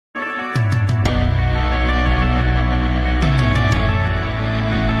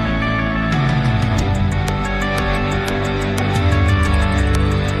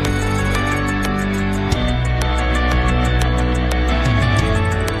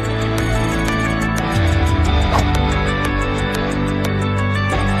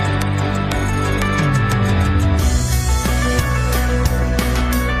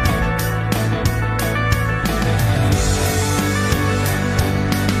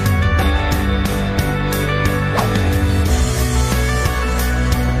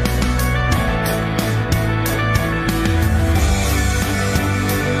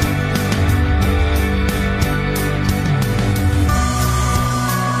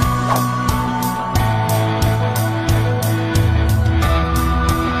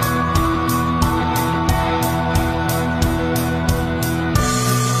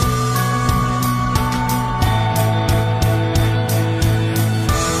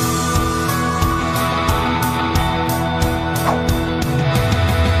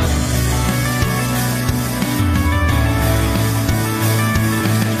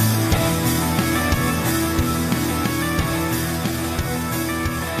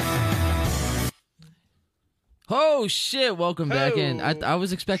Oh shit! Welcome back in. I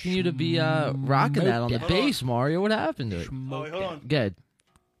was expecting you to be rocking that on the bass, Mario. What happened to it? Oh, wait, hold on. Good.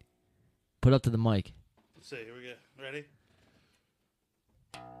 Put up to the mic. Let's see. Here we go. Ready?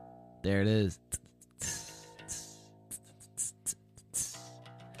 There it is.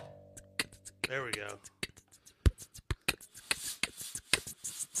 There we go.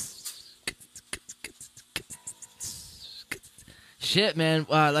 Shit, man.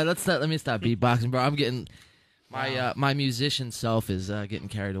 Let me stop beatboxing, bro. I'm getting my musician self is getting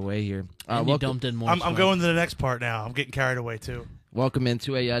carried away here. And you dumped in more. I'm going to the next part now. I'm getting carried away too. Welcome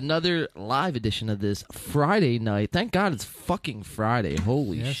into another live edition of this Friday night. Thank God it's fucking Friday.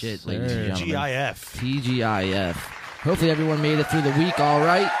 Holy Yes, shit, sir. ladies and gentlemen. GIF. TGIF. Hopefully everyone made it through the week all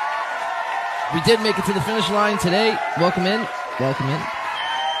right. We did make it to the finish line today. Welcome in. Welcome in.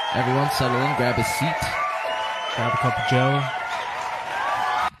 Everyone settle in, grab a seat. Grab a cup of Joe.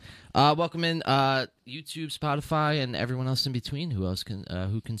 Welcome in YouTube, Spotify, and everyone else in between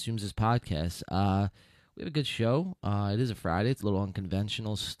who consumes this podcast. We have a good show. It is a Friday. It's a little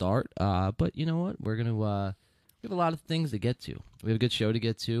unconventional start, but you know what? We have a lot of things to get to. We have a good show to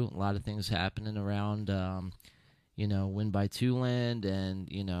get to. A lot of things happening around, Win by Two Land, and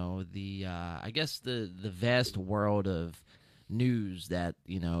the I guess the vast world of news that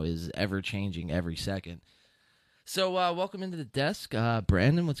is ever changing every second. So welcome into the desk,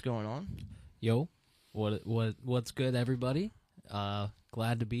 Brandon. What's going on? Yo, what's good, everybody?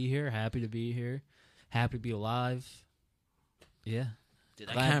 Glad to be here. Happy to be here. Happy to be alive. Yeah. Dude,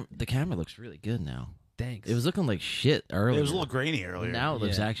 the camera looks really good now. Thanks. It was looking like shit earlier. It was a little grainy earlier. Now it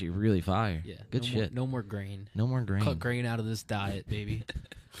looks actually really fire. Yeah. Good shit. No more grain. No more grain. Cut grain out of this diet, baby.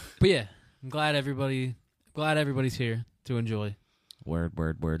 But yeah, I'm glad everybody's here to enjoy. Word.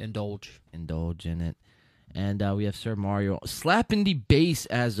 Indulge in it. And we have Sir Mario slapping the bass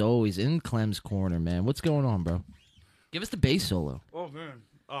as always in Clem's corner, man. What's going on, bro? Give us the bass solo. Oh, man.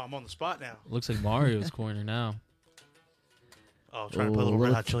 Oh, I'm on the spot now. Looks like Mario's corner now. Oh, I'm trying to put a little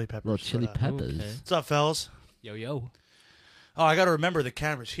red hot chili peppers. Little chili peppers. Okay. What's up, fellas? Yo. Oh, I got to remember the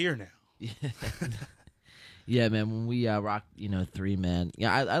camera's here now. Yeah, man. When we rock, three man.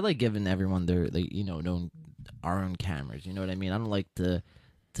 Yeah, I like giving everyone their, our own cameras. You know what I mean? I don't like to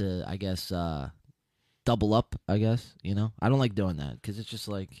I guess, double up. I guess I don't like doing that because it's just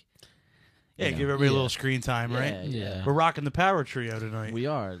like. Yeah, give everybody a little screen time, right? Yeah. We're rocking the power trio tonight. We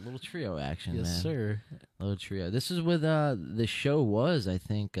are a little trio action, man. Yes, sir. Little trio. This is what the show was, I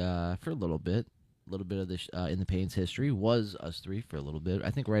think, for a little bit of the in the Pain's history was us three for a little bit. I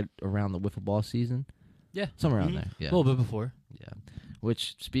think right around the wiffle ball season. Yeah, somewhere around there. Yeah, a little bit before. Yeah.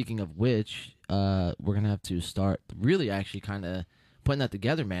 Which, speaking of which, we're gonna have to start really actually kind of putting that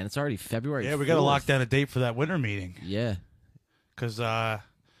together, man. It's already February. Yeah, we got to lock down a date for that winter meeting. Yeah, because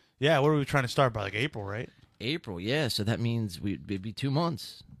yeah, what are we trying to start by? Like April, right? April, yeah. So that means it'd be 2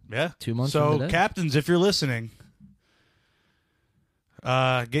 months. Yeah, 2 months. So, from today. captains, if you're listening,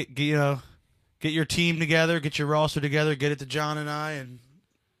 get your team together, get your roster together, get it to John and I, and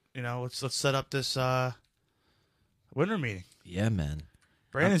let's set up this winter meeting. Yeah, man.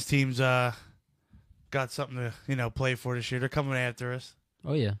 Brandon's team's got something to play for this year. They're coming after us.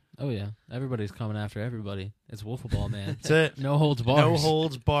 Oh yeah. Everybody's coming after everybody. It's wiffle ball, man. That's it. No holds barred. No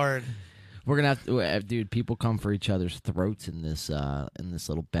holds barred. We're gonna have to, dude. People come for each other's throats in this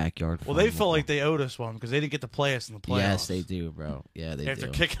little backyard. Well, they felt like they owed us one because they didn't get to play us in the playoffs. Yes, they do, bro. Yeah, they do. After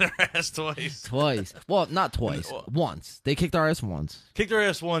kicking our ass twice. Twice. Well, not twice. Once. They kicked our ass once. Kicked our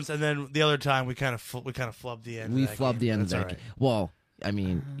ass once, and then the other time we kind of flubbed the end. We of that flubbed game. the end That's of that all right. game. Well, I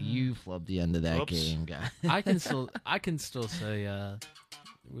mean, you flubbed the end of that Oops. game, guy. I can still say,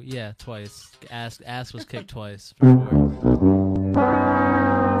 yeah, twice. Ass was kicked twice for sure.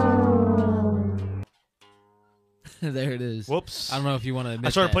 There it is. Whoops. I don't know if you want to admit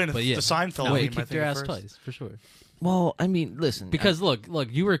I started playing that, the but yeah. Seinfeld No, we game. I kicked think your at ass first. twice for sure. Well, I mean, listen. Because look,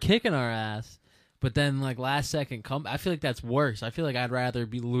 you were kicking our ass, but then like last second come. I feel like that's worse. I feel like I'd rather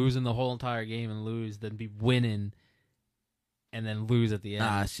be losing the whole entire game and lose than be winning and then lose at the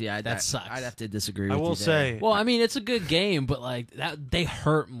end. See, that sucks. I'd have to disagree I with you will there. say. Well, I mean, it's a good game, but like that, they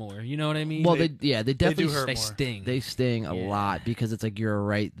hurt more. You know what I mean? Well, they definitely do hurt they more. sting. They sting a Yeah. lot because it's like you're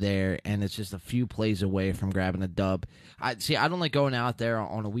right there, and it's just a few plays away from grabbing a dub. I don't like going out there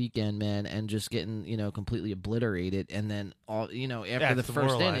on a weekend, man, and just getting completely obliterated, and then all after the it's first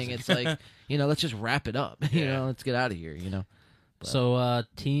demoralizing. inning, it's like let's just wrap it up. Yeah. Let's get out of here. But- So,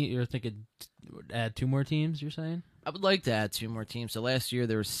 you're thinking add 2 more teams? You're saying? I would like to add 2 more teams. So last year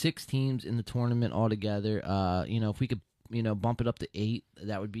there were 6 teams in the tournament altogether. If we could, bump it up to 8,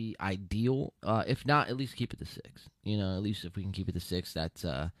 that would be ideal. If not, at least keep it to 6. At least if we can keep it to 6, that's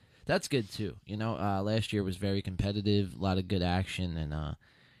that's good too. Last year was very competitive, a lot of good action, and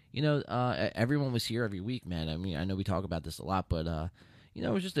everyone was here every week, man. I mean, I know we talk about this a lot, but it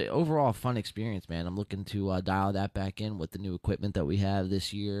was just an overall fun experience, man. I'm looking to dial that back in with the new equipment that we have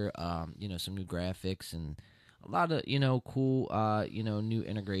this year. Some new graphics and a lot of cool new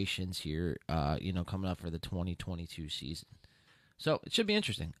integrations here. Coming up for the 2022 season. So it should be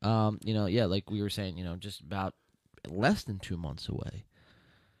interesting. Like we were saying, just about less than 2 months away.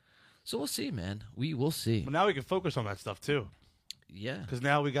 So we'll see, man. We will see. Well, now we can focus on that stuff too. Yeah. Because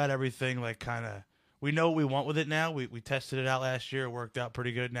now we got everything we know what we want with it now. We tested it out last year. It worked out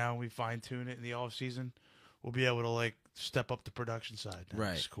pretty good. Now we fine tune it in the off season. We'll be able to step up the production side. Now.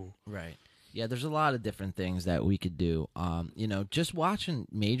 Right. It's cool. Right. Yeah, there's a lot of different things that we could do. Just watching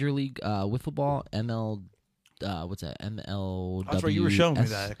Major League Wiffle Ball, what's that? MLW. That's right. You were showing me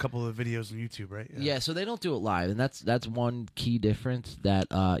that a couple of videos on YouTube, right? Yeah. So they don't do it live, and that's one key difference that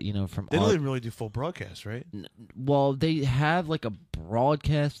from they don't even really do full broadcast, right? Well, they have a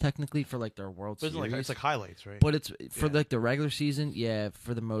broadcast technically for their World But Series. it's highlights, right? But it's for the regular season. Yeah,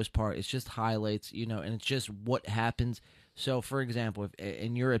 for the most part, it's just highlights. And it's just what happens. So, for example,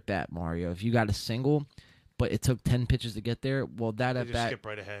 and you're at bat, Mario, if you got a single, but it took 10 pitches to get there, well, that they at just bat, skip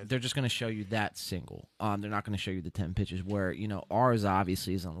right ahead. they're just going to show you that single. They're not going to show you the 10 pitches where, ours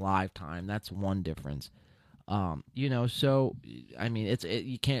obviously is in live time. That's one difference. So, I mean,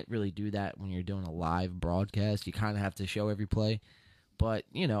 you can't really do that when you're doing a live broadcast. You kind of have to show every play. But,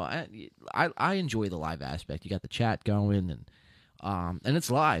 I enjoy the live aspect. You got the chat going and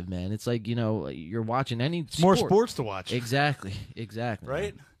it's live, man. It's like, you're watching any sport. More sports to watch. Exactly.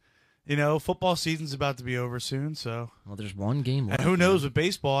 Right? Man. Football season's about to be over soon, so. Well, there's one game left. And who knows with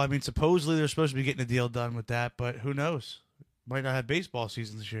baseball? I mean, supposedly they're supposed to be getting a deal done with that, but who knows? Might not have baseball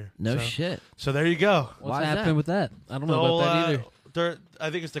season this year. No shit. So there you go. What's happening with that? I don't know about that either.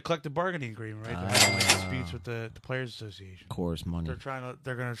 I think it's the collective bargaining agreement, right? They're having disputes with the Players Association. Of course, money.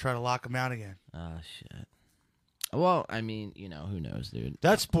 They're going to try to lock them out again. Oh, shit. Well, I mean, who knows, dude?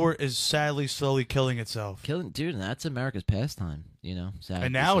 That sport is sadly slowly killing itself. Dude, and that's America's pastime, sadly.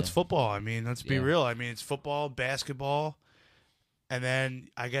 And now it's football. I mean, let's be real. I mean, it's football, basketball, and then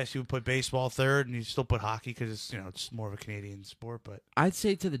I guess you would put baseball third, and you still put hockey because it's more of a Canadian sport. But I'd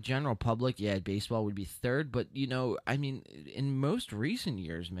say to the general public, baseball would be third. But I mean, in most recent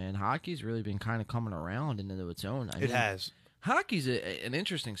years, man, hockey's really been kind of coming around into its own. It has. Hockey's an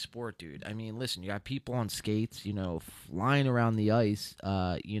interesting sport, dude. I mean, listen, you got people on skates, flying around the ice,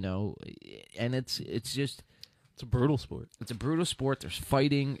 and it's just it's a brutal sport. It's a brutal sport. There's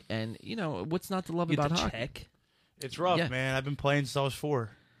fighting, and what's not to love about hockey? Check. It's rough, man. I've been playing since I was 4.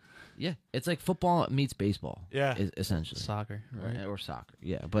 Yeah, it's like football meets baseball. Yeah, essentially soccer, right? Or soccer.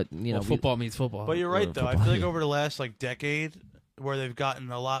 Yeah, but football meets football. But you're right, though. I feel like over the last decade, where they've gotten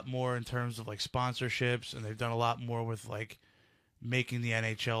a lot more in terms of sponsorships, and they've done a lot more with making the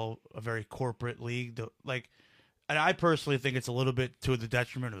NHL a very corporate league. And I personally think it's a little bit to the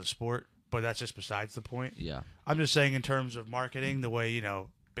detriment of the sport, but that's just besides the point. Yeah, I'm just saying in terms of marketing, the way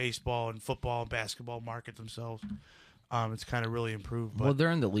baseball and football and basketball market themselves, it's kind of really improved. But, well, they're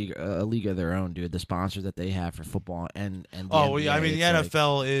in the league, a league of their own, dude. The sponsor that they have for football and the NBA, I mean the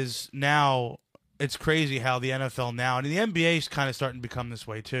NFL is now. It's crazy how the NFL now and the NBA is kind of starting to become this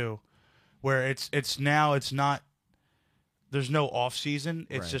way too, where it's not. There's no off season.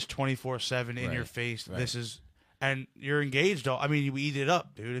 It's just 24/7 in your face. Right. This is, and you're engaged. I mean, you eat it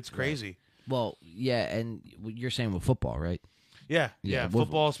up, dude. It's crazy. Right. Well, yeah, and you're saying with football, right? Yeah.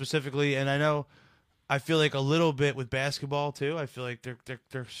 Football specifically, and I feel like a little bit with basketball too. I feel like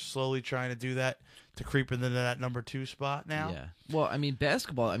they're slowly trying to do that to creep into that number 2 spot now. Yeah. Well, I mean,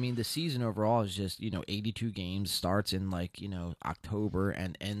 basketball. I mean, the season overall is just 82 games. Starts in October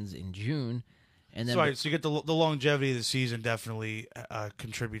and ends in June. And then so you get the longevity of the season definitely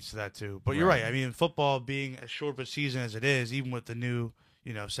contributes to that too. But you're right. I mean, football being as short of a season as it is, even with the new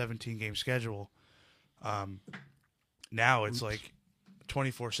 17-game schedule, now it's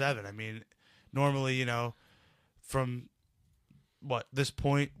 24/7. I mean, normally from this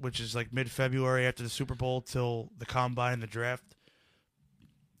point, which is mid-February after the Super Bowl till the combine and the draft,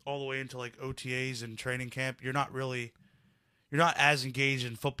 all the way into OTAs and training camp, you're not as engaged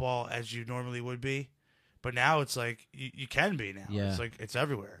in football as you normally would be, but now it's you can be now. Yeah. It's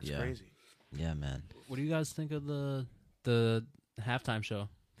everywhere. It's crazy. Yeah, man. What do you guys think of the halftime show?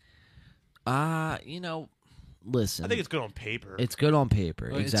 Listen. I think it's good on paper. It's good on paper,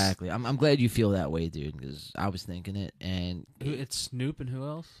 Well, exactly. I'm glad you feel that way, dude, because I was thinking it. And It's Snoop and who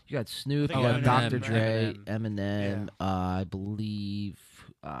else? you got Snoop, I you think got Eminem. Dr. Dre, Eminem. Eminem, I believe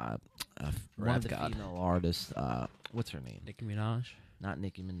one of the Rap God. female artists. What's her name? Nicki Minaj. Not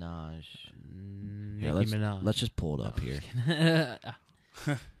Nicki Minaj. Nicki let's, Minaj. Let's just pull it up here.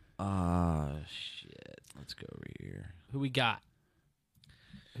 Shit. Let's go over here. Who we got?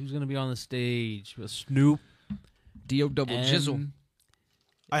 Who's gonna be on the stage? Snoop, D.O. Double Jizzle.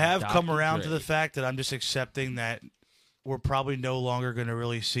 I have Dr. come around to Dre. the fact that I'm just accepting that we're probably no longer going to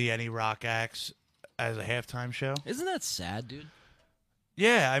really see any rock acts as a halftime show. Isn't that sad, dude?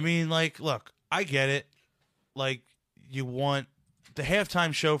 Yeah, I mean, like, look, I get it. Like, you want the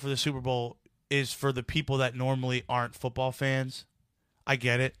halftime show for the Super Bowl is for the people that normally aren't football fans. I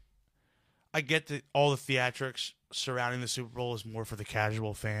get it. I get that all the theatrics surrounding the Super Bowl is more for the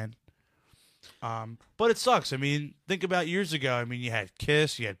casual fan. But it sucks. I mean, think about years ago. I mean, you had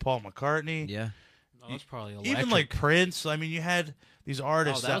Kiss, you had Paul McCartney, Yeah. That was probably electric. even like Prince. I mean, you had these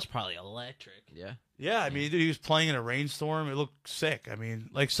artists. that was probably electric. Yeah. Yeah, I mean, dude, he was playing in a rainstorm. It looked sick. I mean,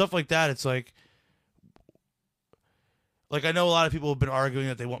 like stuff like that. It's like I know a lot of people have been arguing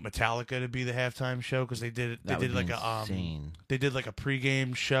that they want Metallica to be the halftime show because they did That like would be a insane. they did like a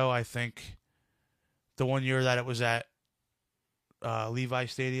pregame show. I think the one year that it was at Levi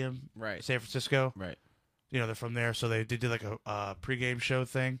Stadium, Right. San Francisco. Right. You know, they're from there, so they did like a pregame show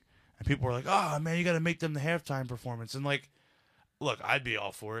thing, and people were like, "Oh man, you got to make them the halftime performance." And like, look, I'd be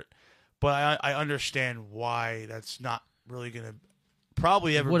all for it, but I understand why that's not really gonna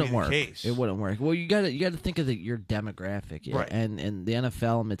probably ever be wouldn't the work. case. It wouldn't work. Well, you got to think of your demographic, yeah. Right. And the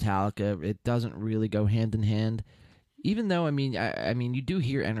NFL and Metallica, it doesn't really go hand in hand. Even though I mean you do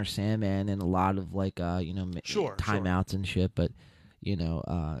hear Enter Sandman and a lot of like Sure, timeouts and shit, but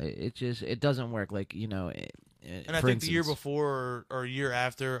it doesn't work. Like And I think the year before or a year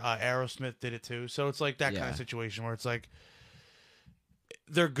after, Aerosmith did it too. So it's like that kind Yeah. of situation where it's like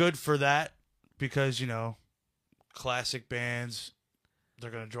they're good for that because classic bands,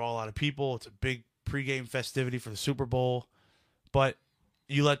 they're going to draw a lot of people. It's a big pregame festivity for the Super Bowl, but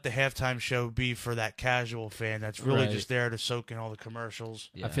you let the halftime show be for that casual fan that's really Right. just there to soak in all the commercials,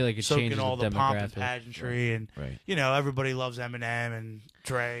 I feel like it soak changes in all the the pomp and demographic. pageantry, and right. everybody loves Eminem and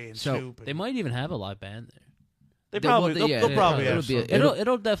Dre and So, Snoop. And They might even have a live band there. they'll probably have some.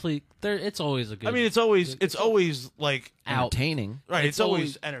 It'll definitely. It's always a good. I mean, it's always like out. Entertaining. right. It's It's always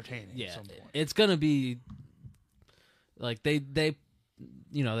always- entertaining. Yeah, at some point. it's gonna be like they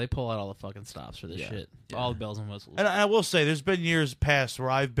pull out all the fucking stops for this Yeah. shit. Yeah. All the bells and whistles. And I will say, there's been years past where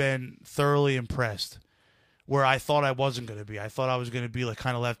I've been thoroughly impressed, where I thought I wasn't going to be. I thought I was going to be like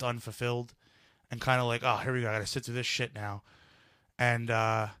kind of left unfulfilled, and kind of like, oh, here we go, I got to sit through this shit now. And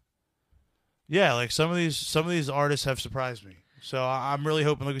yeah, like some of these artists have surprised me. So I'm really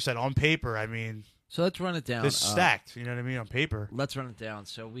hoping, like we said, on paper. I mean, So let's run it down. it's stacked. You know what I mean? On paper. Let's run it down.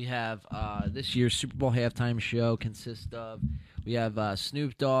 So we have this year's Super Bowl halftime show consists of we have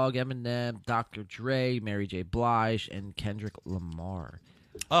Snoop Dogg, Eminem, Dr. Dre, Mary J. Blige, and Kendrick Lamar.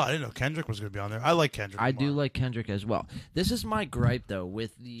 Oh, I didn't know Kendrick was going to be on there. I like Kendrick. I do Lamar. like Kendrick as well. This is my gripe though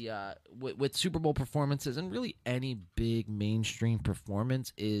with the with Super Bowl performances and really any big mainstream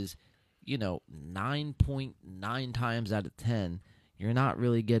performance is 9.9 times out of 10 you're not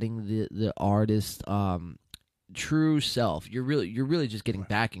really getting the artist true self. You're really just getting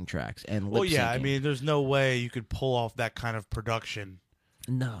backing tracks and lip Well, yeah. I syncing. mean, there's no way you could pull off that kind of production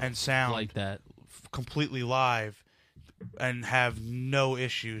no. and sound like that. completely live and have no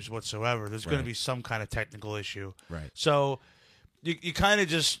issues whatsoever. There's going Right. to be some kind of technical issue. Right. So you kind of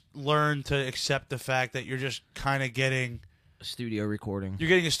just learn to accept the fact that you're just kind of getting Studio recording.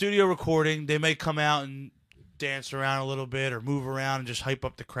 a studio recording. They may come out and dance around a little bit or move around and just hype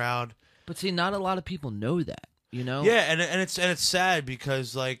up the crowd. But see, not a lot of people know that. Yeah, and it's sad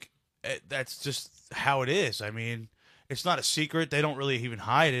because that's just how it is. I mean, it's not a secret. They don't really even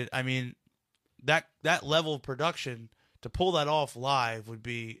hide it. I mean, that level of production to pull that off live would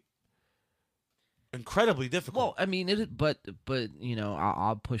be incredibly difficult. Well, I mean, but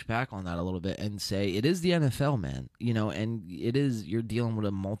I'll push back on that a little bit and say it is the NFL, man. And it is you're dealing with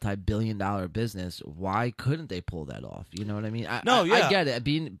a multi-billion-dollar business. Why couldn't they pull that off? You know what I mean? I get it.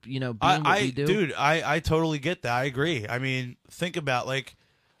 Being what we do, dude, I totally get that. I agree. I mean, think about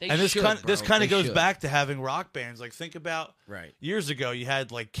this kind of goes back to having rock bands. Like, think about right. years ago, you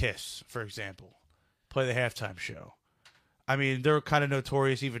had like Kiss, for example, play the halftime show. I mean, they're kind of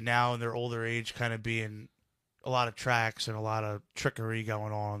notorious even now in their older age, kind of being a lot of tracks and a lot of trickery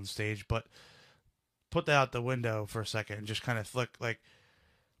going on stage. But put that out the window for a second and just kind of look like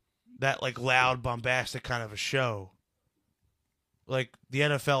that, like loud, bombastic kind of a show. Like the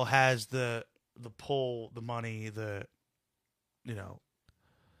NFL has the pull, the money, the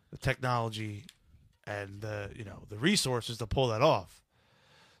technology, and the resources to pull that off.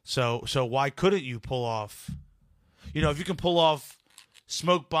 So why couldn't you pull off? If you can pull off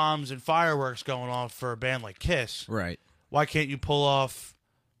smoke bombs and fireworks going off for a band like Kiss. Right. Why can't you pull off,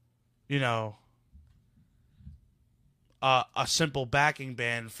 you know, a simple backing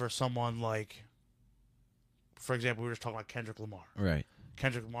band for someone like, for example, we were just talking about Kendrick Lamar. Right.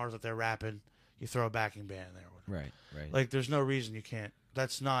 Kendrick Lamar's up there rapping. You throw a backing band in there. Right. Right. Like, there's no reason you can't.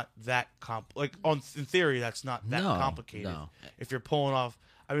 That's not that in theory, that's not that complicated. No. If you're pulling off,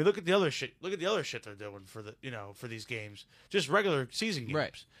 I mean, look at the other shit. Look at the other shit they're doing for for these games, just regular season games.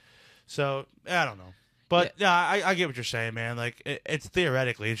 Right. So I don't know, but yeah, I get what you're saying, man. Like, it's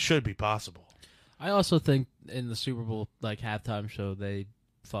theoretically, it should be possible. I also think in the Super Bowl halftime show they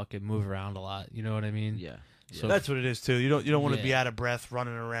fucking move around a lot. You know what I mean? Yeah. So That's what it is too. You don't want to be Yeah. out of breath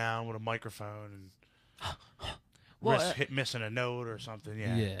running around with a microphone and Well, missing a note or something.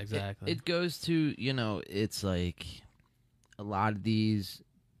 yeah, Yeah. exactly. It goes to, it's like a lot of the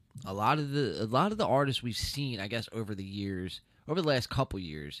artists we've seen, I guess, over the last couple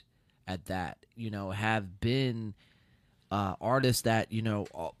years at that, have been artists that,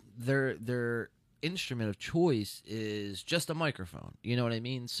 their instrument of choice is just a microphone. You know what I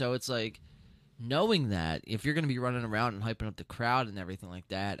mean? So it's like, knowing that if you're going to be running around and hyping up the crowd and everything like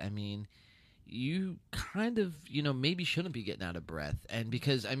that, I mean, you kind of, maybe shouldn't be getting out of breath. And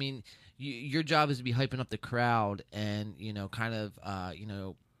because, I mean, your job is to be hyping up the crowd and, kind of,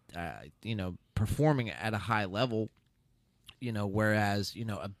 performing at a high level, whereas,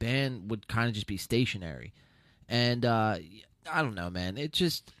 a band would kind of just be stationary. And I don't know, man. It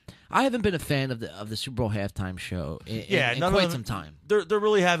just, I haven't been a fan of the Super Bowl halftime show in quite some time. There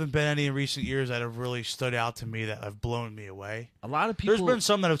really haven't been any in recent years that have really stood out to me that have blown me away. A lot of people. There's been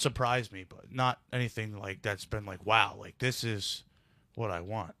some that have surprised me, but not anything like that's been like, wow, like this is what I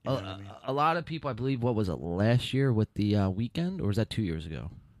want. You know what I mean? A lot of people, I believe, what was it, last year with the Weeknd, or was that 2 years ago?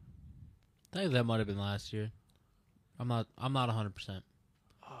 I think that might have been last year. I'm not 100%.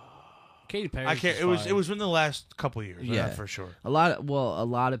 Katy Perry. I can't. It was within the last couple of years. Yeah, for sure. A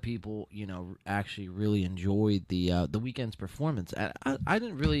lot of people, actually really enjoyed the Weeknd's performance. I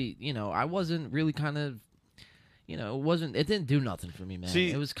didn't really, I wasn't really kind of, it didn't do nothing for me, man.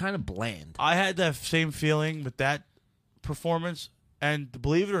 See, it was kind of bland. I had that same feeling with that performance, and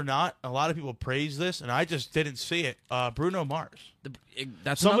believe it or not, a lot of people praise this, and I just didn't see it. Bruno Mars.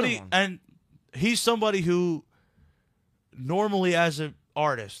 That's somebody, another one. and he's somebody who normally, as an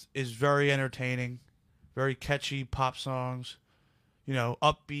artist, is very entertaining, very catchy pop songs,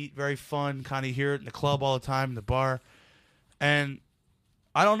 upbeat, very fun, kind of hear it in the club all the time, in the bar. And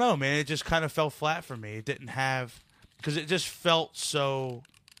I don't know, man, it just kind of fell flat for me. It didn't have, because it just felt so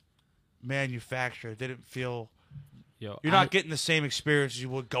manufactured. It didn't feel, you're not getting the same experience as you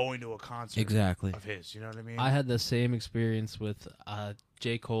would going to a concert exactly of his, you know what I mean? I had the same experience with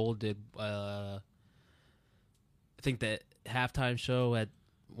J. Cole did, I think that halftime show at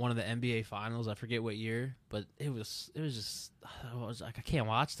one of the NBA finals. I forget what year, but it was just, I was like, I can't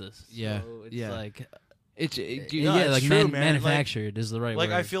watch this. Yeah. So it's Yeah. like, it's like true, man. manufactured is the right like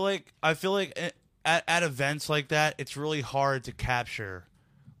word. I feel like at events like that, it's really hard to capture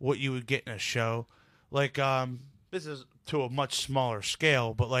what you would get in a show. Like, this is to a much smaller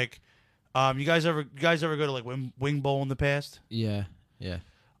scale, but like, you guys ever go to like Wing Bowl in the past? Yeah.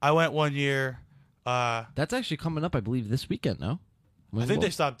 I went one year. That's actually coming up, I believe, this weekend. No, I think they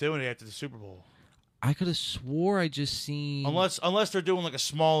stopped doing it after the Super Bowl. I could have swore I just seen Unless they're doing like a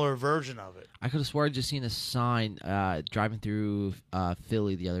smaller version of it. I could have swore I just seen a sign driving through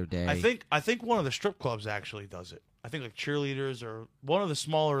Philly the other day. I think one of the strip clubs actually does it. I think like Cheerleaders or one of the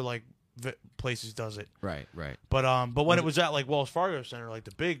smaller like places does it. Right. But when it was at like Wells Fargo Center, like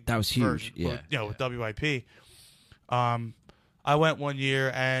the big That was huge, version, yeah. with WIP. I went one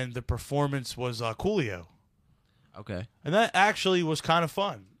year and the performance was Coolio, Okay. and that actually was kind of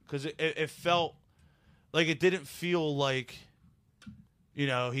fun because it felt like it didn't feel like,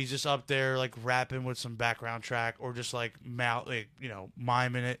 he's just up there like rapping with some background track or just like miming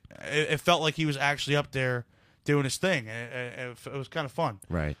it. It felt like he was actually up there doing his thing, and it was kind of fun.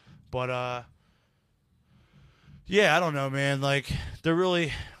 Right. But yeah, I don't know, man. Like they're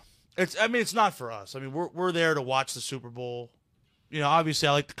really, it's not for us. I mean, we're there to watch the Super Bowl. Obviously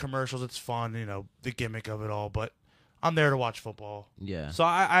I like the commercials. It's fun, the gimmick of it all. But I'm there to watch football. Yeah. So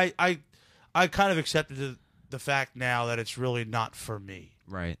I kind of accepted the fact now that it's really not for me.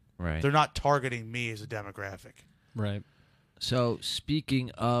 Right. They're not targeting me as a demographic. right. So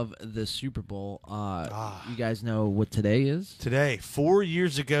speaking of the Super Bowl, you guys know what today is? Today, 4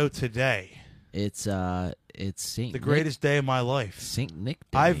 years ago today, It's Saint the greatest day of my life. Saint Nick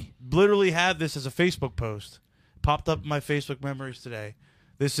Day. I've literally had this as a Facebook post. Popped up in my Facebook memories today.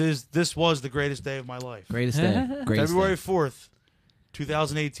 This was the greatest day of my life. greatest day. Greatest February day. 4th,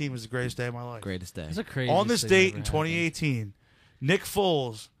 2018 was the greatest day of my life. Greatest day. It's a crazy. On this date in 2018, Nick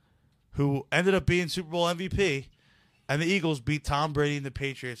Foles, who ended up being Super Bowl MVP, and the Eagles beat Tom Brady and the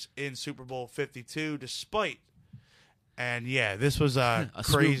Patriots in Super Bowl 52 despite. And yeah, this was a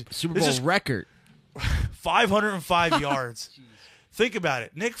crazy Super this Bowl is record. 505 yards. Think about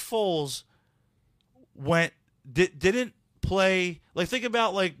it. Nick Foles didn't play like think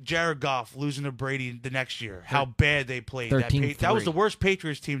about like Jared Goff losing to Brady the next year. How bad they played. 13-3. That was the worst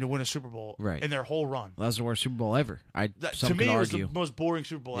Patriots team to win a Super Bowl Right. in their whole run. That was the worst Super Bowl ever. To me, it was the most boring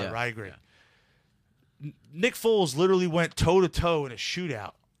Super Bowl Yeah. ever. I agree. Nick Foles literally went toe to toe in a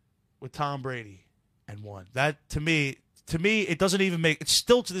shootout with Tom Brady and won. That to me, it doesn't even make. It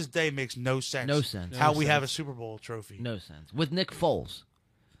still to this day makes no sense. No sense. How No we sense. have a Super Bowl trophy. No sense. With Nick Foles.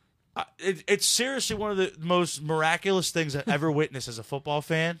 It's seriously one of the most miraculous things I've ever witnessed as a football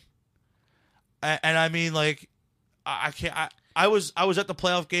fan. And I mean, like, I can't. I was at the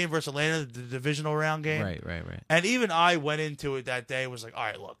playoff game versus Atlanta, the divisional round game. Right. And even I went into it that day. Was like, all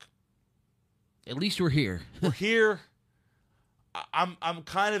right, look, At least we're here. we're here. I'm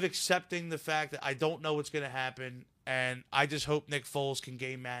kind of accepting the fact that I don't know what's going to happen, and I just hope Nick Foles can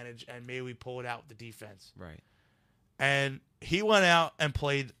game manage and maybe we pull it out with the defense. Right. And he went out and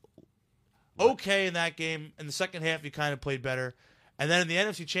played okay in that game. In the second half, he kind of played better. And then in the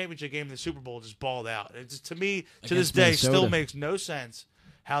NFC Championship game, the Super Bowl just balled out. It just, to me, to this Against day, Minnesota. still makes no sense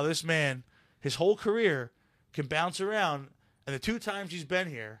how this man, his whole career, can bounce around. And the 2 times he's been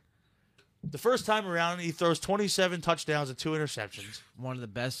here, the first time around, he throws 27 touchdowns and 2 interceptions. One of the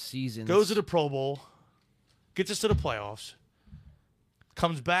best seasons. Goes to the Pro Bowl, gets us to the playoffs,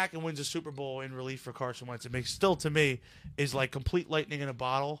 comes back and wins a Super Bowl in relief for Carson Wentz. It makes still to me is like complete lightning in a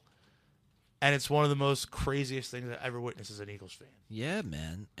bottle, and it's one of the most craziest things I ever witnessed as an Eagles fan. Yeah,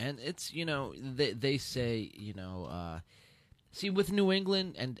 man. And it's, they say, see, with New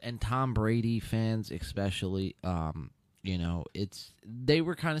England and Tom Brady fans especially, they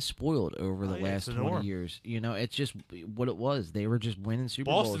were kind of spoiled over the Oh, yeah, last it's the 20 norm. years. It's just what it was. They were just winning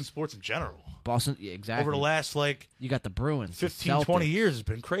Super Boston Bowls. sports in general. Boston, yeah, exactly. Over the last you got the Bruins, 15, the 20 Celtics, years has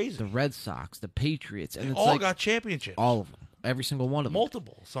been crazy. the Red Sox, the Patriots, and They it's all like got championships. all of them, every single one of them.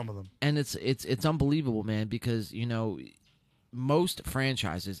 Multiple, some of them. And it's unbelievable, man, because most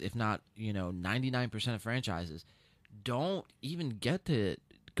franchises, if not 99% of franchises, don't even get to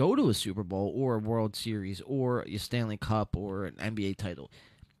go to a Super Bowl or a World Series or a Stanley Cup or an NBA title.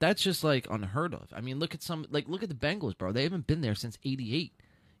 That's just like unheard of. I mean, look at the Bengals, bro. They haven't been there since '88.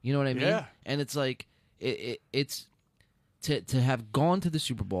 You know what I mean? Yeah. And it's like it's to have gone to the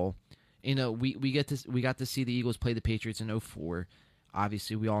Super Bowl. We got to see the Eagles play the Patriots in 2004.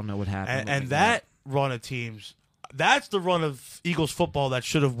 Obviously, we all know what happened. And that run of teams, that's the run of Eagles football that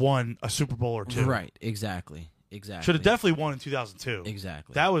should have won a Super Bowl or 2. Right, exactly. Should have definitely won in 2002.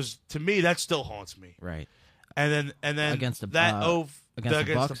 Exactly. That was, to me, that still haunts me. Right. And then Against the-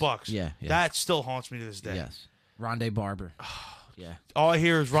 against the Bucks. Yeah. That still haunts me to this day. Yes. Rondé Barber. Yeah. All I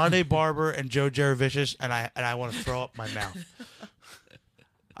hear is Rondé Barber and Joe Jaravicious, and I want to throw up my mouth.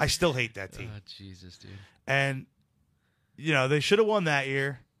 I still hate that team. Jesus, dude. And, they should have won that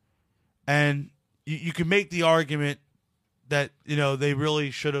year. And you can make the argument that, they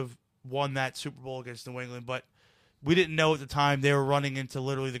really should have won that Super Bowl against New England, but we didn't know at the time they were running into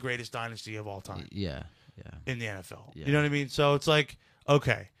literally the greatest dynasty of all time Yeah. in the NFL. Yeah. You know what I mean? So it's like,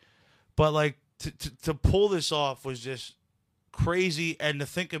 okay. But, like, to pull this off was just crazy. And to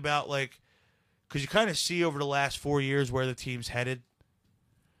think about, like, because you kind of see over the last 4 years where the team's headed.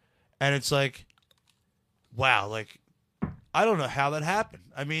 And it's like, wow, like, I don't know how that happened.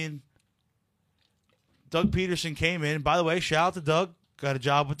 I mean, Doug Peterson came in. By the way, shout out to Doug. Got a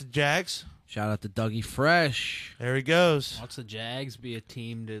job with the Jags. Shout out to Dougie Fresh. There he goes. Watch the Jags be a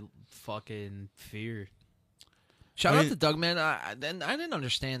team to fucking fear. Shout I out mean- to Doug, man. I didn't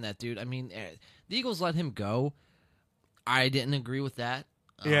understand that, dude. I mean, the Eagles let him go. I didn't agree with that.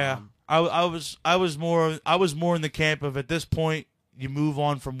 Yeah, I was more in the camp of at this point you move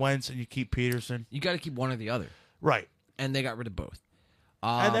on from Wentz and you keep Peterson. You got to keep one or the other, Right. and they got rid of both.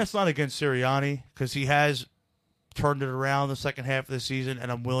 And that's not against Sirianni because he has turned it around the second half of the season,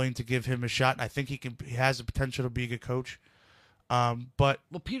 and I'm willing to give him a shot. And I think he has the potential to be a good coach. But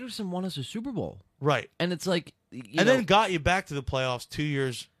well, Peterson won us a Super Bowl, right, and it's like, then got you back to the playoffs 2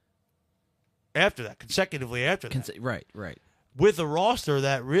 years after that, consecutively after that, right, with a roster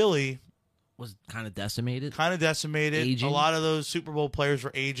that really was kind of decimated. kind of decimated. Aging. A lot of those Super Bowl players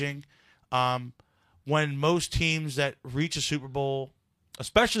were aging. When most teams that reach a Super Bowl,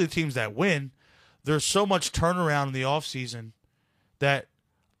 especially the teams that win, there's so much turnaround in the offseason that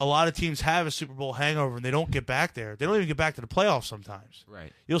a lot of teams have a Super Bowl hangover and they don't get back there. They don't even get back to the playoffs sometimes.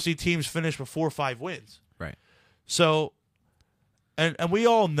 Right. You'll see teams finish with 4 or 5 wins. Right. So, and we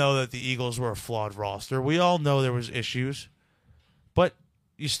all know that the Eagles were a flawed roster. We all know there was issues. But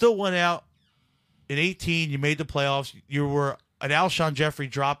you still went out in 18. You made the playoffs. You were an Alshon Jeffrey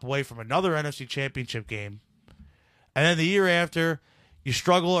drop away from another NFC Championship game. And then the year after, you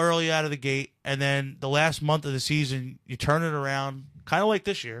struggle early out of the gate. And then the last month of the season, you turn it around, kind of like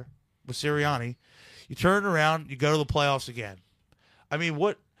this year with Sirianni. You turn it around, you go to the playoffs again. I mean,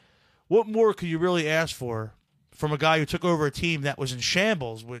 what more could you really ask for from a guy who took over a team that was in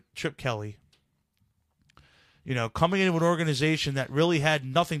shambles with Chip Kelly? You know, coming into an organization that really had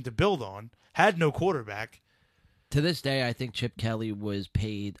nothing to build on, had no quarterback. To this day, I think Chip Kelly was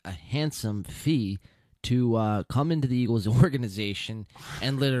paid a handsome fee to come into the Eagles organization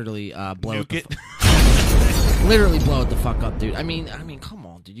and literally blow it. Literally blow it the fuck up, dude. I mean, come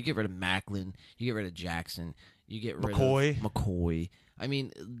on, dude. You get rid of Macklin, you get rid of Jackson, you get rid of McCoy. I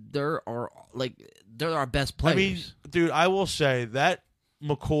mean, they're our best players. I mean, dude, I will say that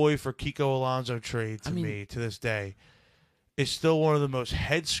McCoy for Kiko Alonso trade to me to this day is still one of the most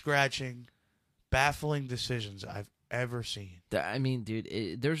head-scratching, baffling decisions I've ever seen. I mean,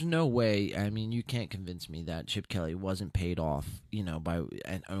 dude, there's no way. I mean, you can't convince me that Chip Kelly wasn't paid off, you know, by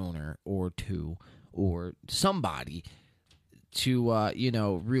an owner or two or somebody to, you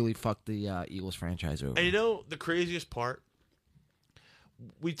know, really fuck the Eagles franchise over. And you know the craziest part?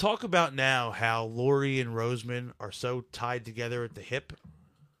 We talk about now how Laurie and Roseman are so tied together at the hip.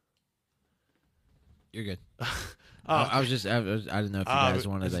 You're good. I didn't know if you guys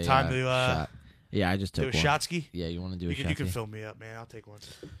wanted a time to shot. Yeah, I just took do a one. Shotsky? Yeah, you want to do a You Shotsky? can fill me up, man. I'll take one.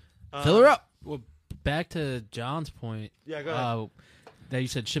 Fill her up. Well, back to John's point. Yeah, go ahead. That you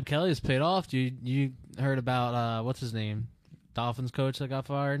said Chip Kelly is paid off. You heard about what's his name, Dolphins coach that got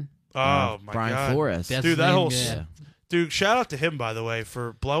fired? Oh my Brian God, Flores. That's dude, his that name, whole yeah. dude. Shout out to him, by the way,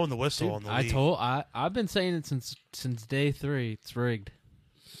 for blowing the whistle on the league. I've been saying it since day 3. It's rigged.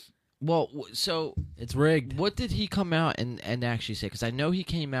 Well, so It's rigged. what did he come out and actually say? Because I know he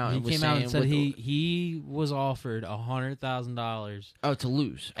came out and was came out saying and said with- he was offered $100,000 oh, to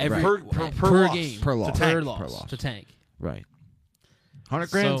lose every right. per loss. game Per loss. tank. per Per loss loss. to tank. Right.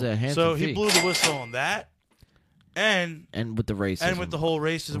 100 grand's a handsome So he fee. blew the whistle on that, and with the racism. and with the whole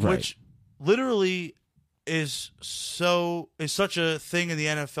racism, Right. which literally is such a thing in the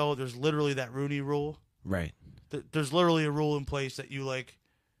NFL. There's literally that Rooney Rule. right. There's literally a rule in place that you like,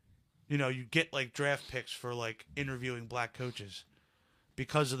 you know, you get like draft picks for like interviewing black coaches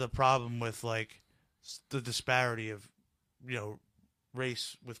because of the problem with like the disparity of, you know,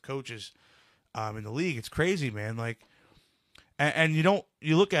 race with coaches in the league. It's crazy, man. Like, and you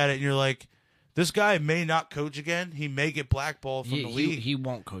look at it and you're like, this guy may not coach again. He may get blackballed from the league. He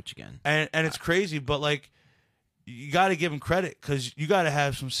won't coach again. And it's crazy, but like, you got to give him credit because you got to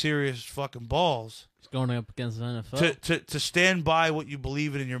have some serious fucking balls. He's going up against the NFL. To stand by what you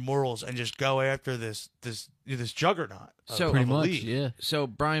believe in your morals and just go after this juggernaut. So- Pretty of a much, league. yeah. So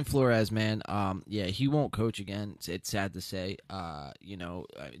Brian Flores, man, yeah, he won't coach again. It's sad to say. You know,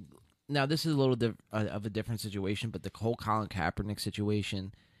 now this is a little of a different situation, but the whole Colin Kaepernick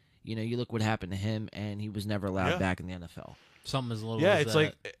situation, you know, you look what happened to him, and he was never allowed Yeah. back in the NFL. Something is a little. Yeah, as it's that.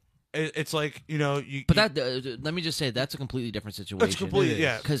 like it's like, you know, you. But that let me just say that's a completely different situation. That's completely,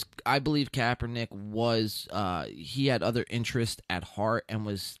 yeah. Because I believe Kaepernick was he had other interest at heart and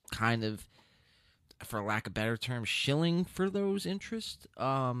was kind of, for lack of a better term, shilling for those interests.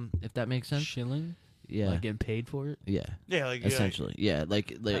 If that makes sense. shilling. Yeah. Like getting paid for it. Yeah. Yeah, like Essentially. Yeah.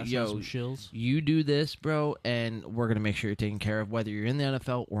 Like Passing yo, some shills, you do this, bro, and we're gonna make sure you're taken care of, whether you're in the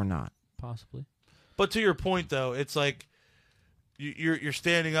NFL or not. possibly. But to your point, though, it's like you're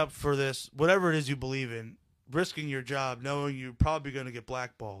standing up for this, whatever it is you believe in, risking your job, knowing you're probably going to get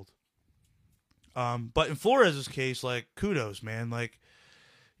blackballed. But in Flores' case, like, kudos, man. Like,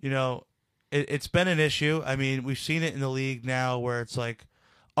 you know, it's been an issue. I mean, we've seen it in the league now where it's like,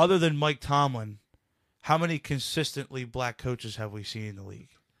 other than Mike Tomlin, how many consistently black coaches have we seen in the league?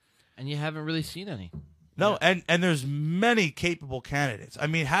 And you haven't really seen any. No, and there's many capable candidates. I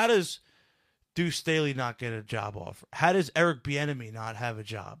mean, how does Deuce Staley not get a job offer? How does Eric Bieniemy not have a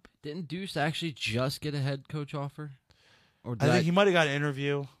job? Didn't Deuce actually just get a head coach offer? Or I think he might have got an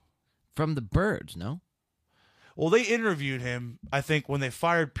interview. from the Birds, no? Well, they interviewed him, I think, when they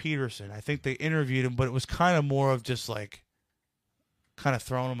fired Peterson. I think they interviewed him, but it was kind of more of just like kind of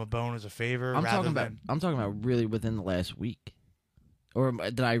throwing him a bone as a favor. I'm rather talking about really within the last week. Or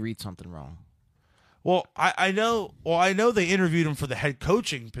did I read something wrong? Well, I know they interviewed him for the head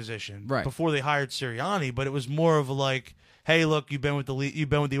coaching position Right. before they hired Sirianni, but it was more of like, hey, look, you've been with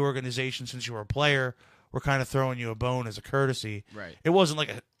the organization since you were a player. We're kind of throwing you a bone as a courtesy. Right. It wasn't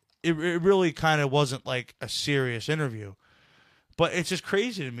like it really kind of wasn't like a serious interview. But it's just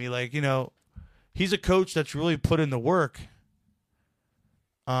crazy to me. Like, he's a coach that's really put in the work.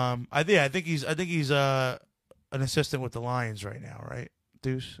 I think he's an assistant with the Lions right now, right?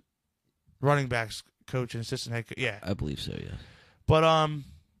 Deuce, running backs coach and assistant head coach. Yeah, I believe so. Yeah.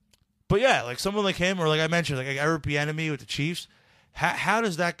 But yeah, like someone like him, or like I mentioned, like Eric Bieniemy with the Chiefs. How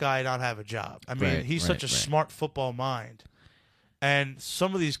does that guy not have a job? I mean, he's such a smart football mind. And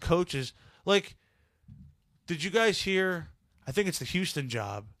some of these coaches, like, did you guys hear? I think it's the Houston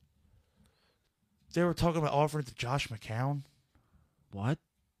job. They were talking about offering it to Josh McCown. What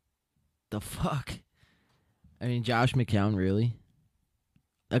the fuck? I mean, Josh McCown, really?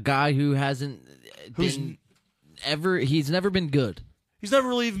 A guy who hasn't been ever. He's never been good. He's never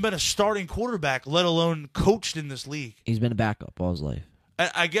really even been a starting quarterback, let alone coached in this league. He's been a backup all his life.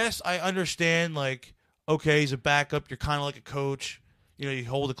 I guess I understand, like, okay, he's a backup. You're kind of like a coach. You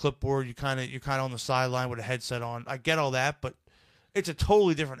hold a clipboard. You're kind of on the sideline with a headset on. I get all that, but it's a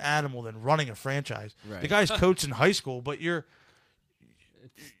totally different animal than running a franchise. Right. The guy's coached in high school, but how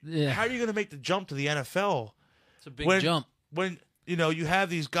are you going to make the jump to the NFL? It's a big jump. When you have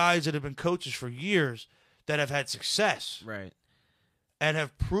these guys that have been coaches for years that have had success. Right. And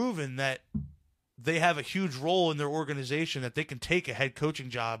have proven that they have a huge role in their organization, that they can take a head coaching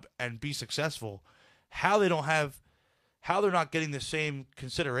job and be successful. How they're not getting the same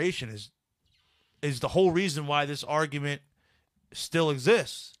consideration is the whole reason why this argument still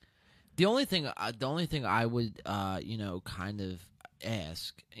exists. The only thing I would kind of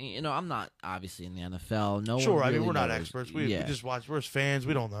ask, I'm not obviously in the NFL. No sure, one really I mean, we're not knows. experts. We just watch. We're fans.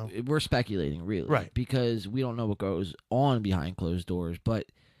 We don't know. We're speculating, really, right? Because we don't know what goes on behind closed doors. But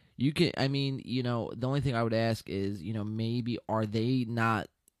you can. I mean, the only thing I would ask is, maybe are they not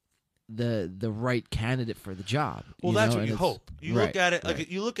the right candidate for the job? Well, that's what you hope. You right, look at it right.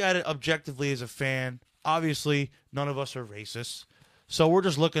 you look at it objectively as a fan. Obviously, none of us are racist, so we're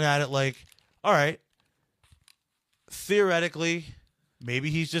just looking at it like, all right, theoretically,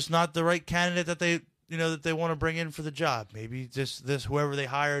 maybe he's just not the right candidate that they want to bring in for the job. Maybe just whoever they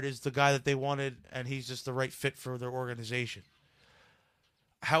hired is the guy that they wanted, and he's just the right fit for their organization.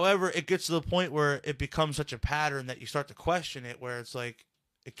 However, it gets to the point where it becomes such a pattern that you start to question it, where it's like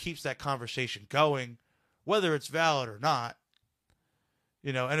it keeps that conversation going, whether it's valid or not.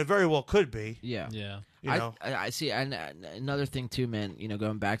 And it very well could be. Yeah. Yeah. I see. And another thing too, man.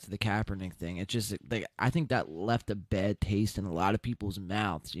 Going back to the Kaepernick thing, it's just like I think that left a bad taste in a lot of people's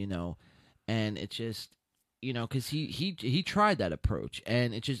mouths. And it's just because he tried that approach,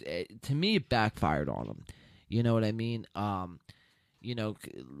 and it just to me it backfired on him. You know what I mean?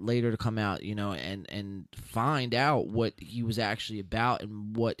 Later to come out, and find out what he was actually about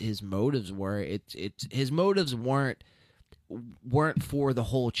and what his motives were. His motives weren't for the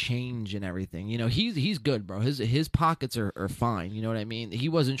whole change and everything. He's good, bro. His pockets are fine. You know what I mean? He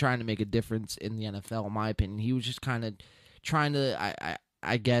wasn't trying to make a difference in the NFL, in my opinion. He was just kind of trying to,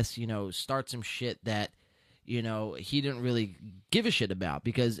 I guess, start some shit that, he didn't really give a shit about,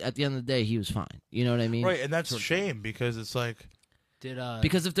 because at the end of the day, he was fine. You know what I mean? Right, and that's a shame, because it's like,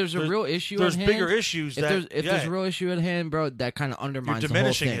 because if there's a real issue, there's at hand, bigger issues. If there's a real issue at hand, bro, that kind of undermines you're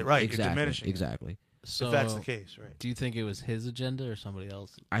diminishing the whole thing. it, right? Exactly, You're diminishing exactly. So if that's the case, right? Do you think it was his agenda or somebody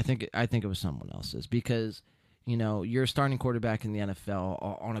else's? I think it was someone else's, because you're a starting quarterback in the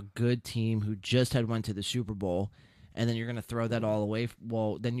NFL on a good team who just had went to the Super Bowl, and then you're going to throw that all away.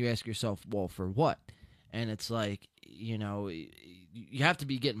 Well, then you ask yourself, well, for what? And it's like, you have to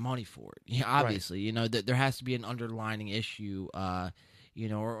be getting money for it. Yeah, obviously, that there has to be an underlining issue, or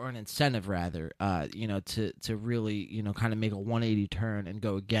an incentive rather, to really, kind of make a 180 turn and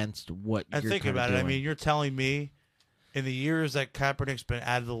go against what and you're think about it. doing. I mean, you're telling me, in the years that Kaepernick's been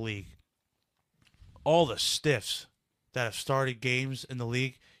out of the league, all the stiffs that have started games in the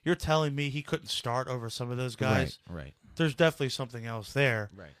league, you're telling me he couldn't start over some of those guys? Right. There's definitely something else there.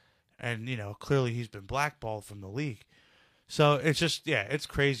 Right. And, clearly he's been blackballed from the league. So it's just, it's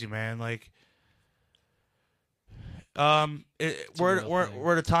crazy, man. Like,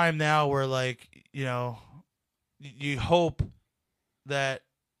 we're at a time now where, like, you hope that,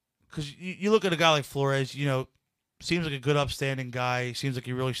 because you look at a guy like Flores, seems like a good, upstanding guy. Seems like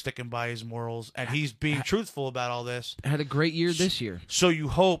he's really sticking by his morals, and he's being truthful about all this. Had a great year this year. So you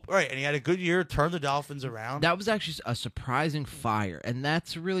hope, right? And he had a good year, turned the Dolphins around. That was actually a surprising fire, and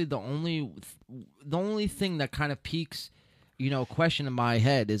that's really the only thing that kind of piques, question in my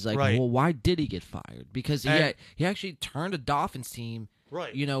head is like, right. Well, why did he get fired? Because he actually turned a Dolphins team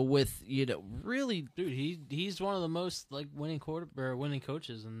Right. With really. Dude, he's one of the most like winning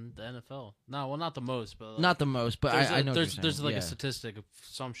coaches in the NFL. No, well, not the most, but Not the most, but I know there's like yeah. a statistic of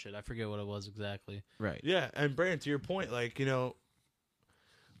some shit. I forget what it was exactly. Right. Yeah, and Brandon, to your point, like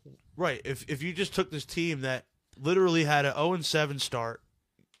right. If you just took this team that literally had an 0-7 start,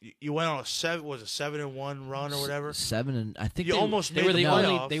 you went on a 7-1 run or whatever. 7 and I think you almost they made were the playoffs.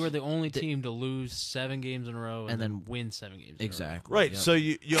 only they were the only team to lose 7 games in a row and then win 7 games. Exactly. Right. Yep. So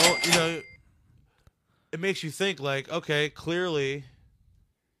you it makes you think like, okay, clearly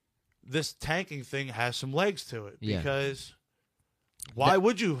this tanking thing has some legs to it Yeah. because why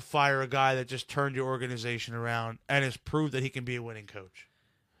would you fire a guy that just turned your organization around and has proved that he can be a winning coach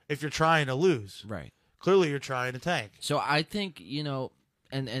if you're trying to lose? Right. Clearly, you're trying to tank. So I think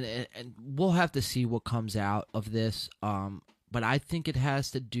and we'll have to see what comes out of this. But I think it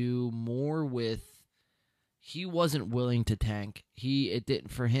has to do more with he wasn't willing to tank. It didn't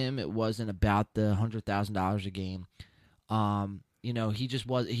for him. It wasn't about the $100,000 a game. He just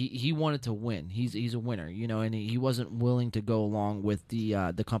was. He wanted to win. He's a winner. And he wasn't willing to go along with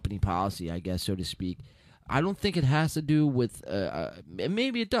the company policy, I guess, so to speak. I don't think it has to do with.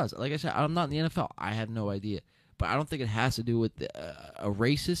 Maybe it does. Like I said, I'm not in the NFL. I have no idea. But I don't think it has to do with a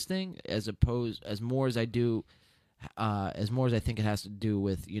racist thing, as more as I think it has to do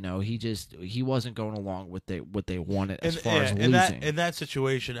with he wasn't going along with what they wanted as far as losing. In that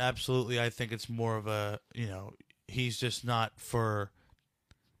situation, absolutely, I think it's more of a he's just not for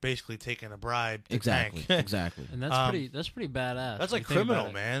basically taking a bribe to exactly tank. Exactly. And that's pretty badass. That's like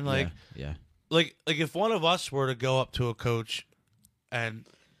criminal, man. Like yeah. Like if one of us were to go up to a coach and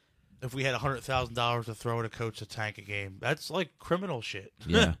if we had $100,000 to throw at a coach to tank a game, that's like criminal shit.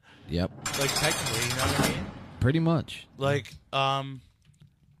 Yeah. Yep. Like technically, you know what I mean? Pretty much. Like,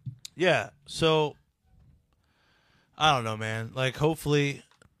 yeah. So I don't know, man. Like, hopefully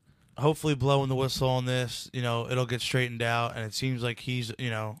blowing the whistle on this, it'll get straightened out, and it seems like he's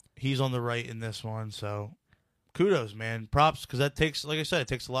on the right in this one. So kudos, man. Props, because that takes, like I said, it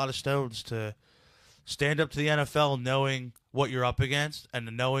takes a lot of stones to stand up to the NFL knowing what you're up against and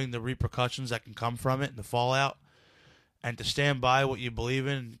knowing the repercussions that can come from it and the fallout, and to stand by what you believe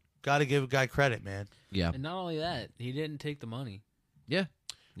in. Got to give a guy credit, man. Yeah. And not only that, he didn't take the money. Yeah.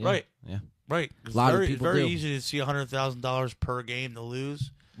 Right. Yeah. Right. A lot of people very do. easy to see $100,000 per game to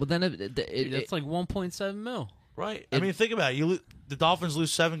lose. Well, then That's like 1.7 mil. Right. I mean, think about it. The Dolphins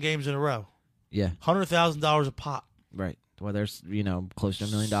lose 7 games in a row. Yeah. $100,000 a pop. Right. Well, there's close to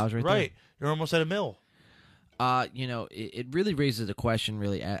 $1 million right there. Right. You're almost at $1 million. It really raises a question.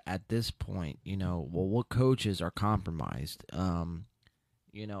 Really, at this point, well, what coaches are compromised? And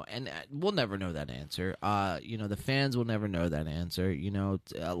we'll never know that answer. The fans will never know that answer.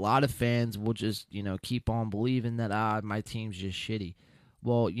 A lot of fans will just, keep on believing that my team's just shitty.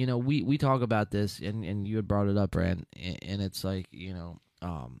 Well, we talk about this, and you had brought it up, Brand, and it's like,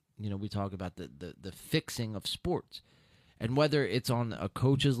 we talk about the fixing of sports. And whether it's on a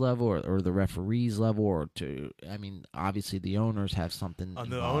coach's level or the referee's level obviously the owners have something On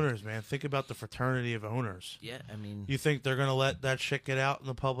involved. the owners, man. Think about the fraternity of owners. Yeah, You think they're going to let that shit get out in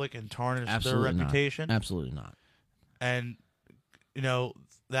the public and tarnish absolutely their not. reputation? Absolutely not. And,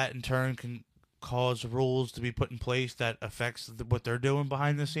 that in turn can cause rules to be put in place that affects what they're doing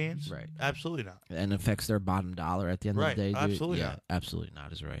behind the scenes? Right. Absolutely not. And affects their bottom dollar at the end Right. of the day. Dude. Absolutely yeah, not. absolutely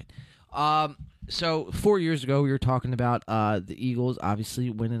not is right. So 4 years ago, we were talking about the Eagles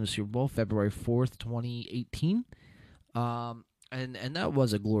obviously winning the Super Bowl, February 4th, 2018. And that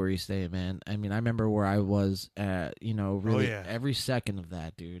was a glorious day, man. I remember where I was really every second of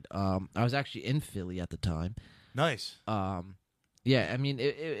that, dude. I was actually in Philly at the time. Nice. Yeah,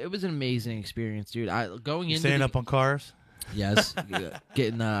 it was an amazing experience, dude. Staying up on cars? Yes,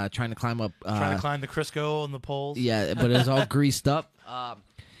 getting trying to climb up, trying to climb the Crisco and the poles? Yeah, but it was all greased up.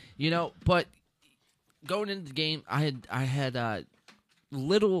 But going into the game, I had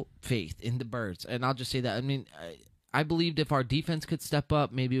little faith in the Birds, and I'll just say that. I believed if our defense could step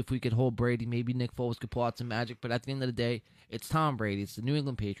up, maybe if we could hold Brady, maybe Nick Foles could pull out some magic. But at the end of the day, it's Tom Brady, it's the New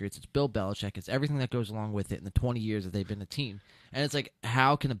England Patriots, it's Bill Belichick, it's everything that goes along with it in the 20 years that they've been a team. And it's like,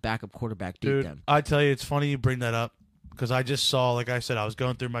 how can a backup quarterback beat them? I tell you, it's funny you bring that up because I just saw, like I said, I was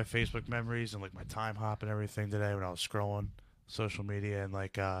going through my Facebook memories and like my time hop and everything today when I was scrolling social media, and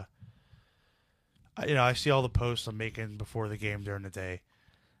like I see all the posts I'm making before the game during the day,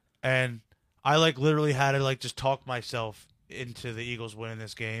 and I like literally had to like just talk myself into the Eagles winning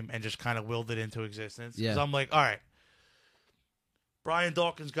this game and just kind of willed it into existence. Yeah. Because I'm like, all right, Brian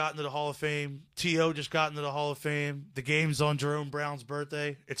Dawkins got into the Hall of Fame. T.O. just got into the Hall of Fame. The game's on Jerome Brown's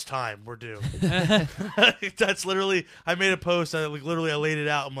birthday. It's time. We're due. That's literally, I made a post. I laid it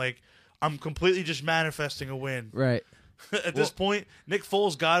out. I'm like, I'm completely just manifesting a win. Right. At this point, Nick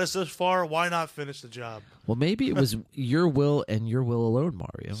Foles got us this far. Why not finish the job? Well, maybe it was your will and your will alone,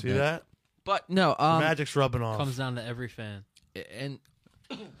 Mario. See that? But no, The magic's rubbing off. Comes down to every fan. and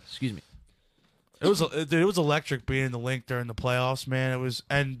excuse me. It was electric being in the Link during the playoffs, man. It was,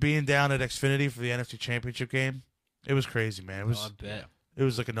 and being down at Xfinity for the NFC Championship game. It was crazy, man. It was. I bet. It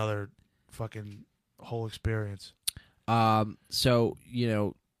was like another fucking whole experience. So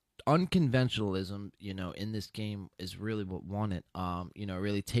unconventionalism, in this game is really what won it.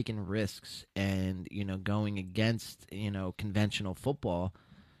 Really taking risks and going against conventional football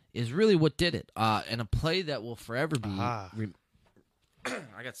is really what did it. And a play that will forever be. I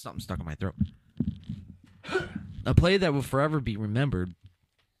got something stuck in my throat. A play that will forever be remembered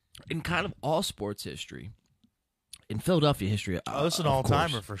in kind of all sports history, in Philadelphia history. It's an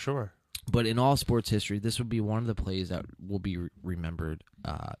all-timer for sure. But in all sports history, this would be one of the plays that will be remembered,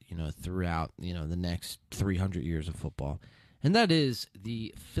 throughout the next 300 years of football, and that is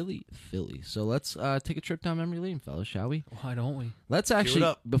the Philly. So let's take a trip down memory lane, fellas, shall we? Why don't we? Let's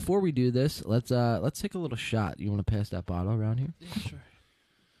actually, before we do this, let's take a little shot. You want to pass that bottle around here? Yeah, sure.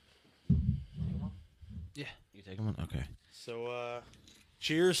 Yeah. You taking one? Okay. So,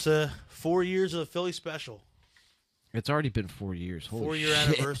 cheers to 4 years of the Philly special. It's already been 4 years. Holy 4-year shit.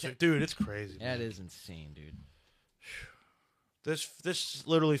 anniversary, dude. It's crazy. That man. is insane, dude. This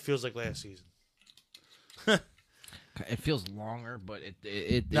literally feels like last season. It feels longer, but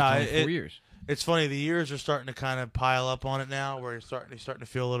it's only 4 years. It's funny. The years are starting to kind of pile up on it now, where you're starting to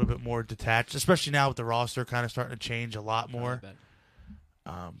feel a little bit more detached, especially now with the roster kind of starting to change a lot more.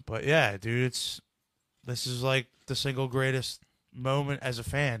 But yeah, dude, this is like the single greatest moment as a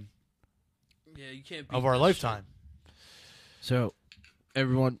fan. Yeah, you can't beat of our that lifetime. So,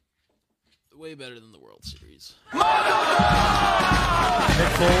 everyone, shit. Way better than the World Series. Nick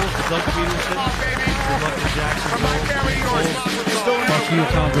Foles, Doug Peterson, Lucky Jackson, Fuck you,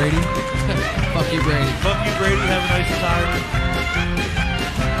 Tom Brady. fuck you, Brady. Fuck you, Brady. Have a nice retirement.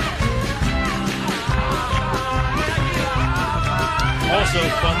 Also,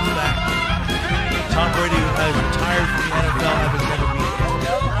 fun fact: Tom Brady has retired from the NFL, having never beat.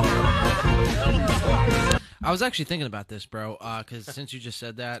 I was actually thinking about this, bro, because since you just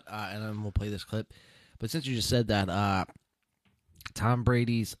said that, and then we'll play this clip, but since you just said that, Tom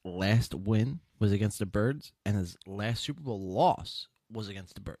Brady's last win was against the Birds, and his last Super Bowl loss was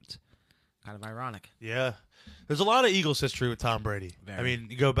against the Birds. Kind of ironic. Yeah. There's a lot of Eagles history with Tom Brady. Very. I mean,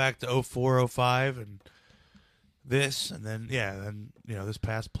 you go back to 04, 05, and this, and then, this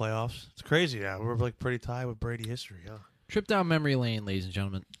past playoffs. It's crazy, yeah. We're like pretty tied with Brady history, yeah. Trip down memory lane, ladies and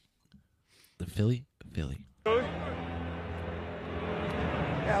gentlemen. The Philly.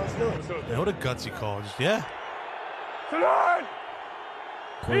 Yeah, let's do it. You know what a gutsy call. Just, yeah. Tonight!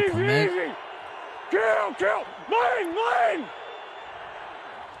 Corey Clement. Easy! Kill! Lane!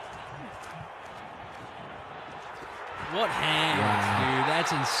 What hands, dude?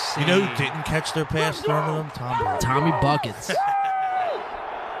 That's insane. You know who didn't catch their pass thrown to them? Tom Brady. Tommy Buckets.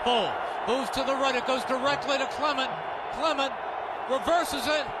 Foles moves to the right. It goes directly to Clement. Clement reverses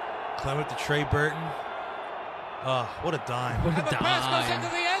it. Clement to Trey Burton. Oh, what a dime. What a And the pass goes dime. into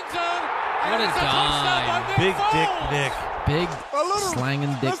the end zone. What And a it's touchdown by dime. Nick Big Foles. Dick Nick. Big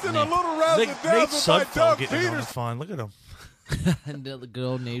slanging dick Listen, Nick. a little razzle Nate dazzle by Sudfeld Doug getting in on the Peters. fun. Look at him. And the good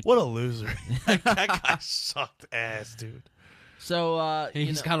old Nate. What a loser. that guy sucked ass, dude. So,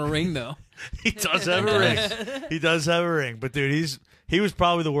 He's got a ring, though. He does have a ring. He does have a ring. But, dude, he was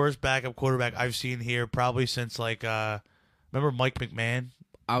probably the worst backup quarterback I've seen here probably since, remember Mike McMahon?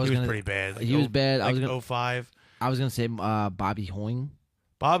 he was pretty bad. He was bad. I was gonna 05. I was gonna say Bobby Hoying.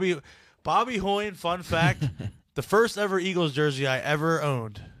 Bobby Hoying, fun fact, the first ever Eagles jersey I ever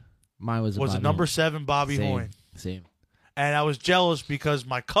owned Mine was was a Bobby number Hoying. 7 Bobby Same. Hoying. Same. And I was jealous because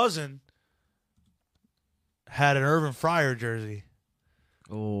my cousin had an Irvin Fryer jersey.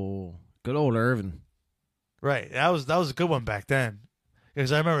 Oh, good old Irvin. Right. That was a good one back then.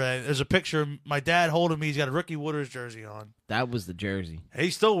 Because I remember there's a picture of my dad holding me. He's got a Ricky Wooders jersey on. That was the jersey.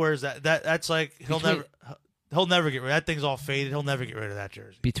 He still wears that. That's like he'll Between- never get rid. That thing's all faded. He'll never get rid of that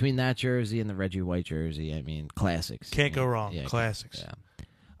jersey. Between that jersey and the Reggie White jersey, I mean, classics. Can't go Yeah, wrong. yeah, Classics. Yeah.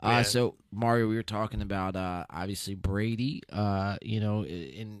 Yeah. So Mario, we were talking about obviously Brady. So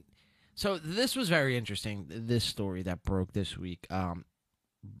this was very interesting. This story that broke this week.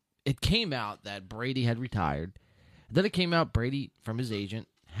 It came out that Brady had retired. Then it came out Brady from his agent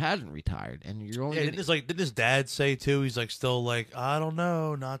hadn't retired, and you're only Yeah, gonna- didn't his dad say too? He's like still like, I don't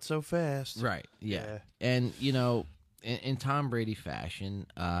know, not so fast. right. Yeah, Yeah. and in Tom Brady fashion,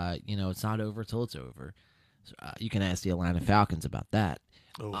 it's not over till it's over. So, you can ask the Atlanta Falcons about that.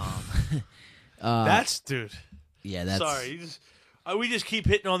 Oof. Uh, That's dude. yeah, that's Sorry, we just keep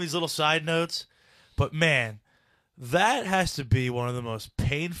hitting on these little side notes, but man, that has to be one of the most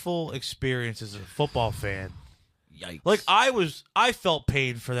painful experiences as a football fan. Yikes. Like I felt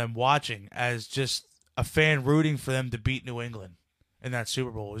pain for them watching as just a fan rooting for them to beat New England in that Super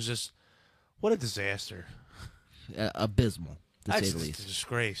Bowl. It was just what a disaster. Abysmal, to That's say the just a least.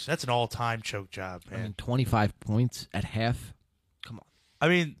 disgrace. That's an all-time choke job, I man. mean, 25 points at half. Come on. I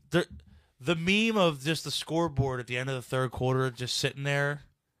mean, the meme of just the scoreboard at the end of the third quarter just sitting there,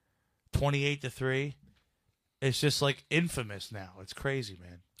 28-3, it's just like infamous now. It's crazy,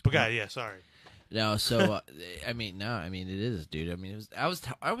 man. But God, yeah, sorry. No, so it is, dude. I mean, I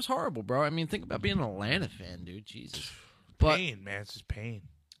was horrible, bro. I mean, think about being an Atlanta fan, dude. Jesus. But Pain, man. It's just pain.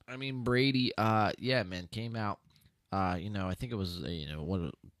 I mean, Brady, yeah, man, came out. I think it was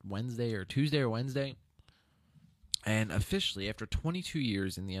Wednesday or Tuesday or Wednesday, and officially after 22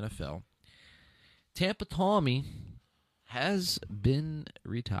 years in the NFL, Tampa Tommy has been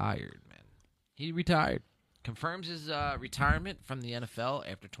retired. Man, he retired. Confirms his retirement from the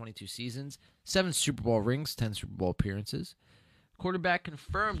NFL after 22 seasons, 7 Super Bowl rings, 10 Super Bowl appearances. Quarterback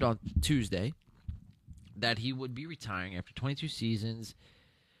confirmed on Tuesday that he would be retiring after 22 seasons.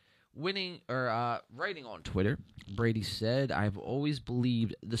 Writing on Twitter, Brady said, "I've always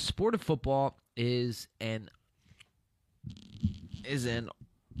believed the sport of football is an."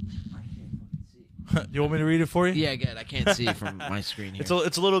 You want me to read it for you? Yeah, again, I can't see from my screen here.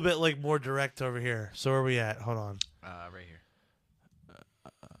 It's a little bit like more direct over here. So where are we at? Hold on. Right here.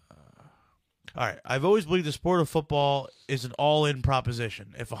 All right. I've always believed the sport of football is an all-in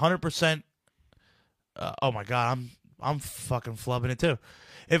proposition. If 100%, oh my God, I'm fucking flubbing it too.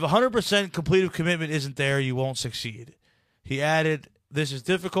 If 100% completed commitment isn't there, you won't succeed. He added, "This is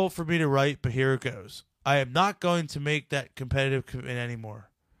difficult for me to write, but here it goes. I am not going to make that competitive commitment anymore."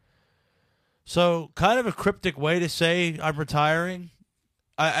 So, kind of a cryptic way to say I'm retiring.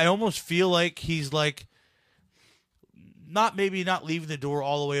 I almost feel like he's like not leaving the door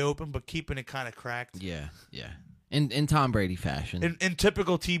all the way open, but keeping it kind of cracked. Yeah. In Tom Brady fashion. In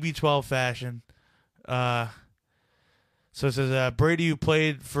typical TB12 fashion. So it says Brady, who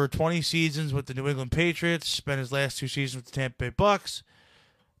played for 20 seasons with the New England Patriots, spent his last 2 seasons with the Tampa Bay Bucks,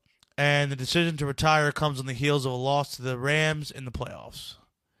 and the decision to retire comes on the heels of a loss to the Rams in the playoffs.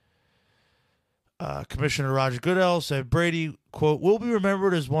 Commissioner Roger Goodell said Brady, quote, "will be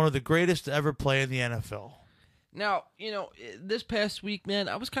remembered as one of the greatest to ever play in the NFL." Now, this past week, man,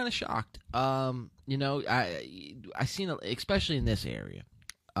 I was kind of shocked. I seen, especially in this area,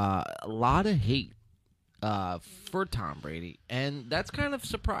 a lot of hate for Tom Brady, and that's kind of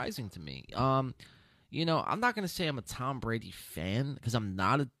surprising to me. I'm not going to say I'm a Tom Brady fan because I'm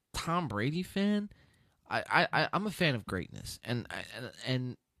not a Tom Brady fan. I'm a fan of greatness, and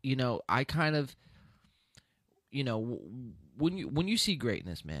I kind of, when you see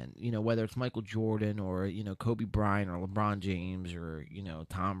greatness, man, whether it's Michael Jordan or Kobe Bryant or LeBron James or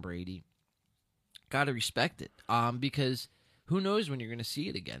Tom Brady, gotta respect it. Because who knows when you're gonna see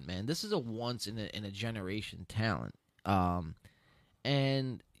it again, man. This is a once in a generation talent. And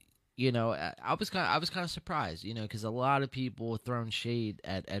I was kind of surprised, because a lot of people have thrown shade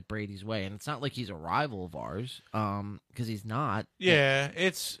at Brady's way, and it's not like he's a rival of ours, because he's not. Yeah,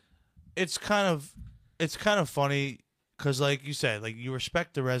 it's kind of funny because, like you said, like you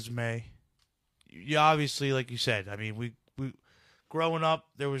respect the resume. You obviously, like you said, I mean, we growing up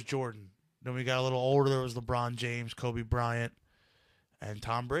there was Jordan. Then we got a little older. There was LeBron James, Kobe Bryant, and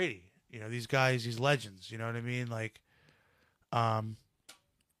Tom Brady. These guys, these legends. You know what I mean? Like,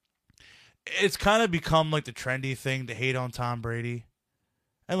 it's kind of become like the trendy thing to hate on Tom Brady.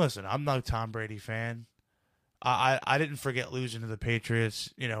 And listen, I'm not a Tom Brady fan. I didn't forget losing to the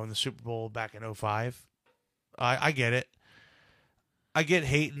Patriots, in the Super Bowl back in 2005. I get it. I get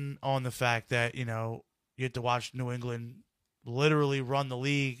hating on the fact that, you have to watch New England literally run the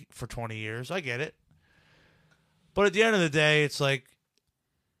league for 20 years. I get it. But at the end of the day, it's like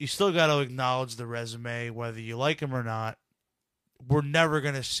you still got to acknowledge the resume, whether you like him or not. We're never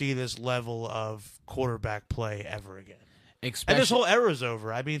going to see this level of quarterback play ever again. And this whole era's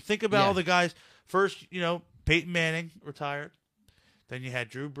over. I mean, think about all the guys. First, Peyton Manning retired. Then you had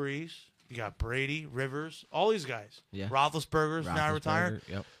Drew Brees. You got Brady, Rivers, all these guys. Yeah. Roethlisberger's now retired.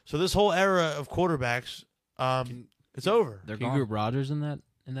 Yep. So this whole era of quarterbacks, it's over. They're Can you gone. group Rodgers in that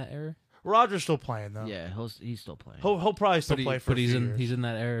era? Rodgers still playing though. Yeah, he's still playing. He'll probably still play for. But he's a few in years. he's in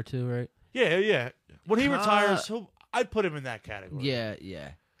that era too, right? Yeah. When he retires, I'd put him in that category. Yeah.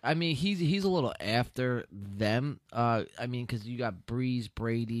 I mean, he's a little after them. I mean, because you got Breeze,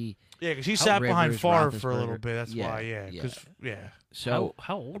 Brady. Yeah, because he sat behind Rivers, Favre for a little Roethlisberger. bit. That's Yeah, why. Yeah. yeah. So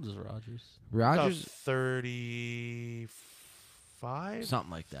How old is Rodgers? Rodgers, 35,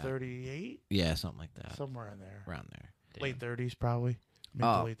 something like that. 38, Yeah, something like that. somewhere in there. Around there. Late 30s, probably. Mid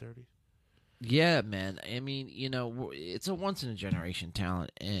to late 30s. Yeah, man. I mean, it's a once in a generation talent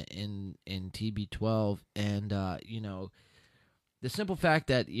in TB12, and the simple fact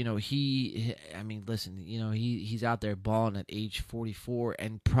that he's out there balling at age 44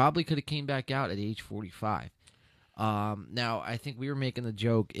 and probably could have came back out at age 45. Now I think we were making the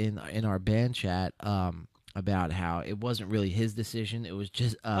joke in our band chat about how it wasn't really his decision; it was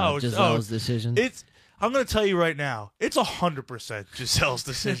just Giselle's decision. I'm going to tell you right now, it's 100% Giselle's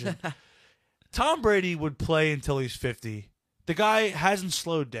decision. Tom Brady would play until he's 50. The guy hasn't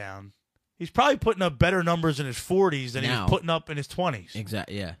slowed down. He's probably putting up better numbers in his 40s than he was putting up in his 20s.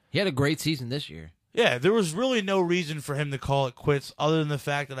 Exactly. Yeah, he had a great season this year. Yeah, there was really no reason for him to call it quits other than the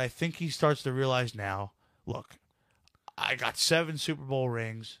fact that I think he starts to realize now, look, I got 7 Super Bowl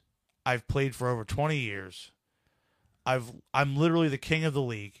rings. I've played for over 20 years. I'm literally the king of the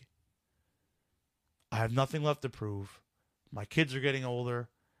league. I have nothing left to prove. My kids are getting older.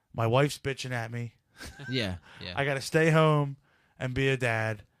 My wife's bitching at me. Yeah. I got to stay home and be a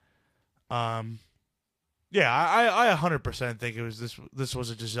dad. I 100% think it was this was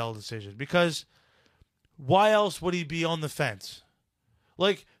a Giselle decision, because why else would he be on the fence?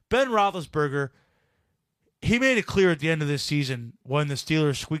 Like Ben Roethlisberger, he made it clear at the end of this season when the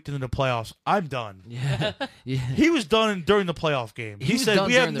Steelers squeaked into the playoffs, I'm done. Yeah. He was done during the playoff game. He said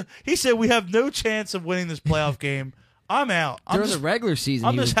we have no chance of winning this playoff game. I'm out. During the regular season,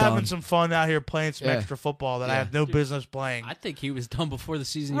 I'm he just was having done. some fun out here playing some extra football that I have no business playing. I think he was done before the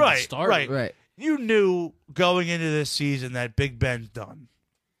season even started. Right. You knew going into this season that Big Ben's done.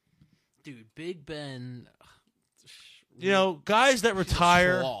 Dude, Big Ben. Guys that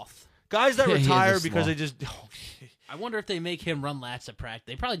retire, because they just. I wonder if they make him run laps at practice.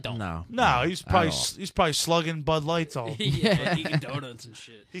 They probably don't. No, he's probably slugging Bud Lights all. Yeah, eating donuts and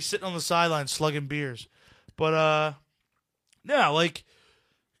shit. He's sitting on the sideline slugging beers, but like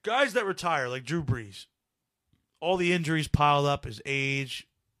guys that retire, like Drew Brees, all the injuries piled up, his age,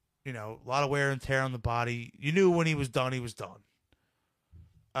 a lot of wear and tear on the body. You knew when he was done, he was done.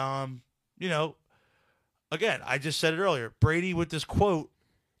 Again, I just said it earlier. Brady with this quote,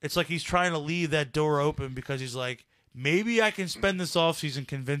 it's like he's trying to leave that door open because he's like, maybe I can spend this offseason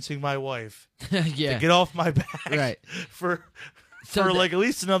convincing my wife to get off my back, Right. for like at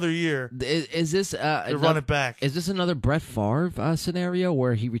least another year. Is this to run it back? Is this another Brett Favre scenario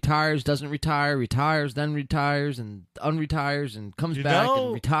where he retires, doesn't retire, retires, then retires, and unretires, and comes back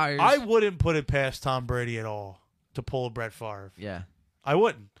and retires? I wouldn't put it past Tom Brady at all to pull a Brett Favre. Yeah. I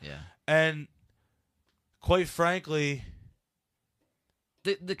wouldn't. Yeah. And quite frankly,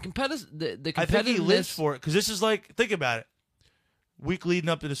 the competitive. I think he lives for it, because this is like, think about it. Week leading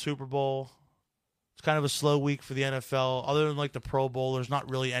up to the Super Bowl, it's kind of a slow week for the NFL. Other than like the Pro Bowl, there's not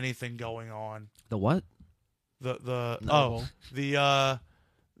really anything going on. The what? The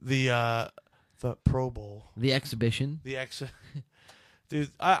Pro Bowl. The exhibition. Dude,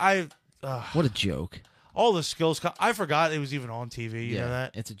 what a joke. all the skills. I forgot it was even on TV. You know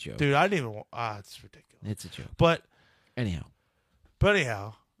that? It's a joke. Dude, I didn't even. It's ridiculous. It's a joke. But anyhow,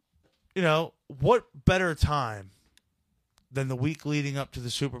 you know, what better time than the week leading up to the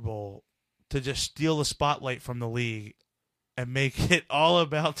Super Bowl to just steal the spotlight from the league and make it all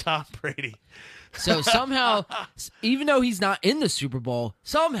about Tom Brady? So somehow, even though he's not in the Super Bowl,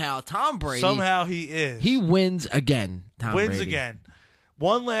 somehow Tom Brady. Somehow he is. He wins again. Tom wins Brady. again.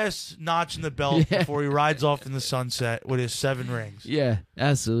 One last notch in the belt before he rides off in the sunset with his 7 rings. Yeah,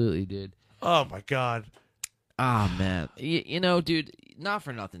 absolutely, dude. Oh, my God. Ah, man. You know, dude, not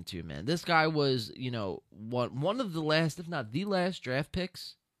for nothing, too, man. This guy was, you know, one of the last, if not the last draft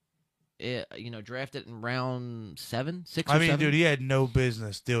picks, you know, drafted in round 7, 6 or 7. Dude, he had no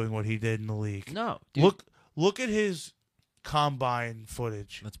business doing what he did in the league. No, dude. Look at his combine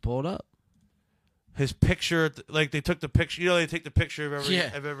footage. Let's pull it up. His picture, like they took the picture. You know, they take the picture of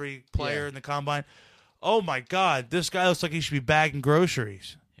every player in the combine. Oh my God, this guy looks like he should be bagging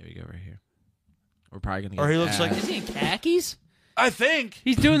groceries. Here we go, right here. We're probably gonna. Or he looks like is he in khakis? I think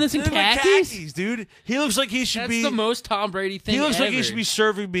He's doing this in khakis? dude. He looks like he should be. That's the most Tom Brady thing. He looks ever. like he should be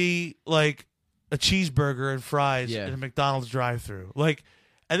serving me like a cheeseburger and fries in a McDonald's drive-thru. Like,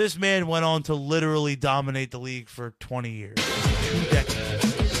 and this man went on to literally dominate the league for 20 years, 2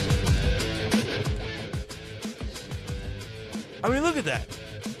 decades. I mean, look at that.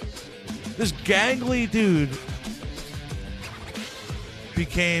 This gangly dude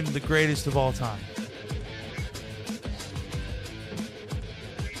became the greatest of all time.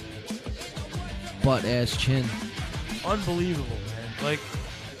 Butt ass chin. Unbelievable, man. Like,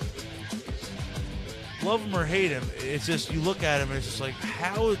 love him or hate him, it's just, you look at him and it's just like,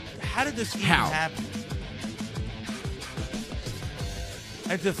 how did this even happen?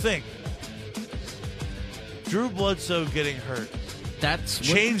 And to think, Drew Bledsoe getting hurt That's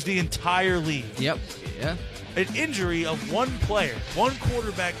changed the entire league. Yep. Yeah. An injury of one player, one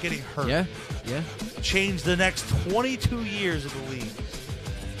quarterback getting hurt, Yeah. Yeah. changed the next 22 years of the league.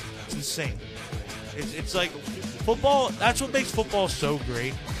 It's insane. It's like football. That's what makes football so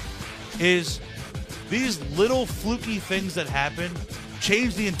great. Is these little fluky things that happen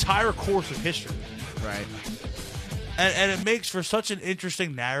change the entire course of history, Right. and it makes for such an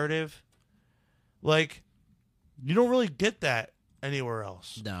interesting narrative. Like, you don't really get that anywhere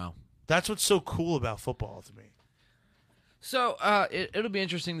else. No. That's what's so cool about football to me. So it'll be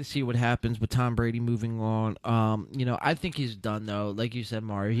interesting to see what happens with Tom Brady moving on. I think he's done though. Like you said,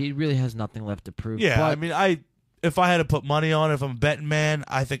 Mario, he really has nothing left to prove. Yeah, but I mean, if I had to put money on it, if I'm a betting man,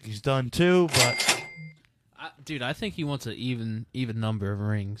 I think he's done too. But Dude, I think he wants an even number of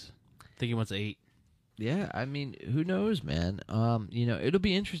rings. I think he wants 8. yeah, I mean, who knows, man? It'll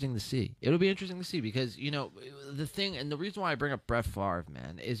be interesting to see. It'll be interesting to see because the thing and the reason why I bring up Brett Favre,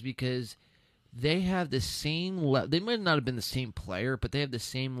 man, is because they have the same they might not have been the same player, but they have the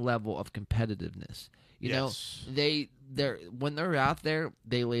same level of competitiveness. Yes. They're when they're out there,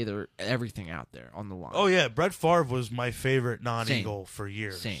 they lay their everything out there on the line. oh yeah, Brett Favre was my favorite non-Eagle for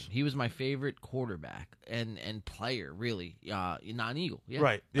years. Same. He was my favorite quarterback and player, really. Non-Eagle. Yeah.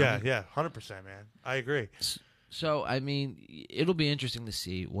 Right. Yeah. 100%, man. I agree. So, I mean, it'll be interesting to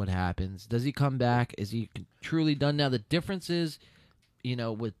see what happens. Does he come back? Is he truly done now? The difference is,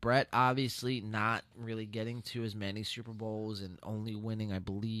 with Brett obviously not really getting to as many Super Bowls and only winning, I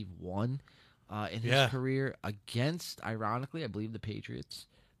believe, one in his career against, ironically, I believe the Patriots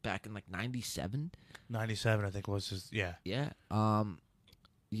back in like 97. 97, I think was his. Yeah. Yeah.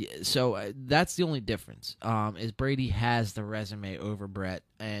 So that's the only difference. Is Brady has the resume over Brett,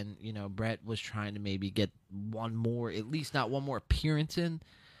 and Brett was trying to maybe get one more, at least not one more appearance in.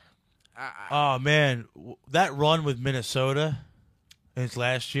 Oh man, that run with Minnesota in his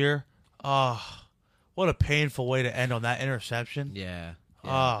last year. Oh, what a painful way to end on that interception. Yeah.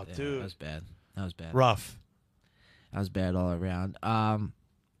 Oh, yeah, dude, that was bad. That was bad. Rough. That was bad all around.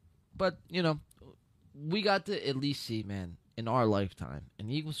 But we got to at least see, man, in our lifetime, an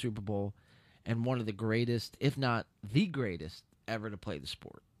Eagles Super Bowl, and one of the greatest, if not the greatest, ever to play the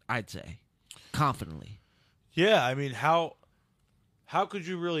sport. I'd say, confidently. Yeah, I mean, how could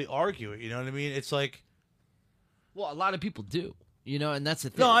you really argue it? You know what I mean? It's like, well, a lot of people do, and that's the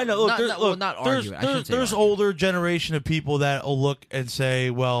thing. no, I know. Look, not argue it. There's older generation of people that will look and say,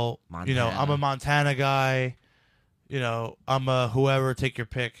 well, Montana. I'm a Montana guy. I'm a whoever. Take your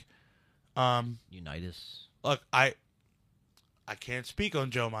pick. Unitas. Look, I can't speak on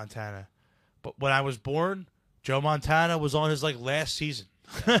Joe Montana, but when I was born, Joe Montana was on his last season.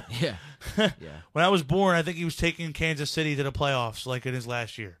 Yeah. Yeah. When I was born, I think he was taking Kansas City to the playoffs, in his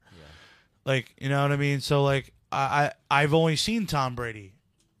last year. Yeah. You know what I mean? So, I've only seen Tom Brady.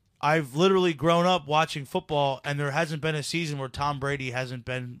 I've literally grown up watching football, and there hasn't been a season where Tom Brady hasn't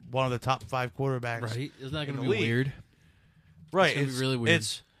been one of the top 5 quarterbacks. Right? Isn't that going to in be the league. weird? Right. It's gonna be really weird.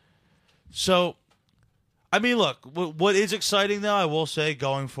 So, I mean, look, what is exciting, though, I will say,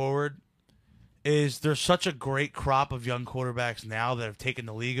 going forward, is there's such a great crop of young quarterbacks now that have taken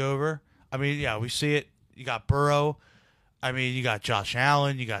the league over. I mean, yeah, we see it. You got Burrow. I mean, you got Josh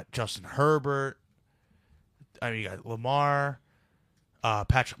Allen. You got Justin Herbert. I mean, you got Lamar,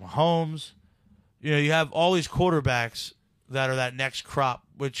 Patrick Mahomes. You have all these quarterbacks that are that next crop,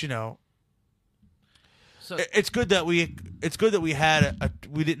 which, So it's good that we had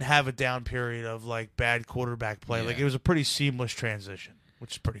we didn't have a down period of bad quarterback play. Yeah. It was a pretty seamless transition,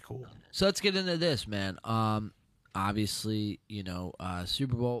 which is pretty cool. So let's get into this, man. Obviously,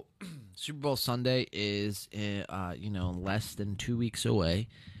 Super Bowl Sunday is less than 2 weeks away.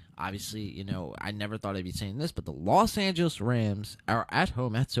 Obviously, I never thought I'd be saying this, but the Los Angeles Rams are at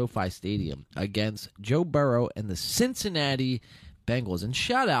home at SoFi Stadium against Joe Burrow and the Cincinnati Bengals. And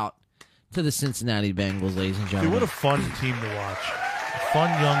shout out to the Cincinnati Bengals, ladies and Dude, gentlemen. what a fun team to watch. A fun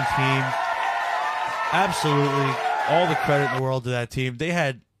young team. Absolutely all the credit in the world to that team. They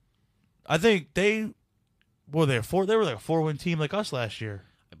had, I think they were like a 4-win team like us last year.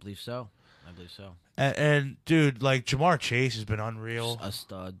 I believe so. And dude, Jamar Chase has been unreal. A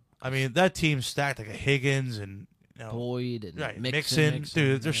stud. I mean, that team's stacked like a Higgins and Boyd and right, Mixon.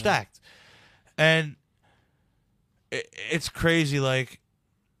 dude, they're stacked, and it's crazy. Like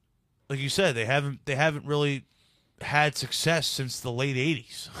you said, they haven't really had success since the late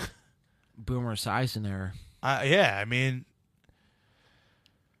 '80s. Boomer Esiason era. Yeah, I mean,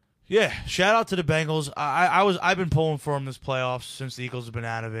 yeah. Shout out to the Bengals. I've been pulling for them this playoffs since the Eagles have been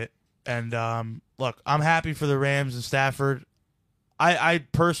out of it, and look, I'm happy for the Rams and Stafford. I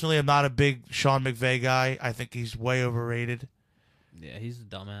personally am not a big Sean McVay guy. I think he's way overrated. Yeah, he's a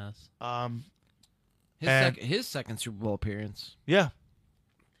dumbass. His second Super Bowl appearance. Yeah.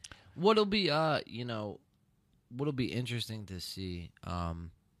 What'll be what'll be interesting to see.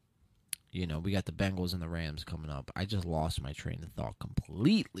 We got the Bengals and the Rams coming up. I just lost my train of thought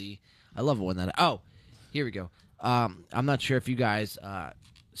completely. I love it when that. Oh, here we go. I'm not sure if you guys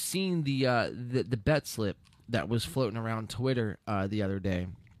seen the bet slip that was floating around Twitter the other day.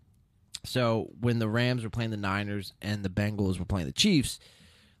 So when the Rams were playing the Niners and the Bengals were playing the Chiefs,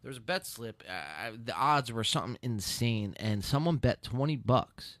 there was a bet slip. The odds were something insane, and someone bet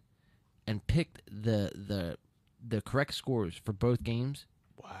 $20 and picked the correct scores for both games.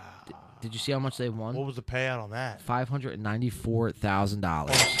 Wow. Did you see how much they won? What was the payout on that? $594,000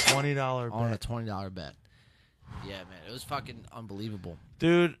 $20 on a bet. $20 bet. Yeah, man, it was fucking unbelievable.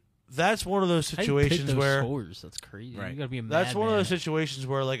 Dude, that's one of those How do you pick situations those where scores? That's crazy. Right. You gotta be a that's one of those situations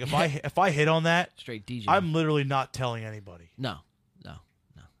where, like, if I hit on that, Straight DJ. I'm literally not telling anybody. No.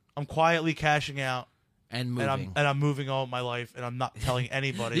 I'm quietly cashing out, And moving. and I'm moving on with my life, and I'm not telling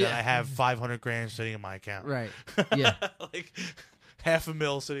anybody Yeah. that I have $500,000 sitting in my account. Right. Yeah. Like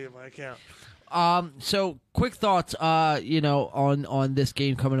 $500,000 sitting in my account. So quick thoughts, on this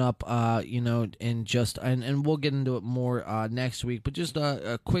game coming up, and we'll get into it more next week, but just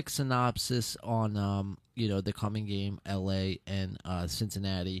a quick synopsis on, the coming game, LA and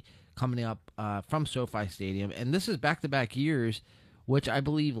Cincinnati coming up from SoFi Stadium. And this is back-to-back years, which I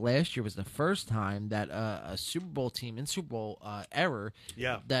believe last year was the first time that a Super Bowl team in Super Bowl era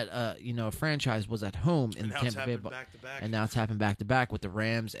that a franchise was at home in the Tampa Bay. And now it's happened back-to-back with the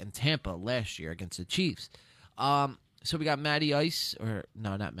Rams and Tampa last year against the Chiefs. So we got Matty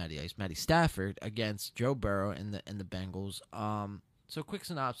Stafford against Joe Burrow and the Bengals. So quick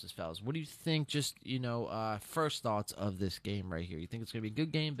synopsis, fellas. What do you think? Just first thoughts of this game right here. You think it's gonna be a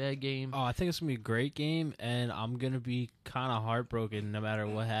good game, bad game? Oh, I think it's gonna be a great game, and I'm gonna be kind of heartbroken no matter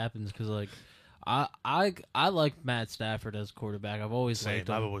what happens because, like, I like Matt Stafford as quarterback. I've always liked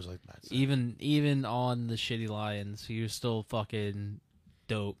him. I've always liked Matt Stafford. Even on the shitty Lions, he was still fucking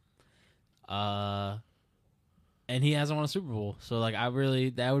dope. And he hasn't won a Super Bowl, so like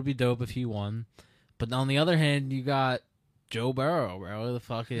that would be dope if he won. But on the other hand, you got Joe Burrow, bro. The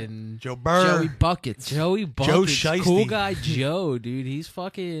fucking Joe Burrow. Joey Buckets. Joe Shiesty. Cool guy Joe, dude. He's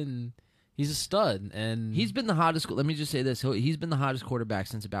a stud, and He's been the hottest. Let me just say this: he's been the hottest quarterback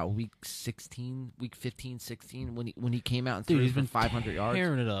since about week 15, 16, when he came out and threw he's for been 500 yards.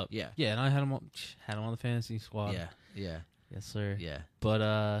 tearing it up. Yeah. And I had him on the fantasy squad. Yeah, Yes, sir. yeah.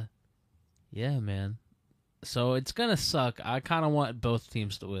 But yeah, man. So it's gonna suck. I kind of want both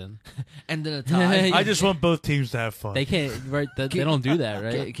teams to win. And then a tie. I just want both teams to have fun. They can't, right? They don't do that,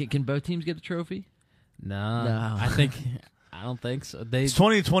 right? Can both teams get a trophy? No. No. I don't think so. It's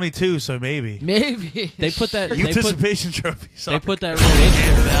 2022, so maybe. Maybe They put that. Anticipation trophy. They put that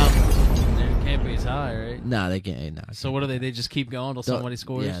relationship out. Their campaign's high, right? No, they can't. No. So what do they? They just keep going until somebody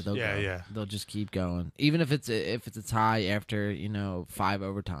scores. Yeah, they'll go. Yeah. They'll just keep going, even if it's a tie after 5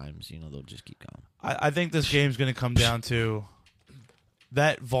 overtimes. They'll just keep going. I think this game's going to come down to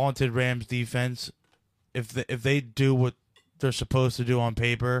that vaunted Rams defense. If they do what they're supposed to do on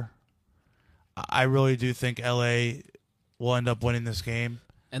paper, I really do think LA will end up winning this game.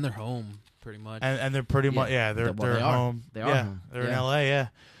 And they're home pretty much. And they're pretty much they're They are. home. They are yeah, home. they're Yeah. in LA. Yeah.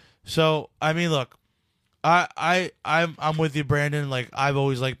 So I mean, look, I'm with you, Brandon. Like, I've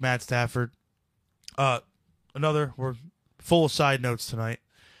always liked Matt Stafford. We're full of side notes tonight.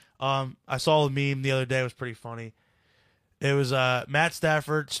 I saw a meme the other day. It was pretty funny. It was Matt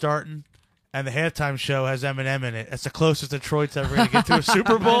Stafford starting, and the halftime show has Eminem in it. It's the closest Detroit's ever going to get to a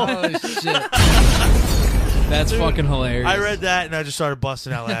Super Bowl. Oh shit! That's fucking hilarious. I read that, and I just started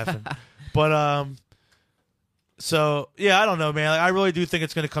busting out laughing. But, so, yeah, I don't know, man. Like, I really do think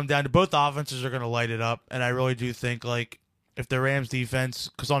it's going to come down to both offenses are going to light it up, and I really do think, like, if the Rams defense,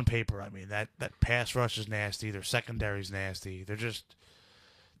 because on paper, I mean, that pass rush is nasty. Their secondary's nasty. They're just...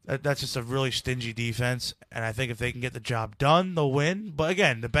 That's just a really stingy defense, and I think if they can get the job done, they'll win. But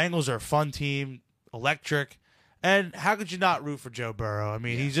again, the Bengals are a fun team, electric, and how could you not root for Joe Burrow? I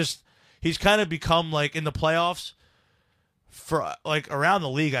mean, he's kind of become, like, in the playoffs, for like around the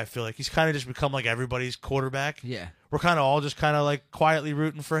league, I feel like he's kind of just become like everybody's quarterback. Yeah. We're kind of all just kind of like quietly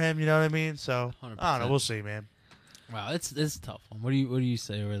rooting for him. You know what I mean? So I don't 100%. know. We'll see, man. Wow, it's a tough one. What do you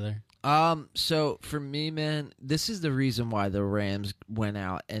say over there? So for me, man, this is the reason why the Rams went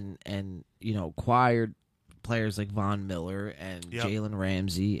out and acquired players like Von Miller and Jalen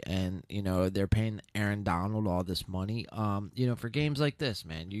Ramsey, and they're paying Aaron Donald all this money. For games like this,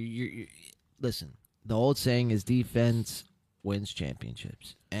 man, you listen. The old saying is defense wins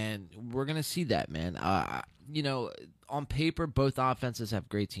championships, and we're gonna see that, man. On paper, both offenses have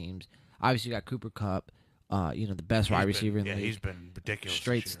great teams. Obviously, you got Cooper Kupp. The best wide receiver in the league. He's been ridiculous.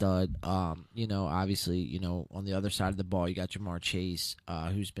 Straight stud. Obviously, on the other side of the ball, you got Jamar Chase,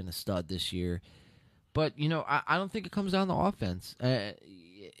 who's been a stud this year. But, I don't think it comes down to offense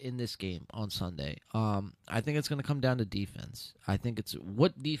in this game on Sunday. I think it's going to come down to defense. I think it's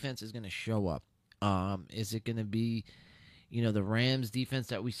what defense is going to show up. Is it going to be, the Rams defense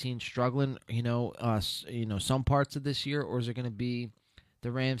that we've seen struggling, some parts of this year, or is it going to be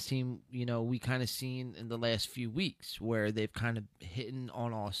the Rams team, we kind of seen in the last few weeks where they've kind of hitting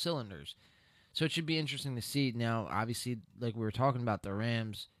on all cylinders. So it should be interesting to see. Now, obviously, like we were talking about, the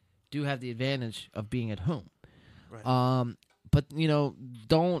Rams do have the advantage of being at home. Right. But,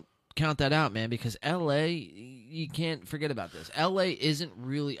 don't count that out, man, because L.A., you can't forget about this. L.A. isn't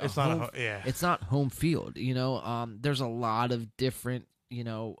really It's not home field. There's a lot of different,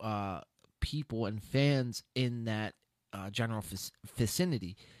 people and fans in that general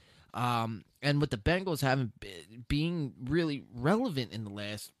vicinity. And with the Bengals being really relevant in the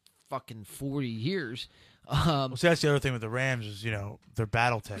last fucking 40 years. See, that's the other thing with the Rams is, they're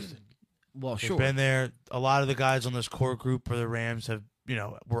battle tested. Well, They've sure. been there. A lot of the guys on this core group for the Rams have,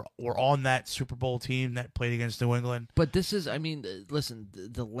 were on that Super Bowl team that played against New England. But this is, listen,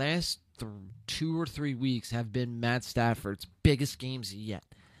 the last 2 or 3 weeks have been Matt Stafford's biggest games yet.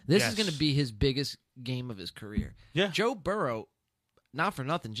 This is going to be his biggest game of his career. Yeah. Joe Burrow, not for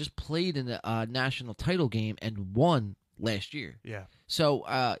nothing, just played in the national title game and won last year. Yeah. So,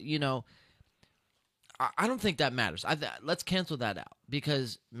 I don't think that matters. Let's cancel that out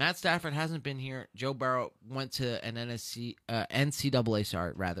because Matt Stafford hasn't been here. Joe Burrow went to an NCAA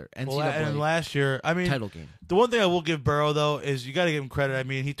And last year, title game. The one thing I will give Burrow though is you got to give him credit.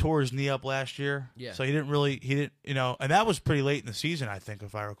 He tore his knee up last year. Yeah. So he didn't, and that was pretty late in the season, I think,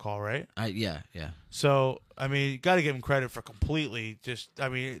 if I recall, right? Yeah. So, you got to give him credit for completely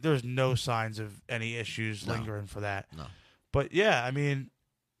there's no signs of any issues lingering for that. No. But yeah,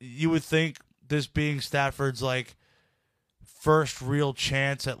 you would think this being Stafford's first real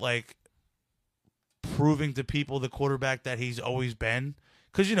chance at proving to people the quarterback that he's always been.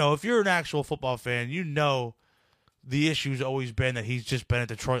 Because if you're an actual football fan, the issue's always been that he's just been a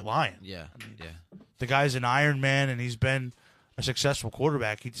Detroit Lion. Yeah. The guy's an Iron Man, and he's been a successful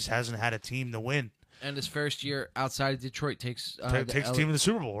quarterback. He just hasn't had a team to win. And his first year outside of Detroit takes The team to the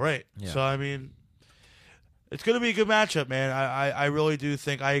Super Bowl, right? Yeah. So it's going to be a good matchup, man. I really do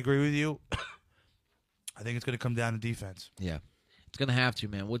think I agree with you. I think it's going to come down to defense. Yeah. It's going to have to,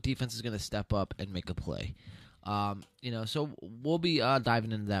 man. What defense is going to step up and make a play? So we'll be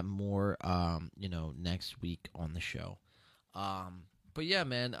diving into that more, next week on the show. But yeah,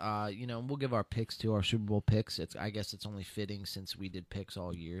 man, we'll give our picks to our Super Bowl picks. I guess it's only fitting since we did picks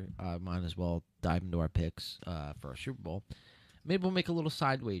all year. Might as well dive into our picks for our Super Bowl. Maybe we'll make a little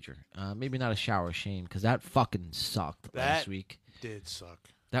side wager. Maybe not a shower of shame because that fucking sucked last week. Did suck.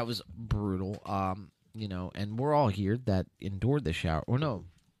 That was brutal. And we're all here that endured the shower. Or no.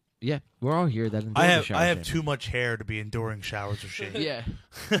 Yeah, we're all here that endured the shower. I have too much hair to be enduring showers of shame. Yeah.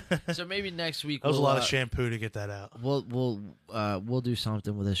 So maybe next week that was a lot of shampoo to get that out. We'll do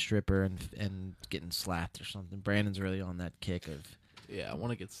something with a stripper and getting slapped or something. Brandon's really on that kick of. Yeah, I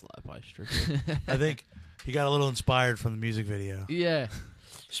want to get slapped by a stripper. I think he got a little inspired from the music video. Yeah.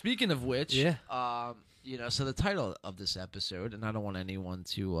 Speaking of which, yeah. So the title of this episode, and I don't want anyone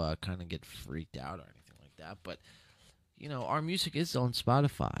to kind of get freaked out or anything like that, but our music is on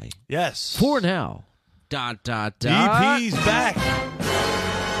Spotify. Yes. For now. ... DP's back. For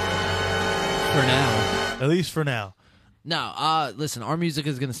now. At least for now. No, listen, our music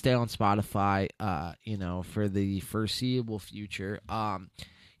is going to stay on Spotify, for the foreseeable future.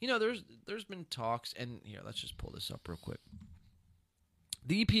 There's been talks, and here, let's just pull this up real quick.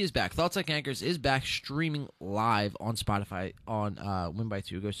 The EP is back. Thoughts Like Anchors is back streaming live on Spotify on Win by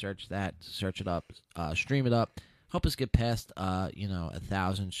Two. Go search that, search it up, stream it up. Help us get past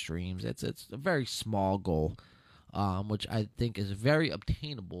 1,000 streams. It's a very small goal, which I think is very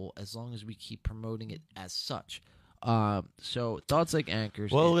obtainable as long as we keep promoting it as such. So Thoughts Like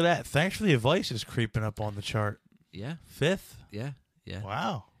Anchors. Well, look at that. Thanks for the advice is creeping up on the chart. Yeah, 5th. yeah, yeah.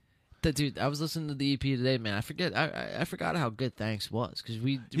 Wow. Dude, I was listening to the EP today, man. I forgot how good Thanks was because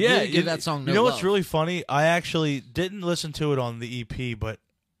we Yeah, really give that song no You know love. what's really funny? I actually didn't listen to it on the EP, but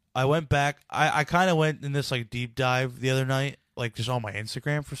I went back. I kind of went in this like deep dive the other night, like just on my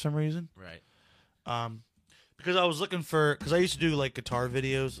Instagram for some reason. Right. Because I was looking for, because I used to do like guitar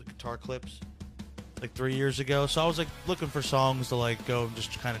videos, like guitar clips, like 3 years ago. So I was like looking for songs to like go and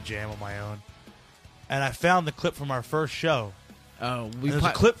just kind of jam on my own. And I found the clip from our first show. Oh, And there's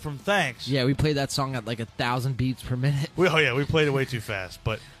a clip from Thanks. Yeah, we played that song at like 1,000 beats per minute. We played it way too fast,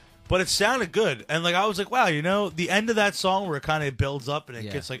 but it sounded good. And like I was like, wow, the end of that song where it kind of builds up and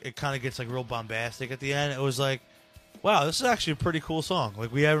it kind of gets real bombastic at the end. It was like, wow, this is actually a pretty cool song.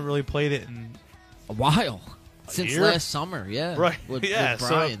 Like we haven't really played it in A while. Since year? last summer, yeah. Right. With Yeah, so-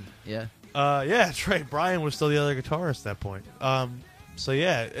 Brian. Yeah. yeah, that's right. Brian was still the other guitarist at that point. So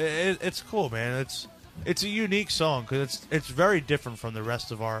yeah, it's cool, man. It's a unique song because it's very different from the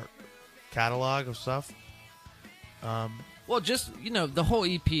rest of our catalog of stuff. Well, just, the whole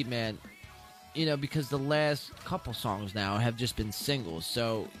EP, man, because the last couple songs now have just been singles.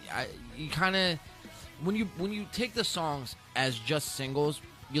 So you kind of, when you take the songs as just singles,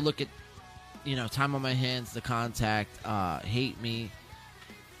 you look at, Time on My Hands, The Contact, Hate Me,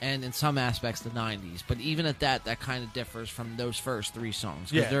 and in some aspects the 90s. But even at that kind of differs from those first 3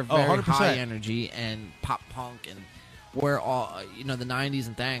 songs. Because they're very 100%. high energy and pop punk, and where all, the 90s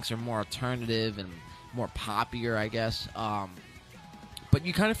and Thanks are more alternative and more poppier, I guess. But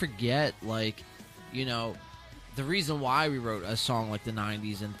you kind of forget, like, the reason why we wrote a song like the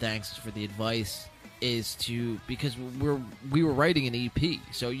 90s and Thanks for the advice is because we were writing an EP,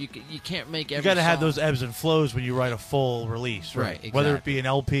 so you can't make every You got to have song- those ebbs and flows when you write a full release, right? Right, Whether it exactly. be an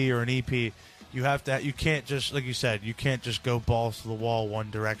LP or an EP, you have to. You can't just, like you said, you can't just go balls to the wall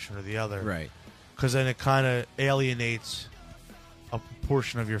one direction or the other, right. Because then it kind of alienates a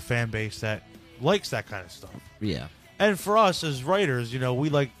portion of your fan base that likes that kind of stuff. Yeah. And for us as writers,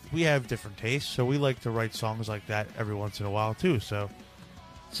 we have different tastes, so we like to write songs like that every once in a while too. So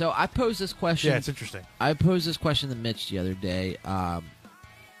I posed this question. Yeah, it's interesting. I posed this question to Mitch the other day. I'll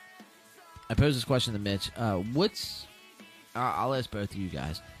ask both of you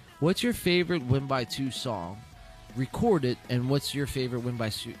guys. What's your favorite Win by 2 song recorded, and what's your favorite Win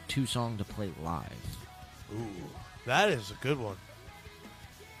by 2 song to play live? Ooh, that is a good one.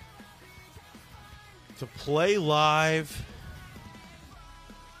 To play live.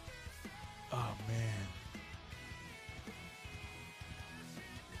 Oh man.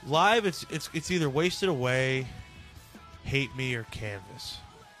 Live, it's either Wasted Away, Hate Me, or Canvas.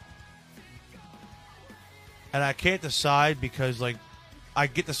 And I can't decide because, like, I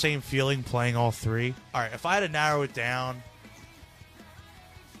get the same feeling playing all 3. All right, if I had to narrow it down,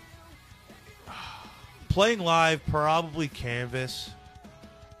 playing live, probably Canvas.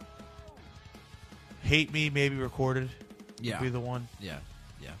 Hate Me, maybe recorded. Yeah. Would be the one. Yeah.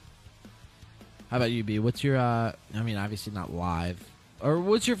 How about you, B? What's your? Obviously not live. Or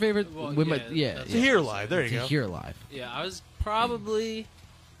what's your favorite? Well, Win by, yeah, To hear live. There you to go. hear live. Yeah, I was probably.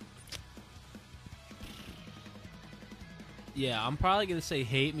 Yeah, I'm probably gonna say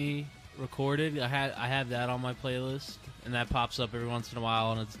 "Hate Me" recorded. I have that on my playlist, and that pops up every once in a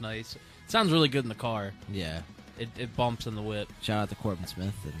while, and it's nice. It sounds really good in the car. Yeah. It bumps in the whip. Shout out to Corbin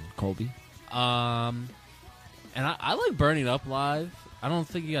Smith and Colby. And I like "Burning Up" live. I don't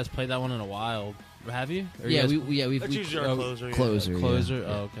think you guys played that one in a while. Have you? Or you Yeah, guys- we've That's usually our closer. Yeah. closer. Closer. Yeah.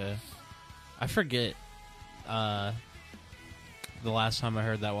 Oh, okay. I forget. The last time I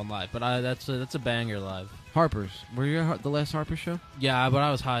heard that one live, but that's a banger live. Harper's. Were you at the last Harper show? Yeah, but I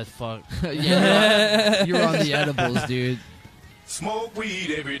was high as fuck. Yeah, you were on the edibles, dude. Smoke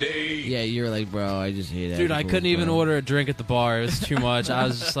weed every day. Yeah, you were like, bro, I just hate it. Dude, I couldn't even order a drink at the bar. It was too much. I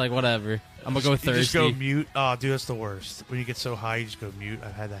was just like, whatever. I'm gonna go You thirsty. just go mute. Oh, dude, that's the worst. When you get so high, you just go mute.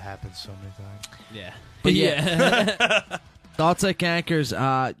 I've had that happen so many times. Yeah. But yeah. Thoughts Like Anchors,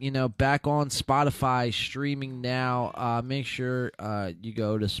 back on Spotify, streaming now. Make sure you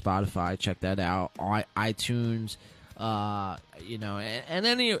go to Spotify, check that out. iTunes, and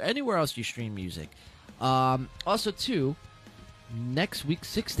anywhere else you stream music. Also, too, next week,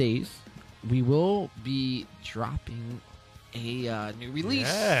 6 days, we will be dropping a new release.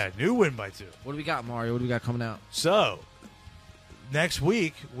 Yeah, new Win by 2. What do we got, Mario? What do we got coming out? So, next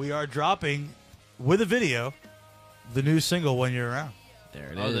week, we are dropping, with a video, the new single, When You're Around.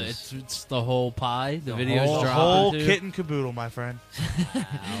 There it Oh, is. it's the whole pie. The video's The dropping. whole too. kit and caboodle, my friend.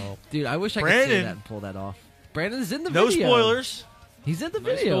 Wow. Dude, I wish I could say Brandon. that and pull that off. Brandon's in the No video. spoilers. He's in the No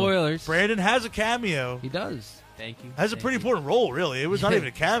video. spoilers. Brandon has a cameo He does. Thank you. Has a pretty important role, really. It was not even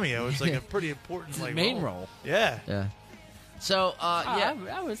a cameo. It's like a pretty important It's his like main role. Yeah. Yeah. So,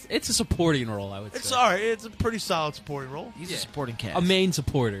 It's a supporting role, I would It's say. all right. It's a pretty solid supporting role. he's a supporting cast. A main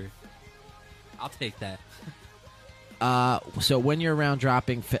supporter. I'll take that. So when you're around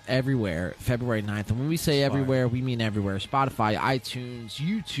dropping everywhere, February 9th, and when we say everywhere, we mean everywhere. Spotify, iTunes,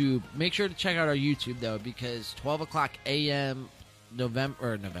 YouTube. Make sure to check out our YouTube, though, because 12 o'clock a.m.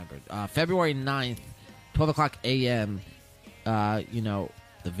 February 9th, 12 o'clock a.m., the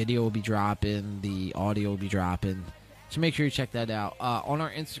video will be dropping, the audio will be dropping. So make sure you check that out. On our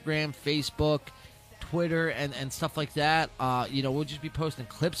Instagram, Facebook, Twitter, and stuff like that, we'll just be posting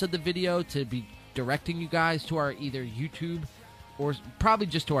clips of the video to be directing you guys to our either YouTube or probably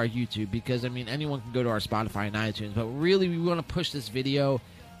just to our YouTube, because, I mean, anyone can go to our Spotify and iTunes. But really, we want to push this video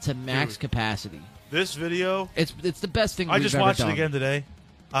to max capacity. This video, it's the best thing I we've just ever watched done. it again today.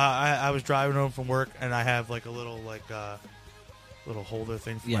 I was driving home from work, and I have like a little little holder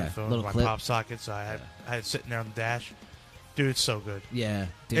thing for my phone, little my clip. pop socket. So I had it sitting there on the dash. Dude, it's so good. Yeah,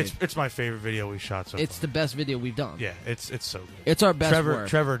 dude. It's my favorite video we shot so It's far. the best video we've done. Yeah, it's so good. It's our best work.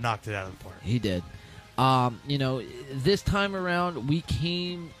 Trevor knocked it out of the park. He did. This time around, we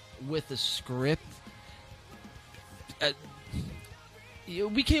came with a script.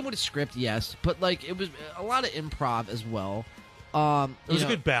 We came with a script, yes, but like it was a lot of improv as well. It was a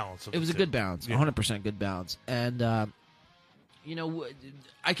good balance. It was a good balance, 100% good balance, and I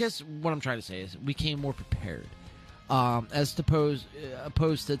guess what I'm trying to say is we came more prepared, as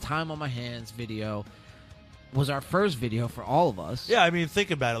opposed to Time on My Hands video was our first video for all of us. Yeah, I mean,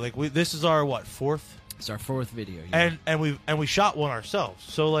 think about it. Like this is our fourth. It's our fourth video, yeah. and we shot one ourselves.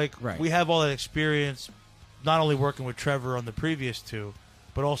 So like we have all that experience, not only working with Trevor on the previous two,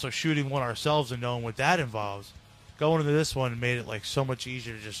 but also shooting one ourselves and knowing what that involves. Going into this one made it like so much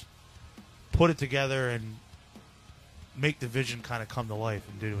easier to just put it together and make the vision kind of come to life.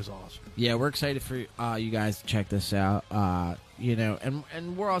 And dude, it was awesome. Yeah, we're excited for you guys to check this out. And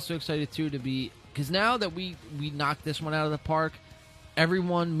we're also excited too to be, because now that we knocked this one out of the park,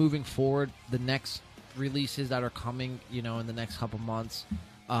 everyone moving forward, the next releases that are coming, in the next couple months,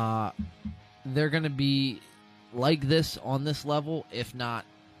 they're going to be like this on this level, if not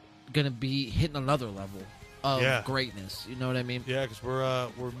going to be hitting another level of greatness. You know what I mean? Yeah, because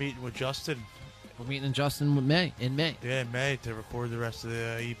we're meeting with Justin. We're meeting in Justin in May. Yeah, in May to record the rest of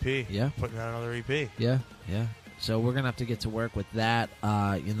the EP. Yeah, putting out another EP. Yeah. So we're gonna have to get to work with that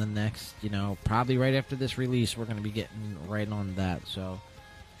in the next, probably right after this release. We're gonna be getting right on that. So,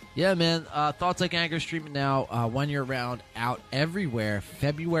 yeah, man. Thoughts Like Anger streaming now. When you're around, out everywhere.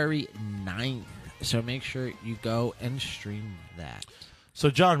 February 9th. So make sure you go and stream that. So,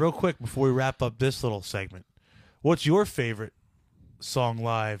 John, real quick before we wrap up this little segment, what's your favorite song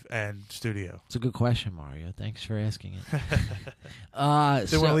live and studio? It's a good question, Mario. Thanks for asking it. Didn't want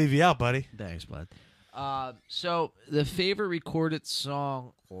to leave you out, buddy. Thanks, bud. So the favorite recorded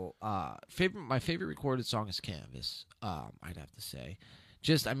song, my favorite recorded song is Canvas. I'd have to say,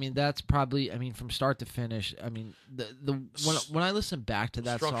 that's probably, from start to finish. When I listen back to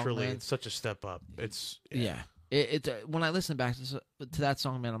that song, structurally, man, it's such a step up. It's when I listen back to that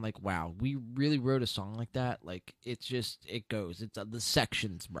song, man, I'm like, wow, we really wrote a song like that. Like, it goes. It's the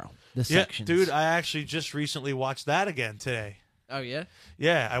sections, bro. The sections. Dude, I actually just recently watched that again today. Oh, yeah?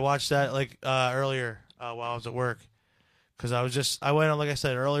 Yeah, I watched that earlier while I was at work. Because I went on, like I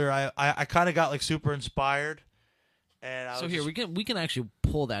said earlier, I kind of got like super inspired. And we can actually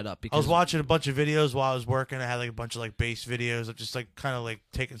pull that up. Because I was watching a bunch of videos while I was working. I had like a bunch of like bass videos of just like kind of like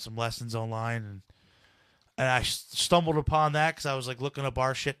taking some lessons online. And I stumbled upon that because I was like looking up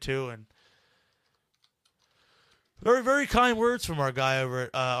our shit too. And very, very kind words from our guy over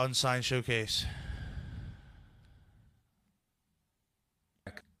at Unsigned Showcase.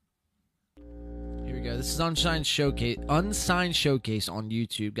 Here we go. This is Unsigned Showcase on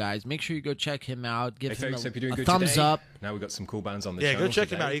YouTube, guys. Make sure you go check him out. Give him folks, hope you're doing a good thumbs today. up. Now we've got some cool bands on the Yeah, channel go check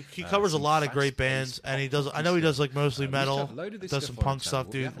today. him out. He covers a some lot of great fast-paced bands, and he pop does. I know he does like mostly We used to metal, have a load of this does stuff some on punk the channel, stuff,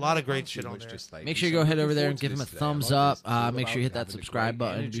 but we dude. haven't A lot had of great time shit to, on which there. just like- Make sure you so go head looking over there forward and to give him a this today. thumbs lot up. of this is all Make sure you hit about that having a subscribe great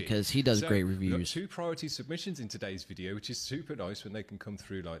button energy. because he does great we've got reviews. 2 priority submissions in today's video, which is super nice when they can come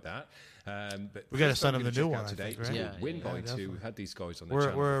through like that. But We gotta first send I'm him the gonna new check one, out I today. think, It's right? called Yeah, Win yeah, by definitely. 2. We've had these guys on the We're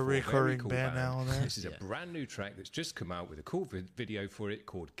channel a before. Very recurring cool band now on there. This is a brand new track that's just come out with a cool video for it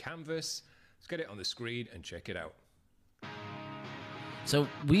called Canvas. Let's get it on the screen and check it out. So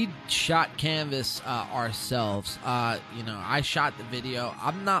we shot Canvas ourselves. I shot the video.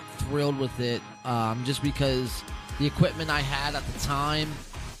 I'm not thrilled with it, just because the equipment I had at the time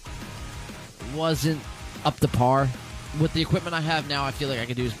wasn't up to par. with the equipment I have now, I feel like I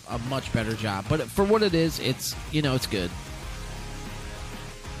could do a much better job. But for what it is, it's it's good.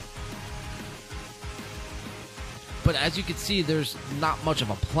 But as you can see, there's not much of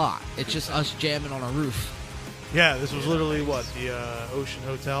a plot. It's just us jamming on a roof. Yeah, this was literally what the Ocean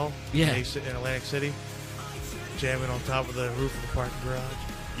Hotel. Yeah. in Atlantic City, jamming on top of the roof of the parking garage.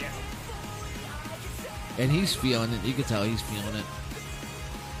 Yeah. And he's feeling it. You can tell he's feeling it.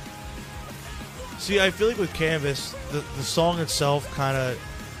 See, I feel like with Canvas, the song itself kind of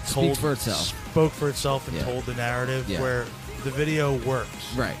Spoke for itself and and told the narrative, Yeah. where the video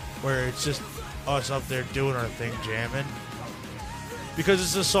works. Right. Where it's just us up there doing our thing, jamming. Because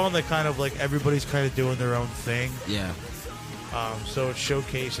it's a song that kind of like everybody's kind of doing their own thing. Yeah. So it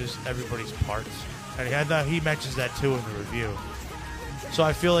showcases everybody's parts. And he mentions that too in the review. So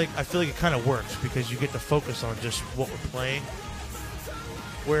I feel like it kind of works because you get to focus on just what we're playing.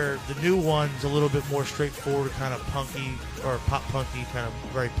 Where the new one's a little bit more straightforward, kind of punky or pop punky, kind of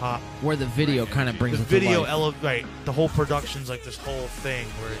very pop. Where the video kind of brings The it video to life. right. The whole production's like this whole thing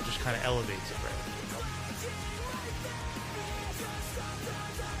where it just kind of elevates it, right?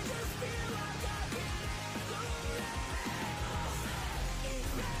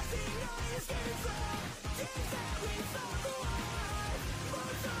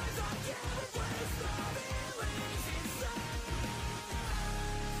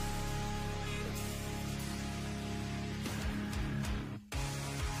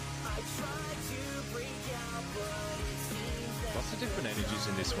 Lots of different energies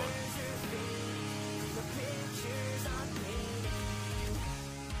in this one.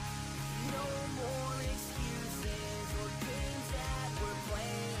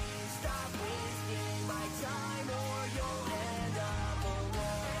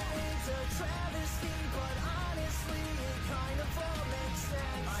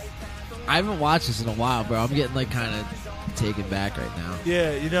 I haven't watched this in a while, bro. I'm getting like kind of taken back right now.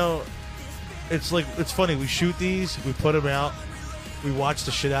 Yeah, it's funny. We shoot these, we put them out, we watch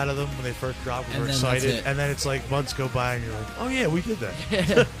the shit out of them when they first drop. And We're then that's excited, it. and then it's like months go by, and you're like, oh yeah, we did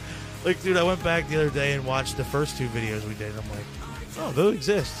that. Like, dude, I went back the other day and watched the first 2 videos we did, and I'm like, oh, those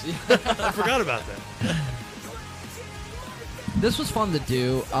exist. I forgot about that. This was fun to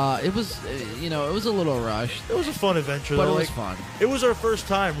do. It was, it was a little rushed, It was a fun adventure, but though. it was Like, fun. it was our first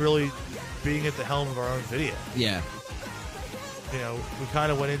time really being at the helm of our own video. Yeah. We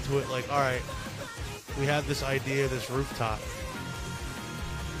kind of went into it like, all right, we have this idea, this rooftop.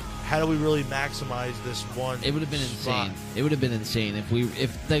 How do we really maximize this one? It would have been spot? insane. It would have been insane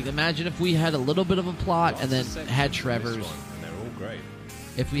imagine if we had a little bit of a plot and then Lots of had sections in this Trevor's. one, and they're all great.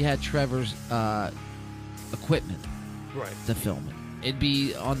 If we had Trevor's equipment Right. to film it, it'd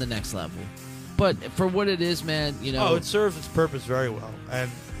be on the next level. But for what it is, man, Oh, it serves its purpose very well. And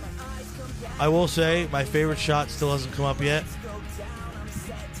I will say, my favorite shot still hasn't come up yet.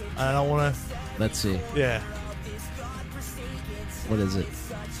 I don't want to. Let's see. Yeah. What is it?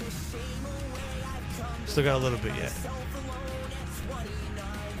 Still got a little bit yet.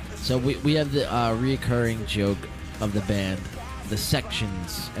 So we have the reoccurring joke of the band, the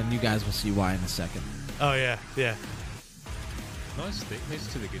sections, and you guys will see why in a second. Oh, yeah. Yeah. Nice thickness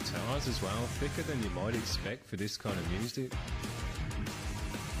to the guitars as well, thicker than you might expect for this kind of music.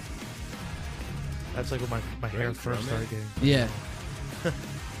 That's like when my hair Great first drumming. started getting. Yeah.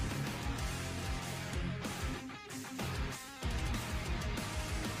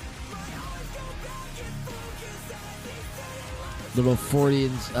 Little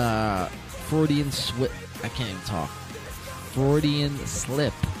Freudian slip. I can't even talk. Freudian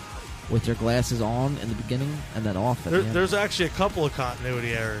slip with your glasses on in the beginning and then off at the end. There's actually a couple of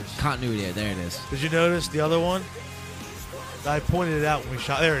continuity errors. Continuity. There it is. Did you notice the other one? I pointed it out when we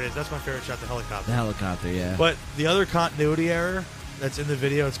shot. There it is. That's my favorite shot, the helicopter. The helicopter. Yeah. But the other continuity error that's in the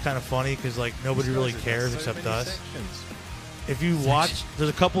video, it's kind of funny because like nobody These really guys have cares got so except many us. sections. If you watch, there's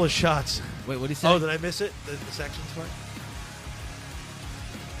a couple of shots. Wait, what did he say? Oh, did I miss it? The sections part?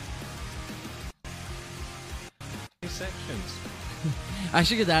 Sections. I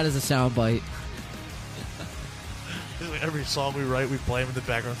should get that as a soundbite. Every song we write, we play them in the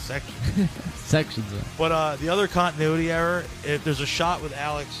background section. Sections. But the other continuity error, if there's a shot with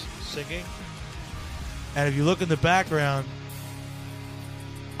Alex singing, and if you look in the background,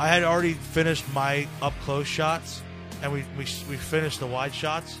 I had already finished my up close shots, and we finished the wide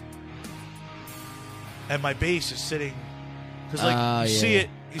shots, and my bass is sitting because like you see yeah. it,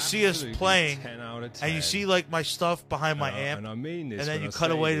 you see us Absolutely playing, 10 out of 10. and you see like my stuff behind my amp. And I mean this and then when you I cut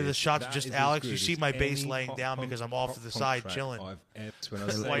say away to this, the shots of that just is as Alex. good You see as my bass any laying pop down punk- because I'm off pop to the punk side track chilling. I've ever- when I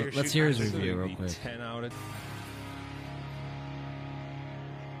That's say why you're it, Let's shooting hear his my review real absolutely quick. 10 out of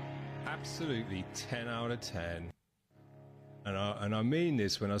absolutely 10 out of 10. and I mean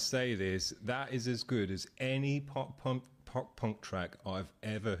this when I say this, that is as good as any pop punk track I've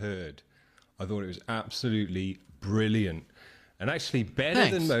ever heard. I thought it was absolutely brilliant, and actually better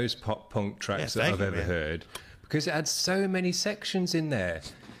than most pop punk tracks that I've ever heard, because it had so many sections in there.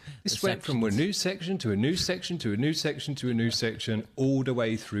 This went from a new section to a new section to a new section to a new section all the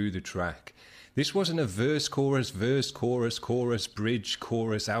way through the track. This wasn't a verse, chorus, bridge, chorus,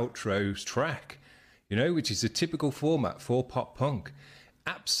 outro track, you know, which is a typical format for pop punk.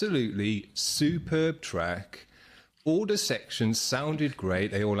 Absolutely superb track. All the sections sounded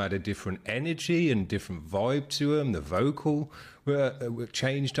great. They all had a different energy and different vibe to them. The vocal were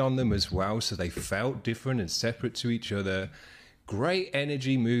changed on them as well, so they felt different and separate to each other. Great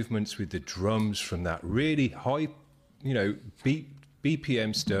energy movements with the drums, from that really high, you know,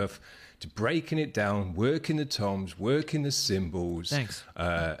 BPM stuff to breaking it down, working the toms, working the cymbals,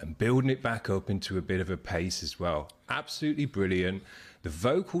 and building it back up into a bit of a pace as well. Absolutely brilliant. The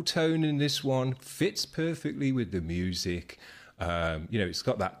vocal tone in this one fits perfectly with the music. You know, it's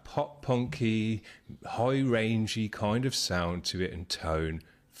got that pop punky, high rangey kind of sound to it and tone.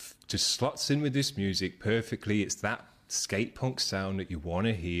 Just slots in with this music perfectly. It's that skate punk sound that you want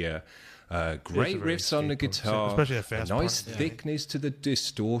to hear. Great riffs on the guitar, especially a fast nice thickness to the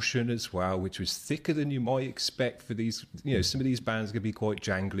distortion as well, which was thicker than you might expect for these. You know, some of these bands can be quite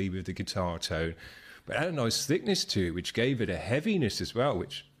jangly with the guitar tone, but it had a nice thickness to it, which gave it a heaviness as well,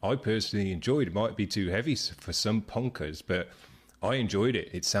 which I personally enjoyed. It might be too heavy for some punkers, but I enjoyed it.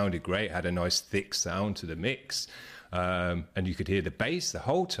 It sounded great. It had a nice thick sound to the mix. And you could hear the bass the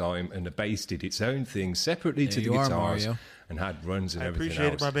whole time, and the bass did its own thing separately to the guitars and had runs and everything else. I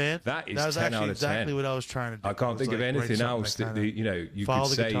appreciate it, my man. That is that was 10 actually out of 10. exactly what I was trying to do. I can't think of anything else that you know you could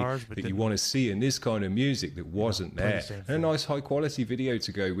say that you want to see in this kind of music that wasn't there. And a nice high quality video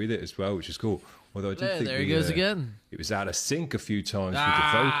to go with it as well, which is cool. Although I did think there he goes again. It was out of sync a few times with the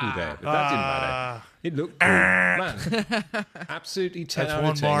vocal there, but that didn't matter. It looked cool, man. Absolutely 10 out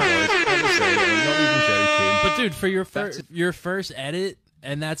of 10. Guys. Honestly, I'm not even joking. But dude, for your first edit,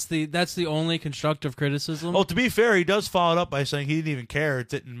 and that's the only constructive criticism. Well, to be fair, he does follow it up by saying he didn't even care. It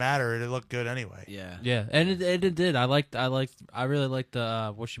didn't matter. It looked good anyway. Yeah, and it did. I really liked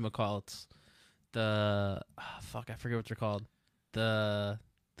the whatchamacallits. The fuck, I forget what they're called.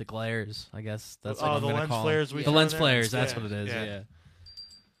 The glares, I guess that's what I'm gonna call flares. The lens flares. That's what it is. Yeah.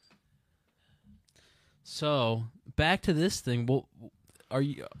 So back to this thing. Well, are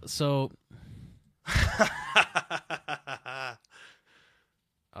you so?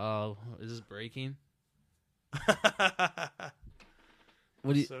 Oh, is this breaking?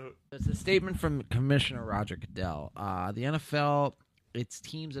 What do you? It's a statement from Commissioner Roger Goodell. The NFL, its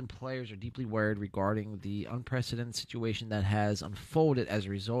teams and players are deeply worried regarding the unprecedented situation that has unfolded as a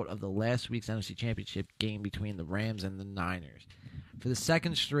result of the last week's NFC Championship game between the Rams and the Niners. For the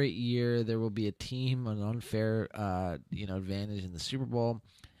second straight year, there will be a team an unfair, advantage in the Super Bowl.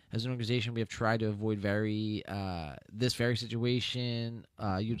 As an organization, we have tried to avoid this very situation,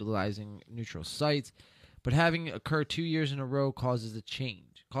 utilizing neutral sites, but having it occur 2 years in a row causes it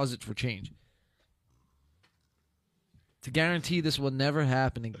for change. To guarantee this will never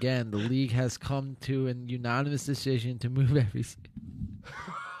happen again, the league has come to an unanimous decision to move every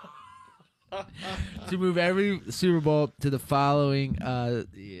Super Bowl to the following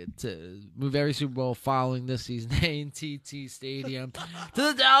following this season AT&T Stadium to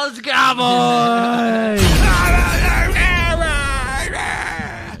the Dallas Cowboys.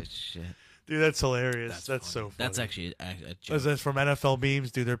 Shit. Dude, that's hilarious. That's so funny. That's actually a joke. That's from NFL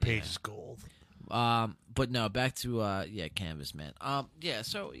memes. Dude, their page is gold. But no, back to Canvas Man.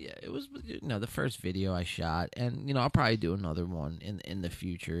 It was the first video I shot, and I'll probably do another one in the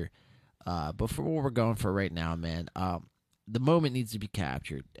future. But for what we're going for right now, man, the moment needs to be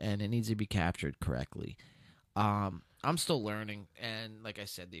captured, and it needs to be captured correctly. I'm still learning, and like I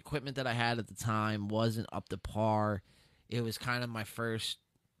said, the equipment that I had at the time wasn't up to par. It was kind of my first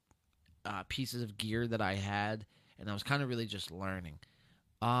pieces of gear that I had, and I was kind of really just learning.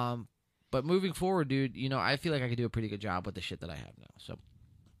 But moving forward, dude, I feel like I could do a pretty good job with the shit that I have now. So,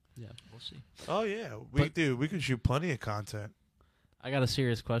 yeah, we'll see. Oh, yeah. We can shoot plenty of content. I got a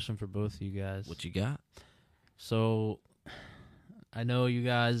serious question for both of you guys. What you got? So, I know you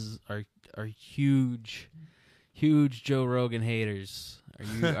guys are huge Joe Rogan haters.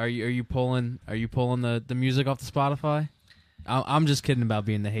 Are you pulling the music off the Spotify? I'm just kidding about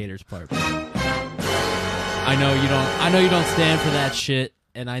being the haters part. I know you don't stand for that shit,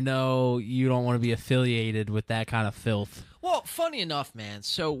 and I know you don't want to be affiliated with that kind of filth. Well, funny enough, man.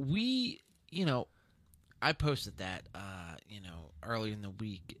 So I posted that, earlier in the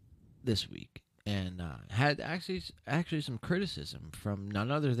week, this week, and had actually some criticism from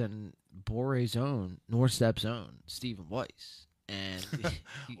none other than Bore's own, Norstep's own, Stephen Weiss. And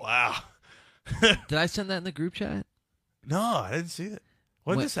Wow. did I send that in the group chat? No, I didn't see it.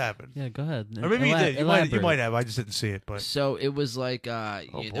 When did What- this happen? Yeah, go ahead. Or maybe you did. You might Elaborate. have. I just didn't see it. But So it was like, oh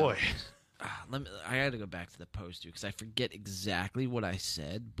you boy. know, I had to go back to the post too because I forget exactly what I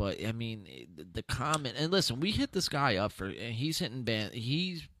said. But I mean, the comment. And listen, we hit this guy up and he's hitting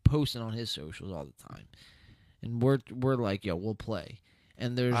he's posting on his socials all the time, and we're like, yo, we'll play.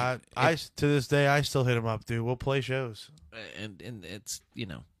 And there's I to this day I still hit him up, dude. We'll play shows. and it's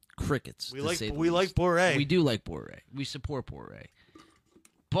crickets. We to say the like least. Bore. We do like Bore. We support Bore.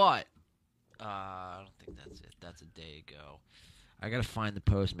 But I don't think that's it. That's a day ago. I gotta find the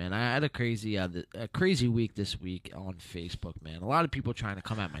post, man. I had a crazy week this week on Facebook, man. A lot of people trying to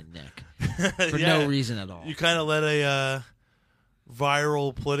come at my neck for Yeah. no reason at all. You kind of let a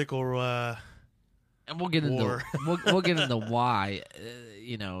viral political. And we'll get into War. we'll get into why,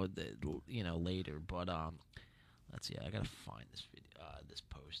 later. But let's see. I gotta find this video, this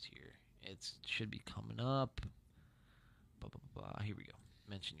post here. It should be coming up. Blah, blah, blah. Here we go.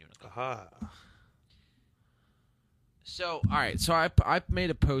 Mention Unicorn. Aha. So, all right. So I made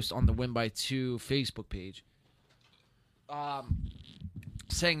a post on the Win by 2 Facebook page,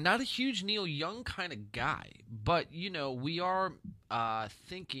 saying not a huge Neil Young kind of guy, but we are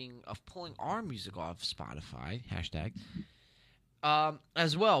thinking of pulling our music off Spotify #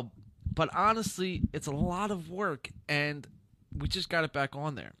 as well. But honestly, it's a lot of work, and we just got it back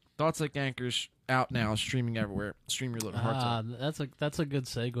on there. Thoughts Like Anchors out now, streaming everywhere. Stream your little hearts out. That's a good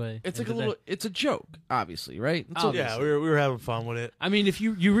segue. It's like a into little. that. It's a joke, obviously, right? It's Obviously. Yeah, we were having fun with it. I mean, if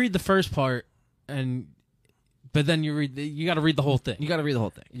you read the first part, but then you got to read the whole thing. You got to read the whole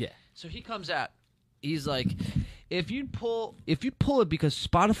thing. Yeah. So he comes out. He's like, if you pull it because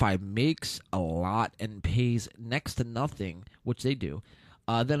Spotify makes a lot and pays next to nothing, which they do,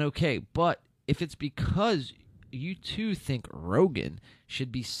 then okay. But if it's because you too think Rogan should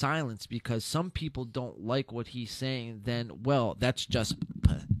be silenced because some people don't like what he's saying, then well, that's just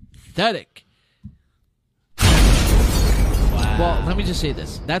pathetic. Wow. Well, let me just say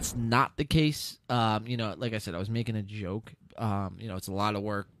this. That's not the case. Like I said, I was making a joke. It's a lot of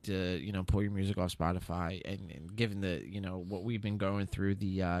work to, pull your music off Spotify. And given the, what we've been going through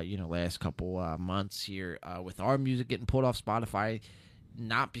the, last couple months here with our music getting pulled off Spotify,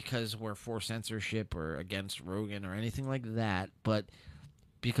 not because we're for censorship or against Rogan or anything like that, but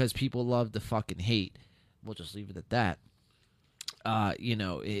because people love to fucking hate. We'll just leave it at that.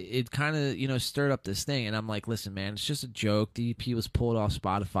 It kind of, stirred up this thing. And I'm like, listen, man, it's just a joke. The EP was pulled off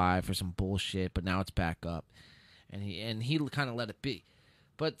Spotify for some bullshit, but now it's back up. And he kind of let it be.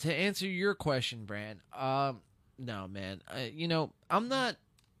 But to answer your question, Brand, no, man. I'm not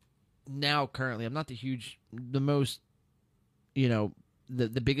currently, I'm not the most,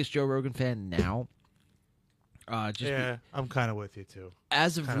 the biggest Joe Rogan fan now. I'm kind of with you too.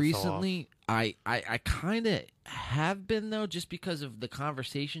 As of Kinda recently, I kind of have been though, just because of the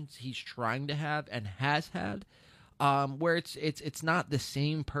conversations he's trying to have and has had, where it's not the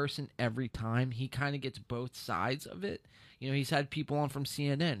same person every time. He kind of gets both sides of it. He's had people on from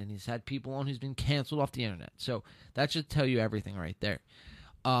CNN and he's had people on who's been canceled off the internet. So that should tell you everything right there.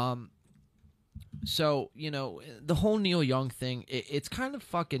 So the whole Neil Young thing, it's kind of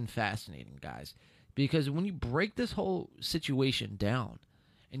fucking fascinating, guys. Because when you break this whole situation down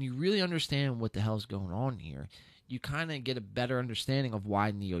and you really understand what the hell's going on here, you kind of get a better understanding of why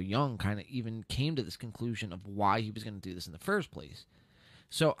Neil Young kind of even came to this conclusion of why he was going to do this in the first place.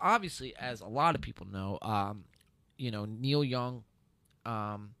 So obviously, as a lot of people know, Neil Young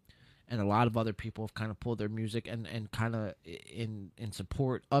and a lot of other people have kind of pulled their music and kind of in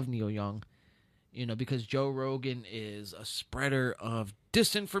support of Neil Young, because Joe Rogan is a spreader of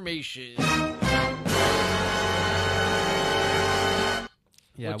disinformation.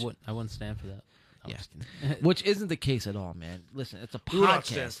 Yeah, I wouldn't stand for that. Yeah, which isn't the case at all, man. Listen, it's a We will not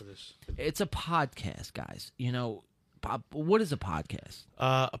stand podcast. for this. It's a podcast, guys. What is a podcast?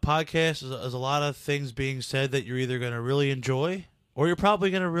 A podcast is a lot of things being said that you're either going to really enjoy or you're probably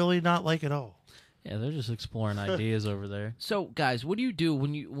going to really not like at all. Yeah, they're just exploring ideas over there. So, guys, what do you do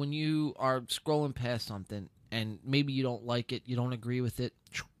when you are scrolling past something and maybe you don't like it, you don't agree with it?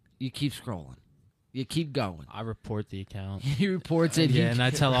 You keep scrolling. You keep going. I report the account. He reports it. Yeah, and I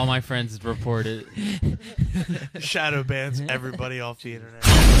tell all my friends to report it. Shadow bans everybody off the internet.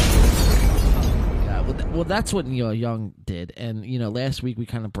 Yeah, well, that's what Neil Young did. And, last week we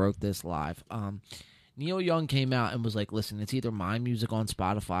kind of broke this live. Neil Young came out and was like, listen, it's either my music on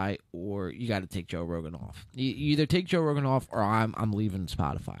Spotify or you got to take Joe Rogan off. You either take Joe Rogan off or I'm leaving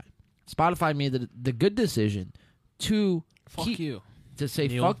Spotify. Spotify made the good decision to Fuck you. to say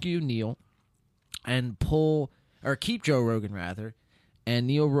Neil. fuck you, Neil, and keep Joe Rogan rather, and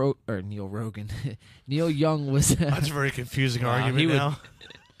Neil Rogan, Neil Young was That's a very confusing Wow, argument he would- now.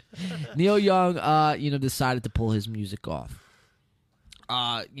 Neil Young, decided to pull his music off.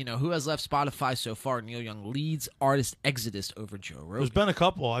 Who has left Spotify so far? Neil Young leads artist exodus over Joe Rogan. There's been a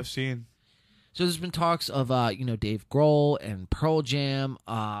couple I've seen. So there's been talks of Dave Grohl and Pearl Jam.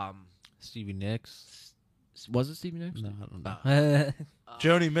 Stevie Nicks. Was it Stevie Nicks? No, I don't know.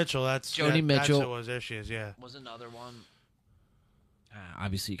 Joni Mitchell. That's Joni Mitchell. That's who it was. There she is. Yeah. Was another one.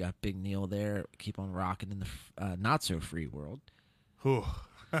 Obviously, you got Big Neil there. Keep on rocking in the not so free world. Whew.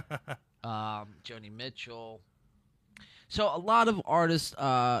 Joni Mitchell. So a lot of artists.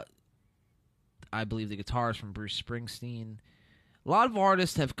 I believe the guitarist from Bruce Springsteen. A lot of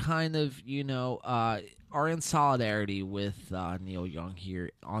artists have kind of, are in solidarity with Neil Young here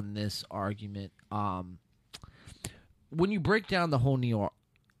on this argument. When you break down the whole Neil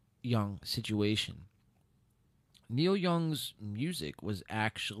Young situation, Neil Young's music was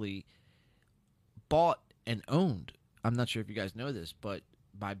actually bought and owned. I'm not sure if you guys know this, but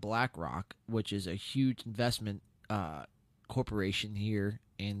by BlackRock, which is a huge investment corporation here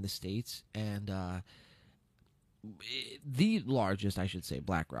in the States, and the largest, I should say,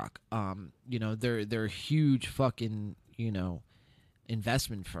 BlackRock. They're a huge fucking,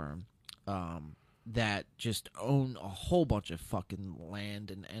 investment firm that just own a whole bunch of fucking land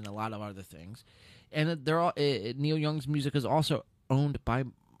and a lot of other things. And they're all Neil Young's music is also owned by,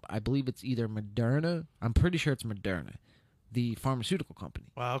 I believe it's either Moderna. I'm pretty sure it's Moderna, the pharmaceutical company.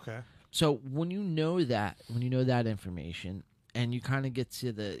 Wow. Okay. So when you know that information, and you kind of get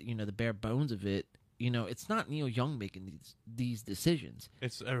to the the bare bones of it, it's not Neil Young making these decisions.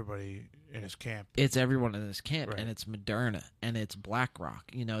 It's everybody in his camp. It's everyone in this camp, Right. and it's Moderna, and it's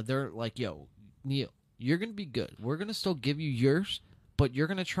BlackRock. They're like, yo, Neil, you're gonna be good. We're gonna still give you yours, but you're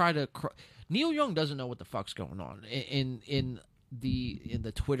gonna try to. Neil Young doesn't know what the fuck's going on in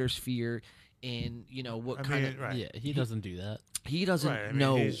the Twitter sphere, in what I kind mean, of right. Yeah, he doesn't do that. he doesn't Right. I mean,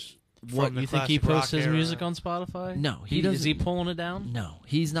 know. he's what from the You think he classic rock posts his era. music on Spotify? No, he Is doesn't. he pulling it down? No,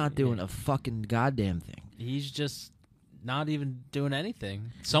 he's not doing a fucking goddamn thing. He's just not even doing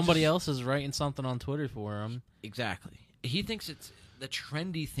anything. Somebody else is writing something on Twitter for him. Exactly. He thinks it's the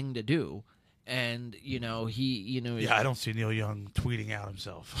trendy thing to do, and Yeah, I don't see Neil Young tweeting out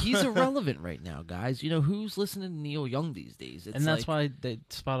himself. he's irrelevant right now, guys. Who's listening to Neil Young these days? It's And that's like, why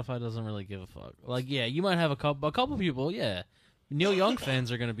Spotify doesn't really give a fuck. Like, yeah, you might have a couple people, yeah. Neil Young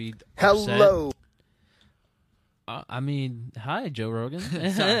fans are going to be upset. I mean, hi, Joe Rogan. sorry,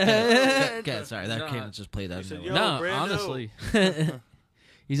 that No. can't just play that. said, in "Yo, there. No, Brando." honestly.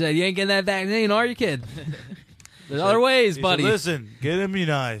 He said, you ain't getting that vaccine, are you, kid? There's other ways, He said, buddy. Listen, get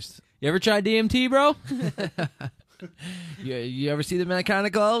immunized. You ever tried DMT, bro? You ever see the man kind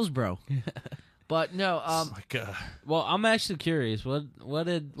of gloves, bro? But no, Oh my God. Well, I'm actually curious. What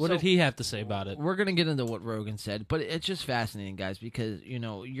did he have to say about it? we're gonna get into what Rogan said, but it's just fascinating, guys, because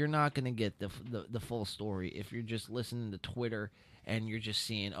you're not gonna get the full story if you're just listening to Twitter and you're just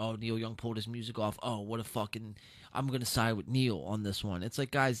seeing, oh, Neil Young pulled his music off. Oh, what a fucking, I'm gonna side with Neil on this one. It's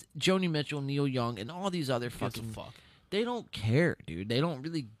like, guys, Joni Mitchell, Neil Young, and all these other Gives a fucking fuck. they don't care, dude. They don't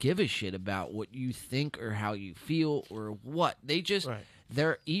really give a shit about what you think or how you feel or what. They just Right.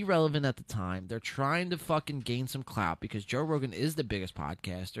 they're irrelevant at the time. They're trying to fucking gain some clout because Joe Rogan is the biggest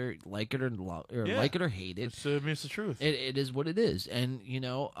podcaster, like it or Yeah. like it or hate it. It's the truth. It is what it is, and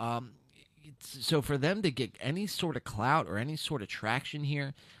so for them to get any sort of clout or any sort of traction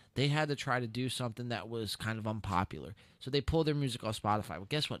here, they had to try to do something that was kind of unpopular. So they pulled their music off Spotify. Well,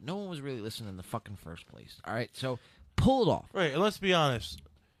 guess what? No one was really listening in the fucking first place. All right, so pull it off. Right, and let's be honest.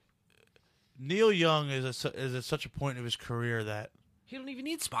 Neil Young is at such a point of his career that He don't even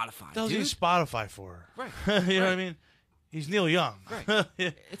need Spotify, doesn't dude. need Spotify for. Right. You know what I mean? He's Neil Young. Right.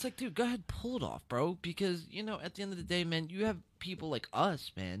 It's like, dude, go ahead, pull it off, bro. Because at the end of the day, man, you have people like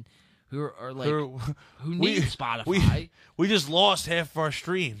us, man, who are like who need Spotify. We just lost half of our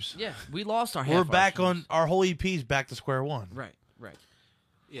streams. Yeah, we lost our. half We're our back streams. on our whole EP's back to square one. Right.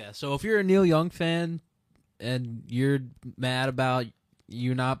 Yeah, so if you're a Neil Young fan and you're mad about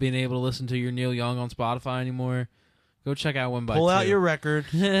you not being able to listen to your Neil Young on Spotify anymore, go check out One by Pull out Two. your record.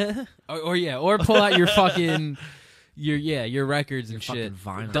 or pull out your fucking your records and fucking shit.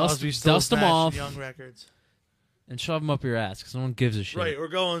 vinyl. Dust Crosby, Stills, them Nash, off Young records. and shove them up your ass because no one gives a shit. Right, we're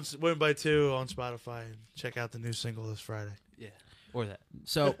going Win by 2 on Spotify and check out the new single this Friday. Yeah, or that.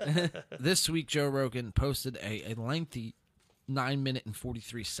 So this week, Joe Rogan posted a lengthy 9-minute and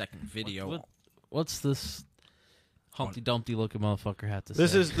 43-second video. What's this? Humpty Dumpty looking motherfucker had to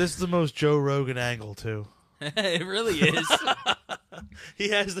This say. is the most Joe Rogan angle too. It really is. He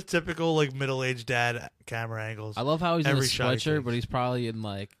has the typical like middle-aged dad camera angles. I love how he's in a Every shot he sweatshirt, takes. but he's probably in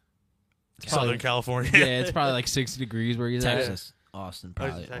like Southern California. yeah, it's probably like 60 degrees where he's at. Texas, Austin,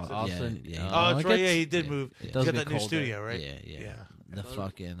 probably. Texas? Austin? Yeah, Oh, Oh, that's it right. gets- Yeah, he did yeah, move. yeah. He's Does got get that new colder. studio, right? Yeah. The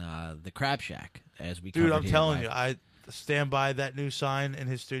fucking the Crab Shack, as we Dude, covered I'm here telling live. you, I stand by that new sign in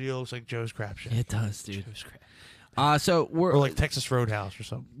his studio. Looks like Joe's Crab Shack. It does, dude. So we're Or like Texas Roadhouse or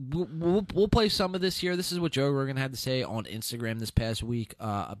something. we'll play some of this here. This is what Joe Rogan had to say on Instagram this past week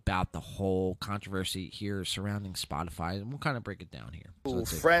about the whole controversy here surrounding Spotify, and we'll kind of break it down here. So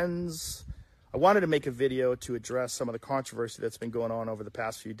let's see. Friends, I wanted to make a video to address some of the controversy that's been going on over the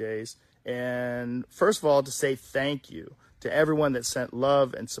past few days. And first of all, to say thank you to everyone that sent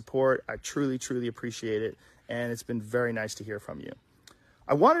love and support. I truly, truly appreciate it. And it's been very nice to hear from you.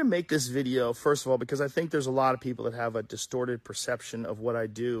 I wanted to make this video, first of all, because I think there's a lot of people that have a distorted perception of what I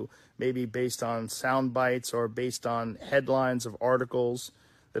do, maybe based on sound bites or based on headlines of articles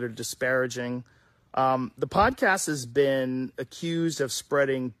that are disparaging. The podcast has been accused of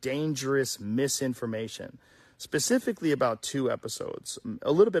spreading dangerous misinformation, specifically about 2 episodes,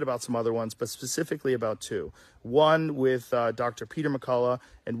 a little bit about some other ones, but specifically about 2. One with Dr. Peter McCullough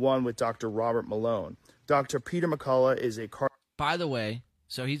and one with Dr. Robert Malone. Dr. Peter McCullough is a By the way,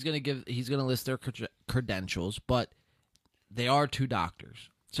 so he's gonna list their credentials, but they are 2 doctors,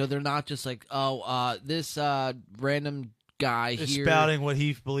 so they're not just like this random guy Just here spouting what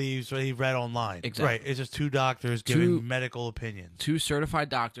he believes, what he read online. Exactly. Right. It's just 2 doctors giving medical opinions. 2 certified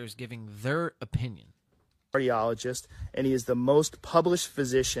doctors giving their opinion. cardiologist, and he is the most published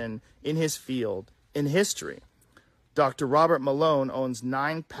physician in his field in history. Dr. Robert Malone owns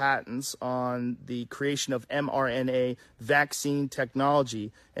 9 patents on the creation of mRNA vaccine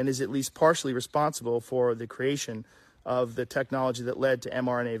technology and is at least partially responsible for the creation of the technology that led to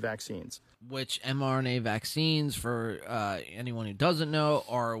mRNA vaccines. Which mRNA vaccines, for anyone who doesn't know,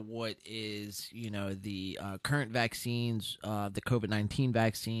 are what is the current vaccines, the COVID-19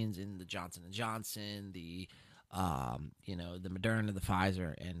 vaccines, in the Johnson & Johnson, the the Moderna, the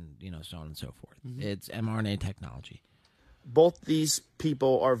Pfizer, and so on and so forth. It's mRNA technology. Both these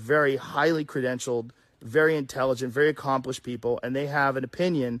people are very highly credentialed, very intelligent, very accomplished people, and they have an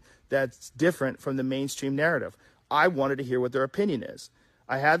opinion that's different from the mainstream narrative. I wanted to hear what their opinion is.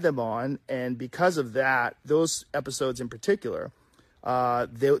 I had them on, and because of that, those episodes in particular,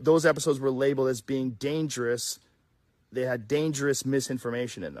 those episodes were labeled as being dangerous. They had dangerous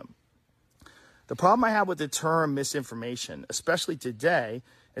misinformation in them. The problem I have with the term misinformation, especially today,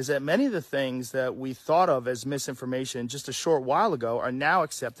 is that many of the things that we thought of as misinformation just a short while ago are now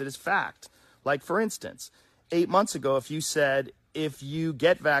accepted as fact. Like, for instance, 8 months ago, if you said, if you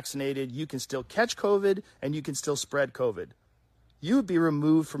get vaccinated, you can still catch COVID and you can still spread COVID, you would be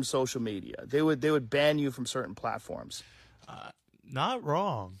removed from social media. They would ban you from certain platforms. Not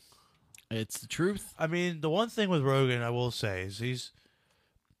wrong. It's the truth. I mean, the one thing with Rogan, I will say, is he's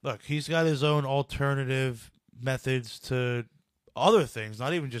got his own alternative methods to other things,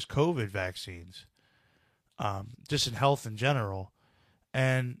 not even just COVID vaccines, just in health in general.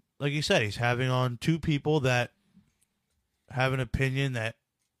 And like you said, he's having on 2 people that have an opinion that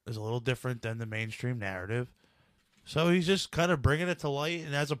is a little different than the mainstream narrative. So he's just kind of bringing it to light,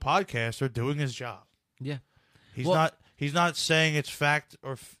 and as a podcaster, doing his job. Yeah. He's not saying it's fact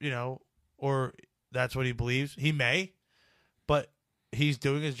or that's what he believes. He may, but he's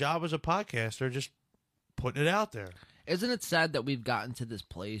doing his job as a podcaster, just putting it out there. Isn't it sad that we've gotten to this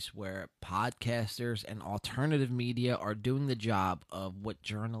place where podcasters and alternative media are doing the job of what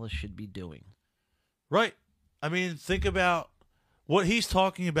journalists should be doing? Right. I mean, think about what he's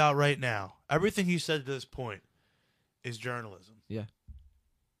talking about right now. Everything he said to this point is journalism. Yeah.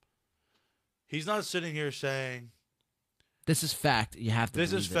 He's not sitting here saying, This is fact. You have to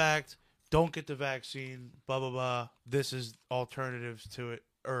this is believe it. fact, don't get the vaccine, blah, blah, blah. This is alternatives to it.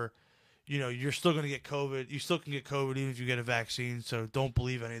 Or, you're still going to get COVID. You still can get COVID even if you get a vaccine, so don't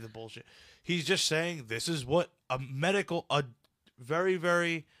believe any of the bullshit. He's just saying this is what very,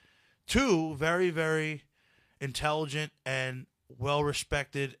 very, 2 very, very intelligent and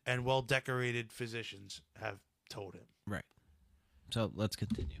well-respected and well-decorated physicians have told him. Right. So let's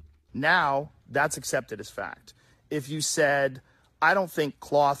continue. Now, that's accepted as fact. If you said, I don't think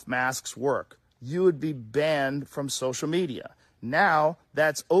cloth masks work, you would be banned from social media. Now,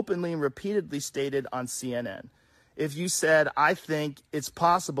 that's openly and repeatedly stated on CNN. If you said, I think it's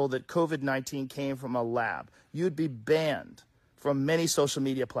possible that COVID-19 came from a lab, you'd be banned from many social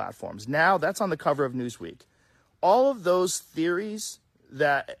media platforms. Now, that's on the cover of Newsweek. All of those theories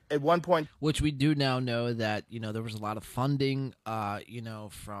that at one point, which we do now know that, you know, there was a lot of funding, you know,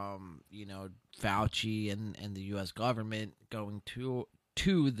 from, you know, Fauci and the U.S. government going to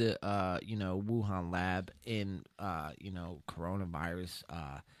the, you know, Wuhan lab in, you know, coronavirus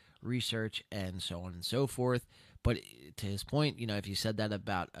research and so on and so forth. But to his point, you know, if you said that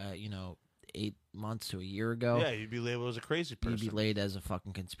about, you know, 8 months to a year ago, Yeah, you'd be labeled as a crazy person. you'd be laid as a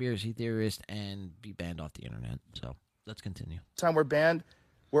fucking conspiracy theorist and be banned off the internet. So let's continue. time we're banned,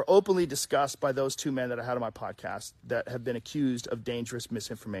 were openly discussed by those two men that I had on my podcast that have been accused of dangerous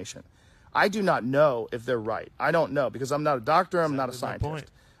misinformation. I do not know if they're right. I don't know because I'm not a doctor. I'm not a Exactly my point.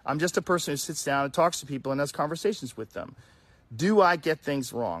 scientist. I'm just a person who sits down and talks to people and has conversations with them. Do I get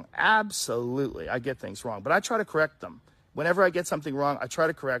things wrong? Absolutely, I get things wrong, but I try to correct them. Whenever I get something wrong, I try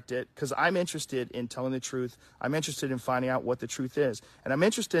to correct it because I'm interested in telling the truth. I'm interested in finding out what the truth is. And I'm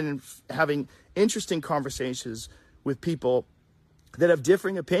interested in having interesting conversations with people that have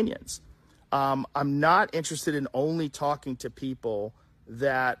differing opinions. I'm not interested in only talking to people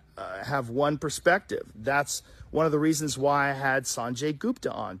that have one perspective. That's one of the reasons why I had Sanjay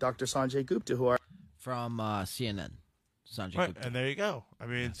Gupta on, Dr. Sanjay Gupta, who are From CNN, Sanjay Right, Gupta. and there you go. I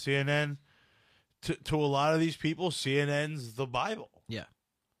mean, CNN, to a lot of these people, CNN's the Bible. Yeah.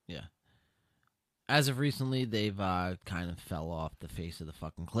 As of recently, they've kind of fell off the face of the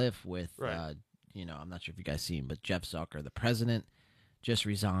fucking cliff with, Right. you know, I'm not sure if you guys seen, but Jeff Zucker, the president, just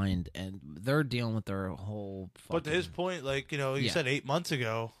resigned, and they're dealing with their whole fucking... But to his point, like, you know, you Yeah. said 8 months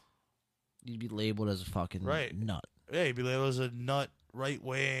ago, You'd be labeled as a fucking Right. nut. yeah, you'd be labeled as a nut, right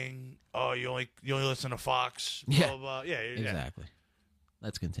wing. Oh, you only listen to Fox. Blah, Yeah. blah, blah. Yeah, Exactly.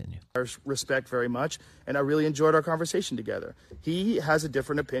 Let's continue. respect very much, and I really enjoyed our conversation together. He has a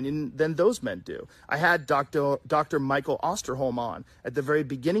different opinion than those men do. I had Dr. Michael Osterholm on at the very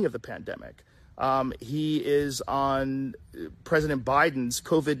beginning of the pandemic. He is on President Biden's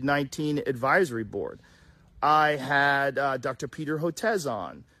COVID-19 advisory board. I had Dr. Peter Hotez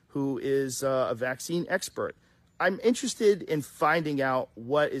on, who is a vaccine expert. I'm interested in finding out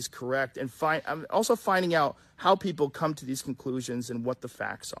what is correct, and I'm also finding out how people come to these conclusions and what the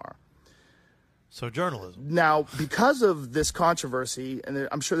facts are. So journalism. Now, because of this controversy, and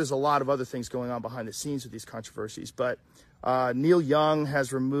I'm sure there's a lot of other things going on behind the scenes with these controversies, but Neil Young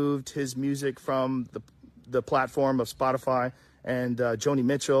has removed his music from the platform of Spotify, and Joni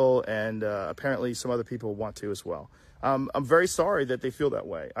Mitchell, and apparently some other people want to as well. I'm very sorry that they feel that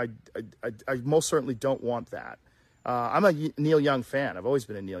way. I most certainly don't want that. I'm a Neil Young fan. I've always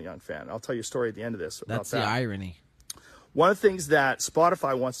been a Neil Young fan. I'll tell you a story at the end of this about That's that. the irony. One of the things that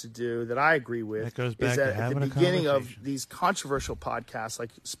Spotify wants to do that I agree with That goes is back that to at the having a beginning of conversation. these controversial podcasts,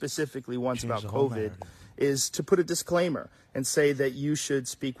 like specifically ones Change about the whole COVID, narrative. is to put a disclaimer and say that you should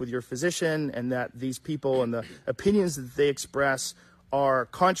speak with your physician and that these people and the opinions that they express are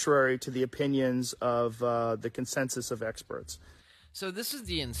contrary to the opinions of the consensus of experts. So this is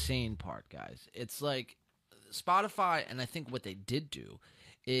the insane part, guys. It's like Spotify, and I think what they did do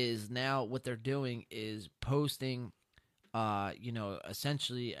is now what they're doing is posting, you know,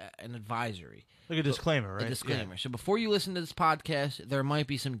 essentially an advisory. Like a disclaimer, right? A disclaimer. So before you listen to this podcast, there might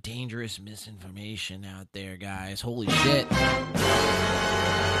be some dangerous misinformation out there, guys. Holy shit.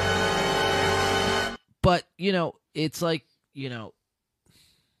 But, you know, it's like, you know,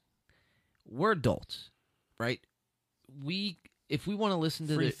 we're adults, right? If we want to listen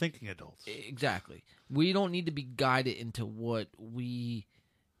to Free the thinking adults. exactly, we don't need to be guided into what we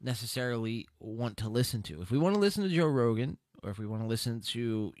necessarily want to listen to. If we want to listen to Joe Rogan, or if we want to listen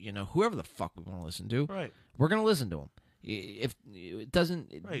to, you know, whoever the fuck we want to listen to, Right. we're going to listen to him. If it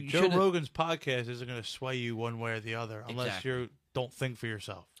doesn't, Right. you Joe shouldn't- Rogan's podcast isn't going to sway you one way or the other unless Exactly. you don't think for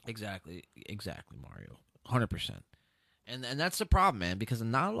yourself. Exactly, Mario, 100%. And that's the problem, man, because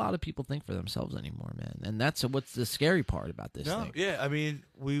not a lot of people think for themselves anymore, man. And that's what's the scary part about this No, thing. yeah. I mean,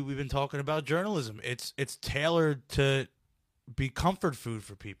 we've been talking about journalism. It's tailored to be comfort food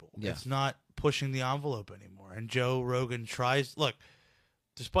for people. Yeah. It's not pushing the envelope anymore. And Joe Rogan tries. Look,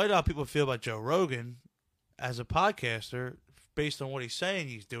 despite how people feel about Joe Rogan as a podcaster, based on what he's saying,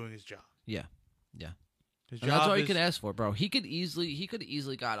 he's doing his job. Yeah. His And that's all you is- could ask for, bro. He could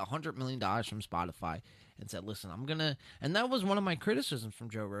easily got $100 million from Spotify and said, "Listen, I'm gonna." And that was one of my criticisms from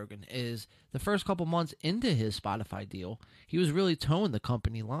Joe Rogan is the first couple months into his Spotify deal, he was really towing the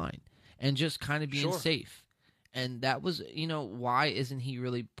company line and just kind of being Sure. safe. And that was, you know, why isn't he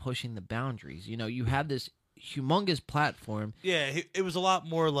really pushing the boundaries? You know, you have this humongous platform. Yeah, it was a lot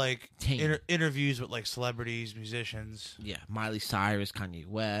more like Tame. interviews with like celebrities, musicians. Yeah, Miley Cyrus, Kanye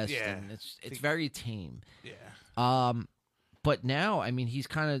West, Yeah. and it's very tame. Yeah. But now, I mean, he's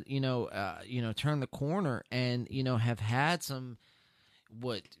kind of, turned the corner and, have had some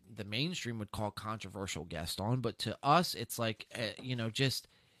what the mainstream would call controversial guest on, but to us, it's like just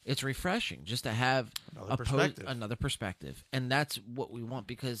it's refreshing just to have another perspective, and that's what we want,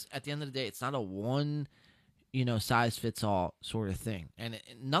 because at the end of the day, it's not a one size fits all sort of thing, and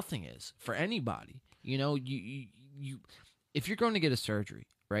nothing is for anybody. You if you're going to get a surgery,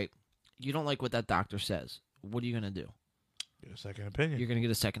 right? You don't like what that doctor says. What are you going to do? Get a second opinion. You're going to get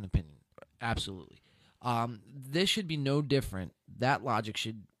a second opinion. Absolutely. This should be no different. That logic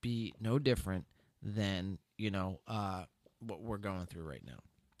should be no different than, what we're going through right now.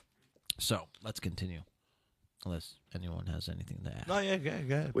 So let's continue. Unless anyone has anything to add. No, yeah, go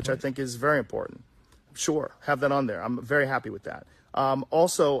ahead. Which I think is very important. Sure, have that on there. I'm very happy with that.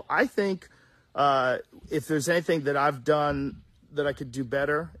 Also, I think if there's anything that I've done that I could do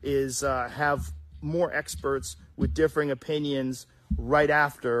better is have more experts with differing opinions right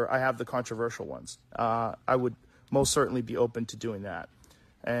after I have the controversial ones. I would most certainly be open to doing that.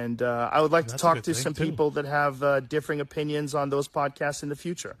 And I would like to talk to some people that have differing opinions on those podcasts in the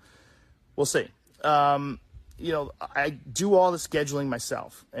future. We'll see. I do all the scheduling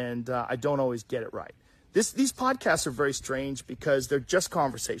myself, and I don't always get it right. These podcasts are very strange because they're just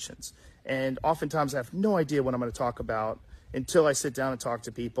conversations. And oftentimes I have no idea what I'm going to talk about until I sit down and talk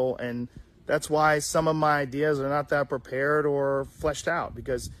to people. And that's why some of my ideas are not that prepared or fleshed out,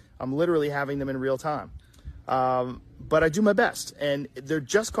 because I'm literally having them in real time. But I do my best, and they're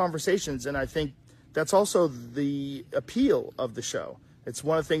just conversations. And I think that's also the appeal of the show. It's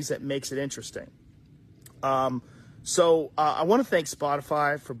one of the things that makes it interesting. So I want to thank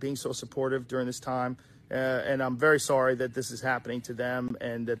Spotify for being so supportive during this time. And I'm very sorry that this is happening to them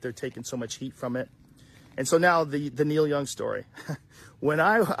and that they're taking so much heat from it. And so now the Neil Young story. When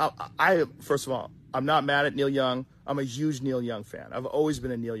I first of all, I'm not mad at Neil Young. I'm a huge Neil Young fan. I've always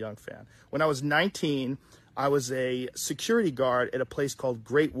been a Neil Young fan. When I was 19, I was a security guard at a place called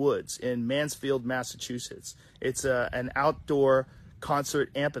Great Woods in Mansfield, Massachusetts. It's an outdoor concert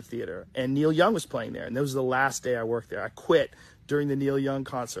amphitheater, and Neil Young was playing there. And that was the last day I worked there. I quit during the Neil Young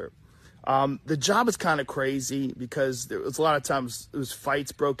concert. The job is kind of crazy because there was a lot of times it was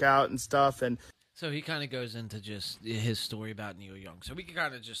fights broke out and stuff. And so he kind of goes into just his story about Neil Young. So we can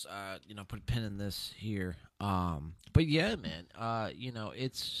kind of just, put a pin in this here. But yeah, man,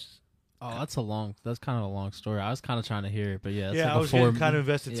 it's. Oh, that's kind of a long story. I was kind of trying to hear it, but yeah. It's Yeah, like I was getting kind of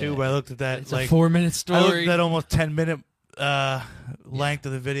invested too, but I looked at that. It's like a 4-minute story. I looked at that almost 10-minute length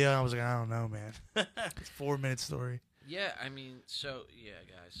of the video, and I was like, I don't know, man. It's a 4-minute story. Yeah, I mean, so, yeah,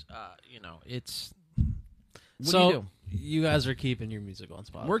 guys, it's... So, you guys are keeping your music on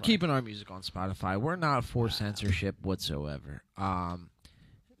Spotify. We're keeping our music on Spotify. We're not for censorship whatsoever.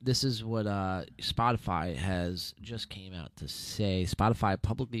 This is what Spotify has just came out to say. Spotify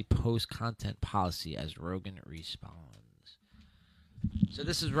publicly posts content policy as Rogan responds. So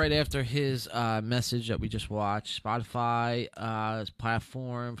this is right after his message that we just watched. Spotify's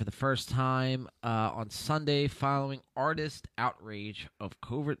platform for the first time on Sunday following artist outrage of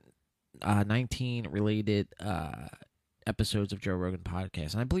COVID-19 related episodes of Joe Rogan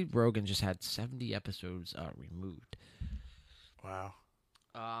podcast. And I believe Rogan just had 70 episodes removed. Wow.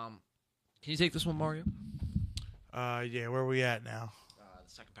 Can you take this one, Mario? Yeah, where are we at now?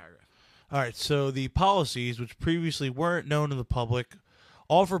 The second paragraph. All right, so the policies, which previously weren't known to the public,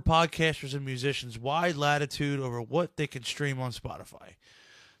 offer podcasters and musicians wide latitude over what they can stream on Spotify.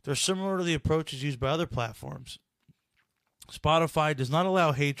 They're similar to the approaches used by other platforms. Spotify does not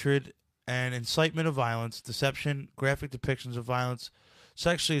allow hatred and incitement of violence, deception, graphic depictions of violence,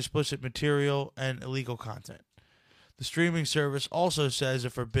 sexually explicit material, and illegal content. The streaming service also says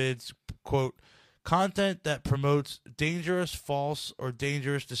it forbids, quote, content that promotes dangerous, false, or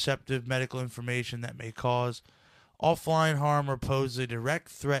dangerous, deceptive medical information that may cause offline harm or pose a direct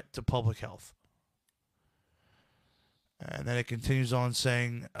threat to public health. And then it continues on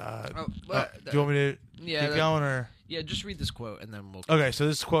saying, do you want me to keep going? Or? Yeah, just read this quote and then we'll... Okay, so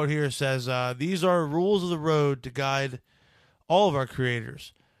this quote here says, these are rules of the road to guide all of our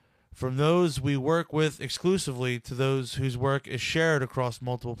creators, from those we work with exclusively to those whose work is shared across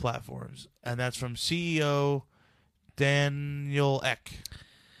multiple platforms. And that's from CEO Daniel Ek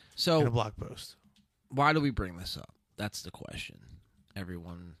in a blog post. Why do we bring this up? That's the question.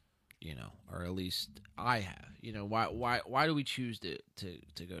 Everyone, or at least I have. Why do we choose to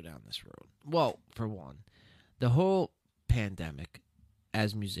go down this road? Well, for one, the whole pandemic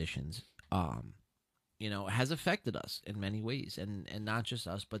as musicians, has affected us in many ways, and not just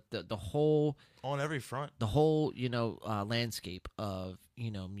us, but the whole on every front, the whole landscape of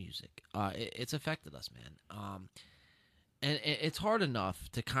music. It's affected us, man. and it's hard enough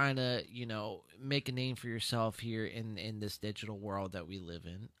to kind of, you know, make a name for yourself here in this digital world that we live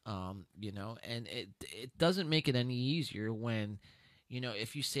in, you know, and it doesn't make it any easier when, you know,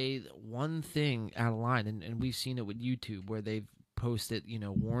 if you say one thing out of line, and we've seen it with YouTube where they've posted, you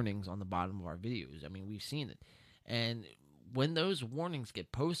know, warnings on the bottom of our videos. I mean, we've seen it. And when those warnings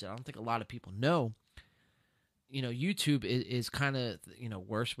get posted, I don't think a lot of people know, you know, YouTube is kind of, you know,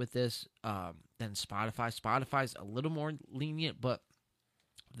 worse with this than Spotify. Spotify's a little more lenient, but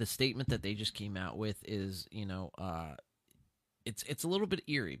the statement that they just came out with is, you know, it's a little bit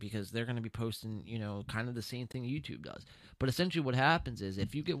eerie because they're going to be posting, you know, kind of the same thing YouTube does. But essentially what happens is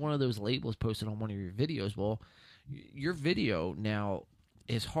if you get one of those labels posted on one of your videos, well, your video now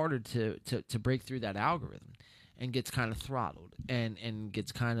is harder to break through that algorithm and gets kind of throttled and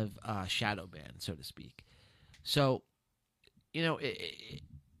gets kind of shadow banned, so to speak. So, you know,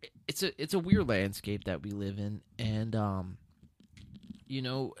 it's a weird landscape that we live in, and you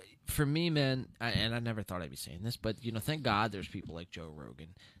know, for me, man, and I never thought I'd be saying this, but you know, thank God there's people like Joe Rogan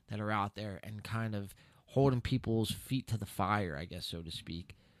that are out there and kind of holding people's feet to the fire, I guess, so to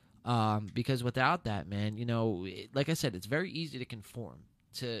speak. Because without that, man, you know, like I said, it's very easy to conform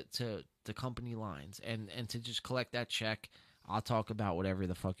to company lines and to just collect that check. I'll talk about whatever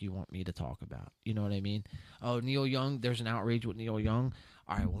the fuck you want me to talk about. You know what I mean? Oh, Neil Young, there's an outrage with Neil Young.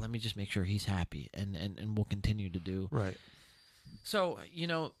 All right, well, let me just make sure he's happy, and we'll continue to do. Right. So, you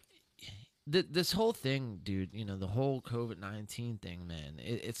know, this whole thing, dude, you know, the whole COVID-19 thing, man,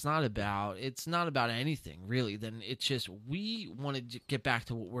 it's not about anything, really. Then it's just we want to get back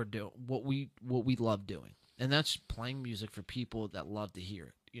to what we're doing, what we love doing, and that's playing music for people that love to hear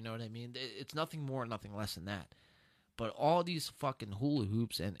it. You know what I mean? It's nothing more, nothing less than that. But all these fucking hula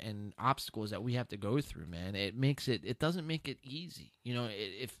hoops and obstacles that we have to go through, man, it doesn't make it easy. You know,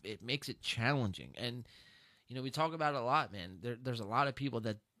 it makes it challenging. And, you know, we talk about it a lot, man. There's a lot of people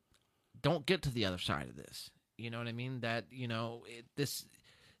that don't get to the other side of this. You know what I mean? That, you know,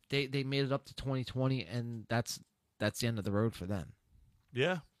 they made it up to 2020, and that's the end of the road for them.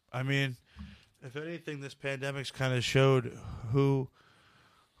 Yeah. I mean, if anything, this pandemic's kind of showed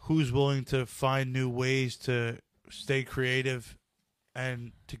who's willing to find new ways to stay creative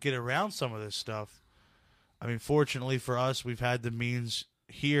and to get around some of this stuff. I mean, fortunately for us, we've had the means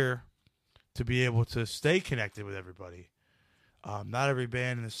here to be able to stay connected with everybody. Not every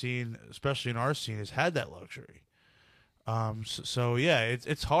band in the scene, especially in our scene, has had that luxury. So yeah,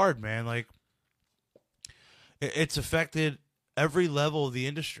 it's hard, man. Like, it's affected every level of the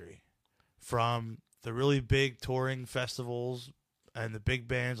industry, from the really big touring festivals and the big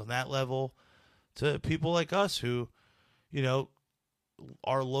bands on that level to people like us who, you know,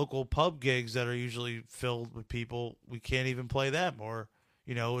 our local pub gigs that are usually filled with people, we can't even play them, or,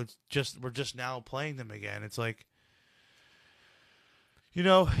 you know, we're just now playing them again. It's like, you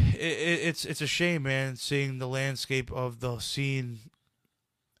know, it's a shame, man, seeing the landscape of the scene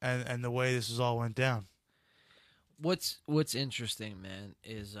and the way this has all went down. What's interesting, man,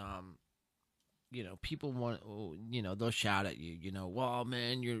 is you know, people want, you know, they'll shout at you, you know, well,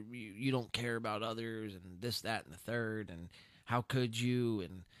 man, you don't care about others and this, that, and the third, and how could you,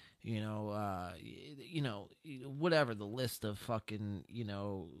 and, you know, whatever the list of fucking, you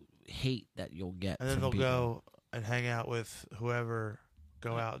know, hate that you'll get. And then from they'll people. go and hang out with whoever,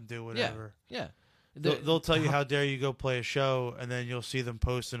 go out and do whatever. Yeah. They'll tell you how dare you go play a show, and then you'll see them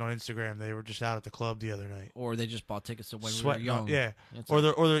posting on Instagram they were just out at the club the other night, or they just bought tickets to when we were Sweating young. yeah, It's or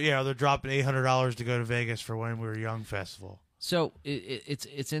like- they're dropping $800 to go to Vegas for When We Were Young festival. So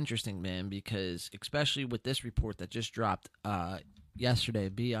it's interesting, man, because especially with this report that just dropped yesterday.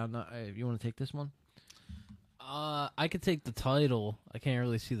 B, I'm not. You want to take this one? I could take the title. I can't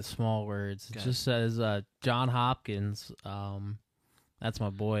really see the small words. It Okay. just says John Hopkins. That's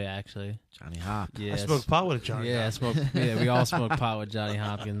my boy, actually. Johnny Hop. Yeah, I smoked pot with Johnny. Yeah, we all smoke pot with Johnny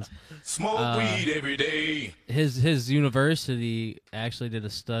Hopkins. Smoke weed every day. His university actually did a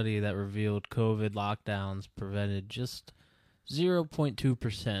study that revealed COVID lockdowns prevented just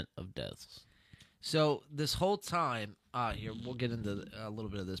 0.2% of deaths. So this whole time, here we'll get into a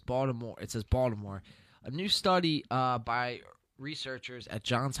little bit of this. Baltimore. It says Baltimore. A new study by researchers at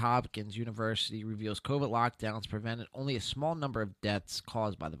Johns Hopkins University reveals COVID lockdowns prevented only a small number of deaths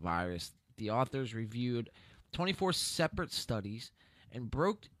caused by the virus. The authors reviewed 24 separate studies and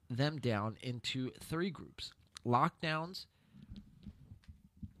broke them down into 3 groups: lockdowns,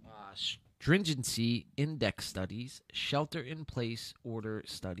 stringency index studies, shelter-in-place order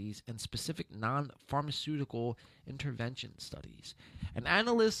studies, and specific non-pharmaceutical intervention studies. And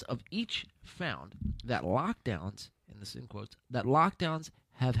analysts of each found that lockdowns, and this in quotes, that lockdowns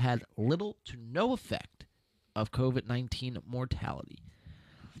have had little to no effect of COVID-19 mortality.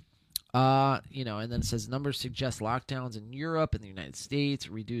 And then it says numbers suggest lockdowns in Europe and the United States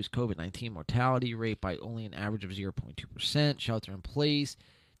reduced COVID-19 mortality rate by only an average of 0.2%. Shelter in place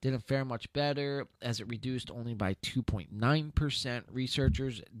didn't fare much better as it reduced only by 2.9%.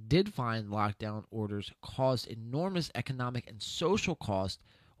 Researchers did find lockdown orders caused enormous economic and social costs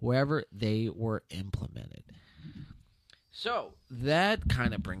wherever they were implemented. So that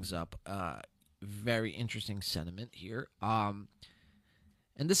kind of brings up a very interesting sentiment here. And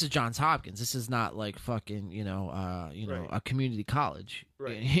this is Johns Hopkins. This is not like fucking, Right. a community college.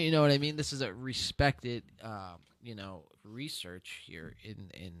 Right. You know what I mean? This is a respected, research here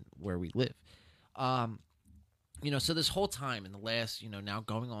in where we live. So this whole time in the last, now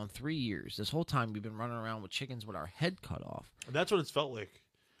going on 3 years, this whole time we've been running around with chickens with our head cut off. That's what it's felt like.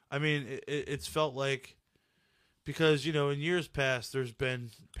 I mean, it's felt like, because, in years past, there's been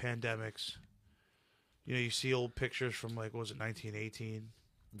pandemics. You see old pictures from, like, what was it, 1918?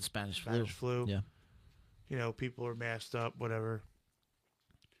 The Spanish flu. Yeah. People are masked up, whatever.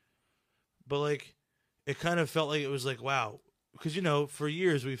 But, like, it kind of felt like it was like, wow. Because, for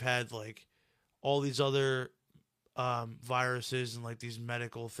years we've had, like, all these other viruses and, like, these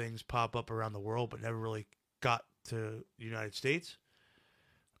medical things pop up around the world, but never really got to the United States.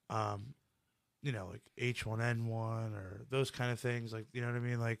 Like H1N1 or those kind of things. Like, you know what I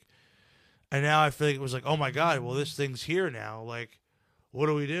mean? Like, and now I feel like it was like, oh my God, well, this thing's here now. Like, what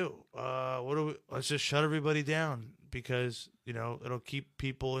do we do? Let's just shut everybody down because, it'll keep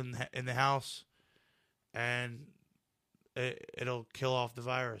people in the house and it'll kill off the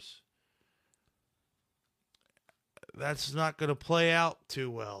virus. That's not going to play out too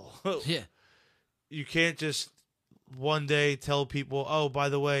well. Yeah. You can't just one day tell people, oh, by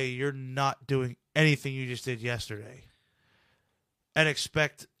the way, you're not doing anything you just did yesterday, and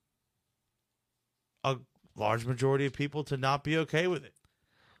expect a large majority of people to not be okay with it.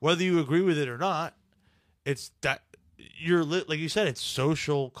 Whether you agree with it or not, it's that like you said, it's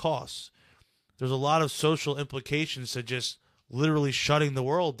social costs. There's a lot of social implications to just literally shutting the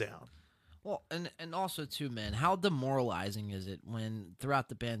world down. Well, and also too, man, how demoralizing is it when throughout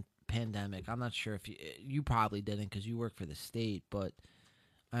the pandemic, I'm not sure if you probably didn't because you work for the state, but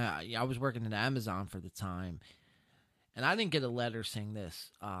I was working at Amazon for the time, and I didn't get a letter saying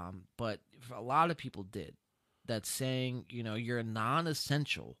this, but a lot of people did. That's saying, you're a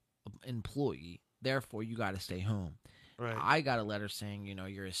non-essential employee, therefore you got to stay home. Right. I got a letter saying,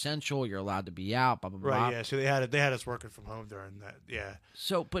 you're essential, you're allowed to be out, blah blah blah. Right. Yeah. So they had us working from home during that. Yeah.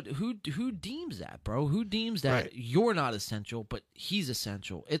 So, but who deems that, bro? Who deems that Right. you're not essential, but he's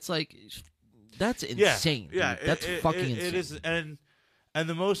essential? It's like that's insane. Yeah. Dude. That's fucking insane. It is, and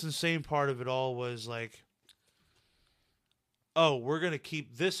the most insane part of it all was like, oh, we're gonna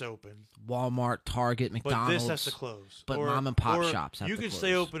keep this open, Walmart, Target, but McDonald's, this has to close. but Or- mom and pop or shops have you to can close.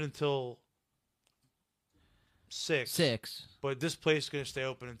 stay open until 6, but this place is gonna stay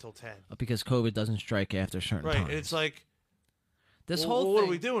open until 10. because COVID doesn't strike after certain Right. times. And it's like, This well, whole what thing,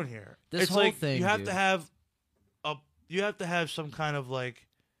 are we doing here? this It's whole like thing, you have dude. to have some kind of like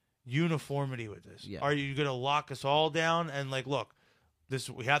uniformity with this. Yeah. Are you gonna lock us all down and like, look, this is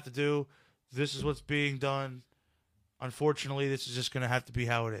what we have to do. This is what's being done. Unfortunately, this is just gonna have to be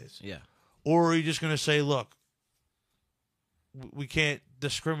how it is. Yeah. Or are you just gonna say, look, we can't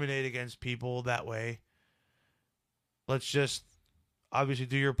discriminate against people that way. Let's just obviously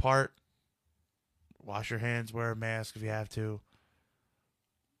do your part. Wash your hands, wear a mask if you have to.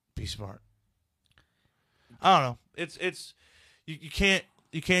 Be smart. I don't know. It's you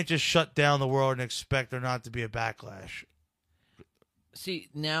can't just shut down the world and expect there not to be a backlash. See,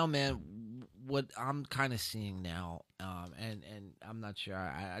 now, man, what I'm kind of seeing now, and I'm not sure.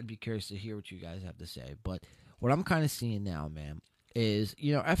 I'd be curious to hear what you guys have to say. But what I'm kind of seeing now, man, is,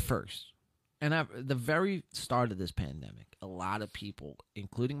 at first, and at the very start of this pandemic, a lot of people,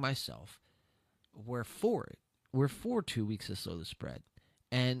 including myself, were for it. We're for 2 weeks to slow the spread.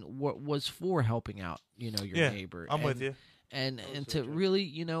 And what was for helping out, your neighbor. I'm with you. And to really,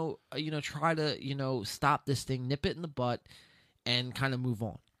 try to, stop this thing, nip it in the butt, and kind of move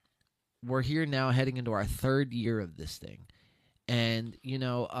on. We're here now heading into our 3rd year of this thing. And,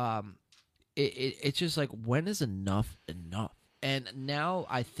 it's just like, when is enough enough? And now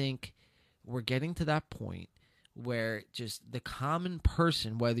I think we're getting to that point where just the common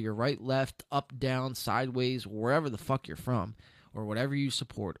person, whether you're right, left, up, down, sideways, wherever the fuck you're from, or whatever you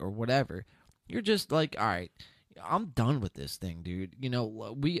support, or whatever, you're just like, all right, I'm done with this thing, dude.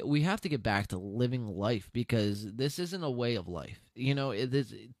 We have to get back to living life, because this isn't a way of life. It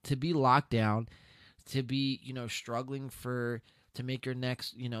is to be locked down, to be, struggling for to make your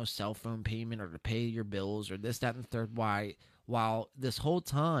next, cell phone payment or to pay your bills or this, that, and the third. Why? While this whole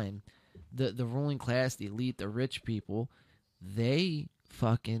time, the ruling class, the elite, the rich people, they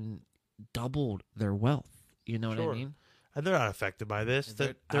fucking doubled their wealth. You know what I mean? And they're not affected by this.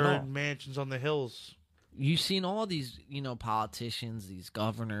 They're in mansions on the hills. You've seen all these, politicians, these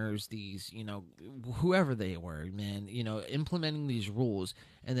governors, these, whoever they were, man, implementing these rules,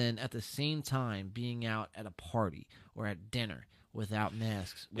 and then at the same time being out at a party or at dinner without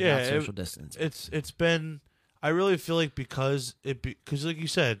masks, without social distancing. It's been. I really feel like because like you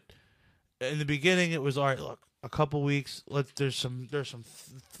said, in the beginning it was all right. Look, a couple weeks. There's some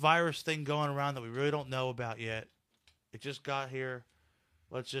virus thing going around that we really don't know about yet. It just got here.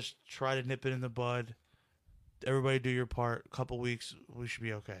 Let's just try to nip it in the bud. Everybody do your part. A couple weeks, we should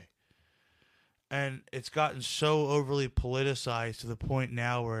be okay. And it's gotten so overly politicized to the point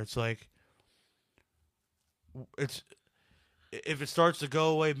now where it's like, if it starts to go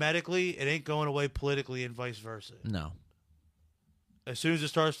away medically, it ain't going away politically, and vice versa. No. As soon as it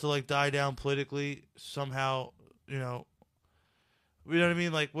starts to like die down politically, somehow, you know what I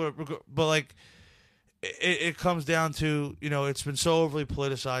mean? Like, but like, it comes down to, it's been so overly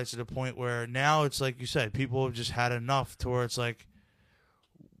politicized to the point where now it's like you said, people have just had enough to where it's like,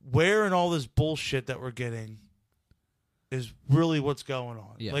 where in all this bullshit that we're getting is really what's going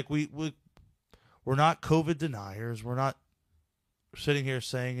on. Yeah. Like we're not COVID deniers. We're not sitting here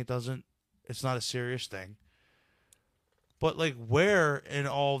saying it's not a serious thing. But like, where in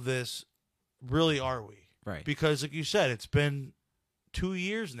all this really are we? Right. Because like you said, it's been 2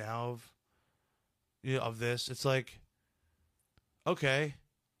 years now of this. It's like, okay,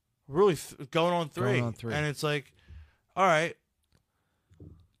 really going on three. And it's like, all right,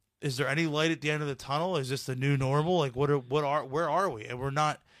 is there any light at the end of the tunnel? Is this the new normal? Like, where are we? And we're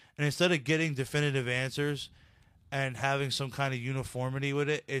not. And instead of getting definitive answers and having some kind of uniformity with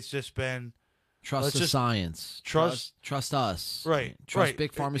it, it's just been trust the science. Trust us. Right. Trust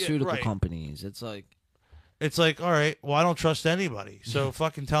big pharmaceutical companies. It's like, all right, well, I don't trust anybody. So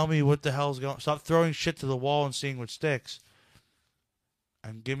fucking tell me what the hell's going on. Stop throwing shit to the wall and seeing what sticks.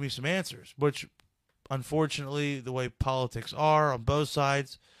 And give me some answers. Which, unfortunately, the way politics are on both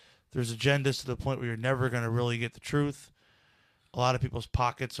sides, there's agendas to the point where you're never going to really get the truth. A lot of people's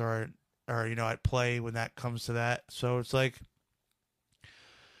pockets are at play when that comes to that. So it's like,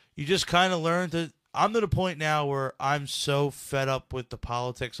 you just kind of learn to. I'm to the point now where I'm so fed up with the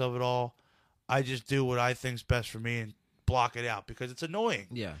politics of it all. I just do what I think's best for me and block it out because it's annoying.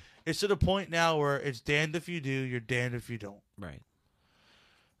 Yeah. It's to the point now where it's damned if you do, you're damned if you don't. Right.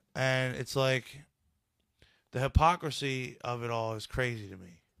 And it's like, the hypocrisy of it all is crazy to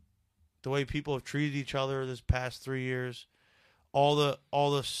me. The way people have treated each other this past 3 years, all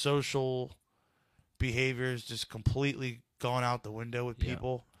the social behaviors just completely gone out the window with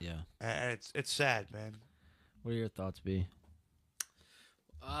people. Yeah. And it's sad, man. What are your thoughts, B?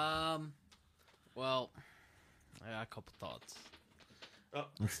 Well, I got a couple thoughts. Oh,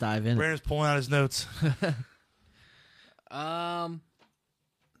 let's dive in. Brandon's pulling out his notes. I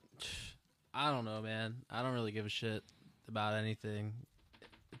don't know, man. I don't really give a shit about anything,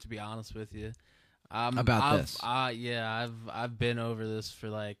 to be honest with you. About this? Yeah, I've been over this for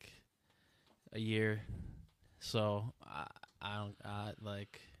like a year, so I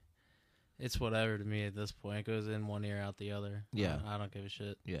like. It's whatever to me at this point. It goes in one ear, out the other. Yeah, I don't give a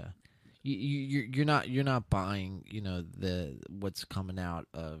shit. Yeah. You're not buying the what's coming out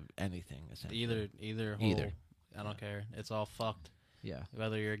of anything essentially. Either. I don't care. It's all fucked. Yeah.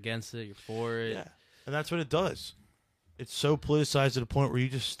 Whether you're against it, you're for it. Yeah. And that's what it does. It's so politicized to the point where you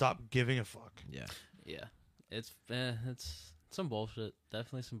just stop giving a fuck. Yeah. Yeah. It's some bullshit.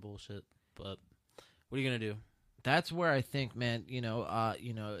 Definitely some bullshit. But what are you gonna do? That's where I think, man,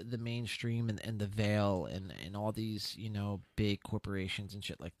 the mainstream and the veil and all these, big corporations and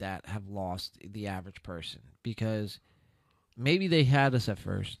shit like that have lost the average person because maybe they had us at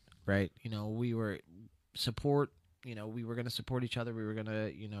first, right? We were we were going to support each other. We were going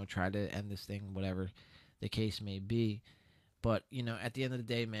to, try to end this thing, whatever the case may be. But, at the end of the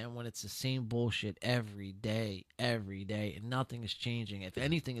day, man, when it's the same bullshit every day, and nothing is changing, if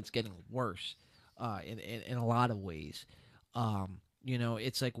anything, it's getting worse. In a lot of ways,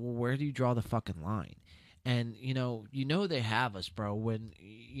 it's like, well, where do you draw the fucking line? And they have us, bro. When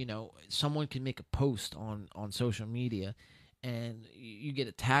someone can make a post on social media, and you get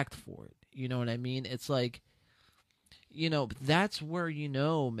attacked for it. You know what I mean? It's like, that's where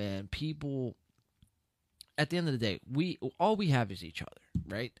man, people. At the end of the day, all we have is each other,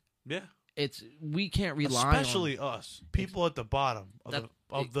 right? Yeah. We can't rely, especially us, people at the bottom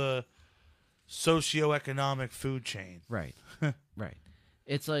of the socioeconomic food chain. Right. Right.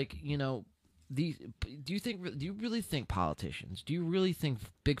 It's like, you know, do you really think politicians, do you really think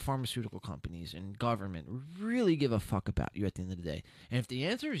big pharmaceutical companies and government really give a fuck about you at the end of the day? And if the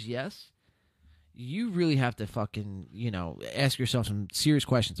answer is yes, you really have to fucking, you know, ask yourself some serious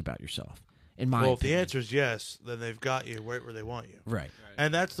questions about yourself. In my Well, if the opinion. answer is yes, then they've got you right where they want you. Right.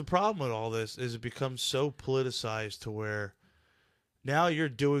 And that's the problem with all this, is it becomes so politicized to where now you're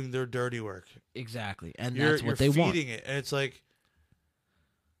doing their dirty work. Exactly. And You're that's what they want. feeding it. And it's like,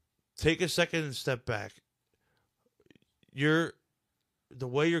 take a second and step back. The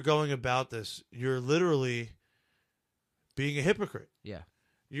way you're going about this, you're literally being a hypocrite. Yeah.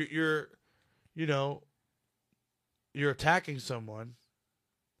 You're attacking someone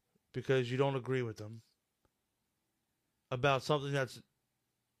because you don't agree with them about something that's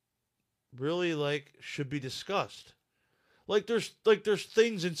really like should be discussed. Like there's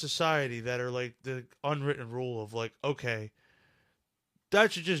things in society that are like the unwritten rule of like, okay,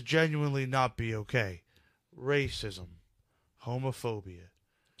 that should just genuinely not be okay. Racism, homophobia,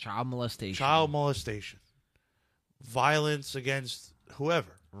 Child molestation, violence against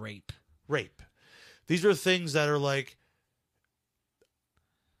whoever, rape. These are things that are like,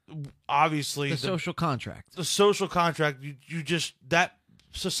 obviously The social contract. the social contract. You just, that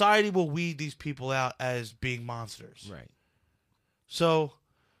society will weed these people out as being monsters. Right. So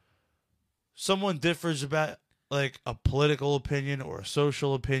someone differs about like a political opinion or a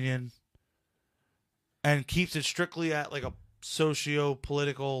social opinion and keeps it strictly at like a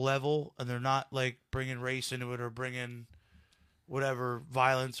socio-political level, and they're not like bringing race into it or bringing whatever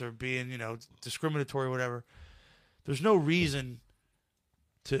violence or being, you know, discriminatory or whatever. There's no reason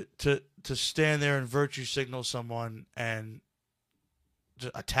to stand there and virtue signal someone and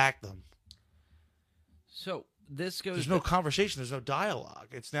just attack them. So this goes. There's no conversation. There's no dialogue.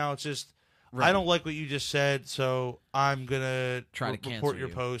 It's just, Right. I don't like what you just said, so I'm gonna Try to cancel report your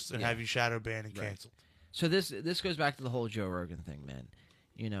you. post and Yeah. have you shadow banned and Right. canceled. So this goes back to the whole Joe Rogan thing, man.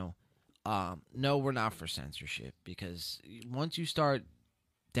 You know, no, we're not for censorship, because once you start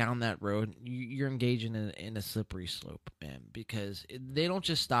down that road, you're engaging in a slippery slope, man. Because they don't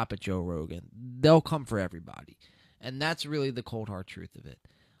just stop at Joe Rogan; they'll come for everybody, and that's really the cold hard truth of it.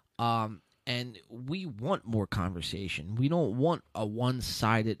 And we want more conversation. We don't want a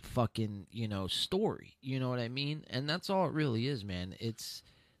one-sided fucking, you know, story. You know what I mean? And that's all it really is, man. It's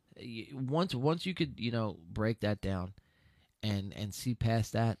once you could, you know, break that down and see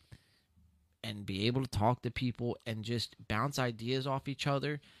past that and be able to talk to people and just bounce ideas off each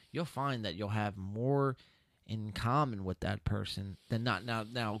other, you'll find that you'll have more in common with that person than not.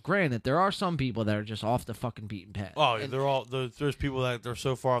 Now, granted, there are some people that are just off the fucking beaten path. Oh, And- they're all there's people that they're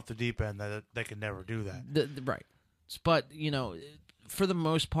so far off the deep end that they can never do that. Right. But, you know, for the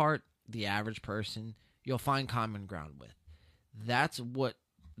most part, the average person, you'll find common ground with. That's what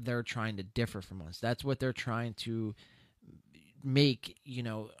they're trying to differ from us. That's what they're trying to make, you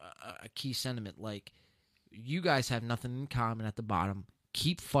know, a key sentiment. Like, you guys have nothing in common at the bottom.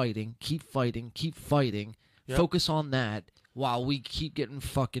 Keep fighting, keep fighting, keep fighting. Yep. Focus on that while we keep getting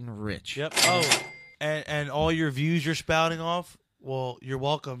fucking rich. Yep. Oh, and all your views you're spouting off, well, you're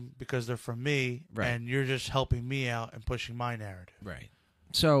welcome, because they're from me, Right. and you're just helping me out and pushing my narrative. Right.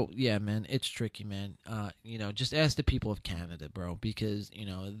 So, yeah, man, it's tricky, man. You know, just ask the people of Canada, bro, because, you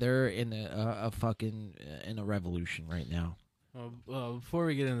know, they're in a fucking in a revolution right now. Well, before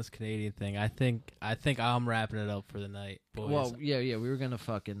we get in this Canadian thing, I think I'm wrapping it up for the night, boys. Well, yeah, we were gonna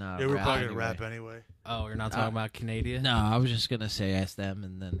fucking Yeah, we're wrap probably anyway. gonna rap anyway. oh, you're not talking about Canadian? No, I was just gonna say ask them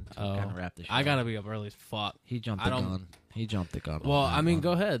and then Oh, kind of wrap the show. I gotta be up early as fuck. He jumped I the don't- gun. He jumped the gun. Well, on that I mean, one.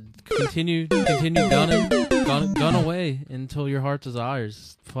 go ahead, continue gun away until your heart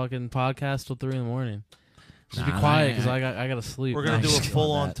desires. Fucking podcast till 3 a.m. Just be Nah, quiet I- because I gotta sleep. We're gonna I'm do a just doing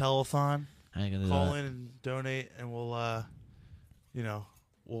full-on that. telethon. I ain't gonna do Call that. in and donate, and we'll, you know,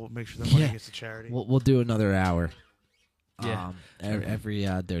 we'll make sure the money Yeah. gets to charity. We'll do another hour. Yeah. Every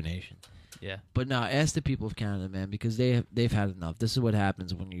donation. Yeah. But no, ask the people of Canada, man, because they've had enough. This is what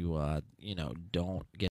happens when you you know, don't get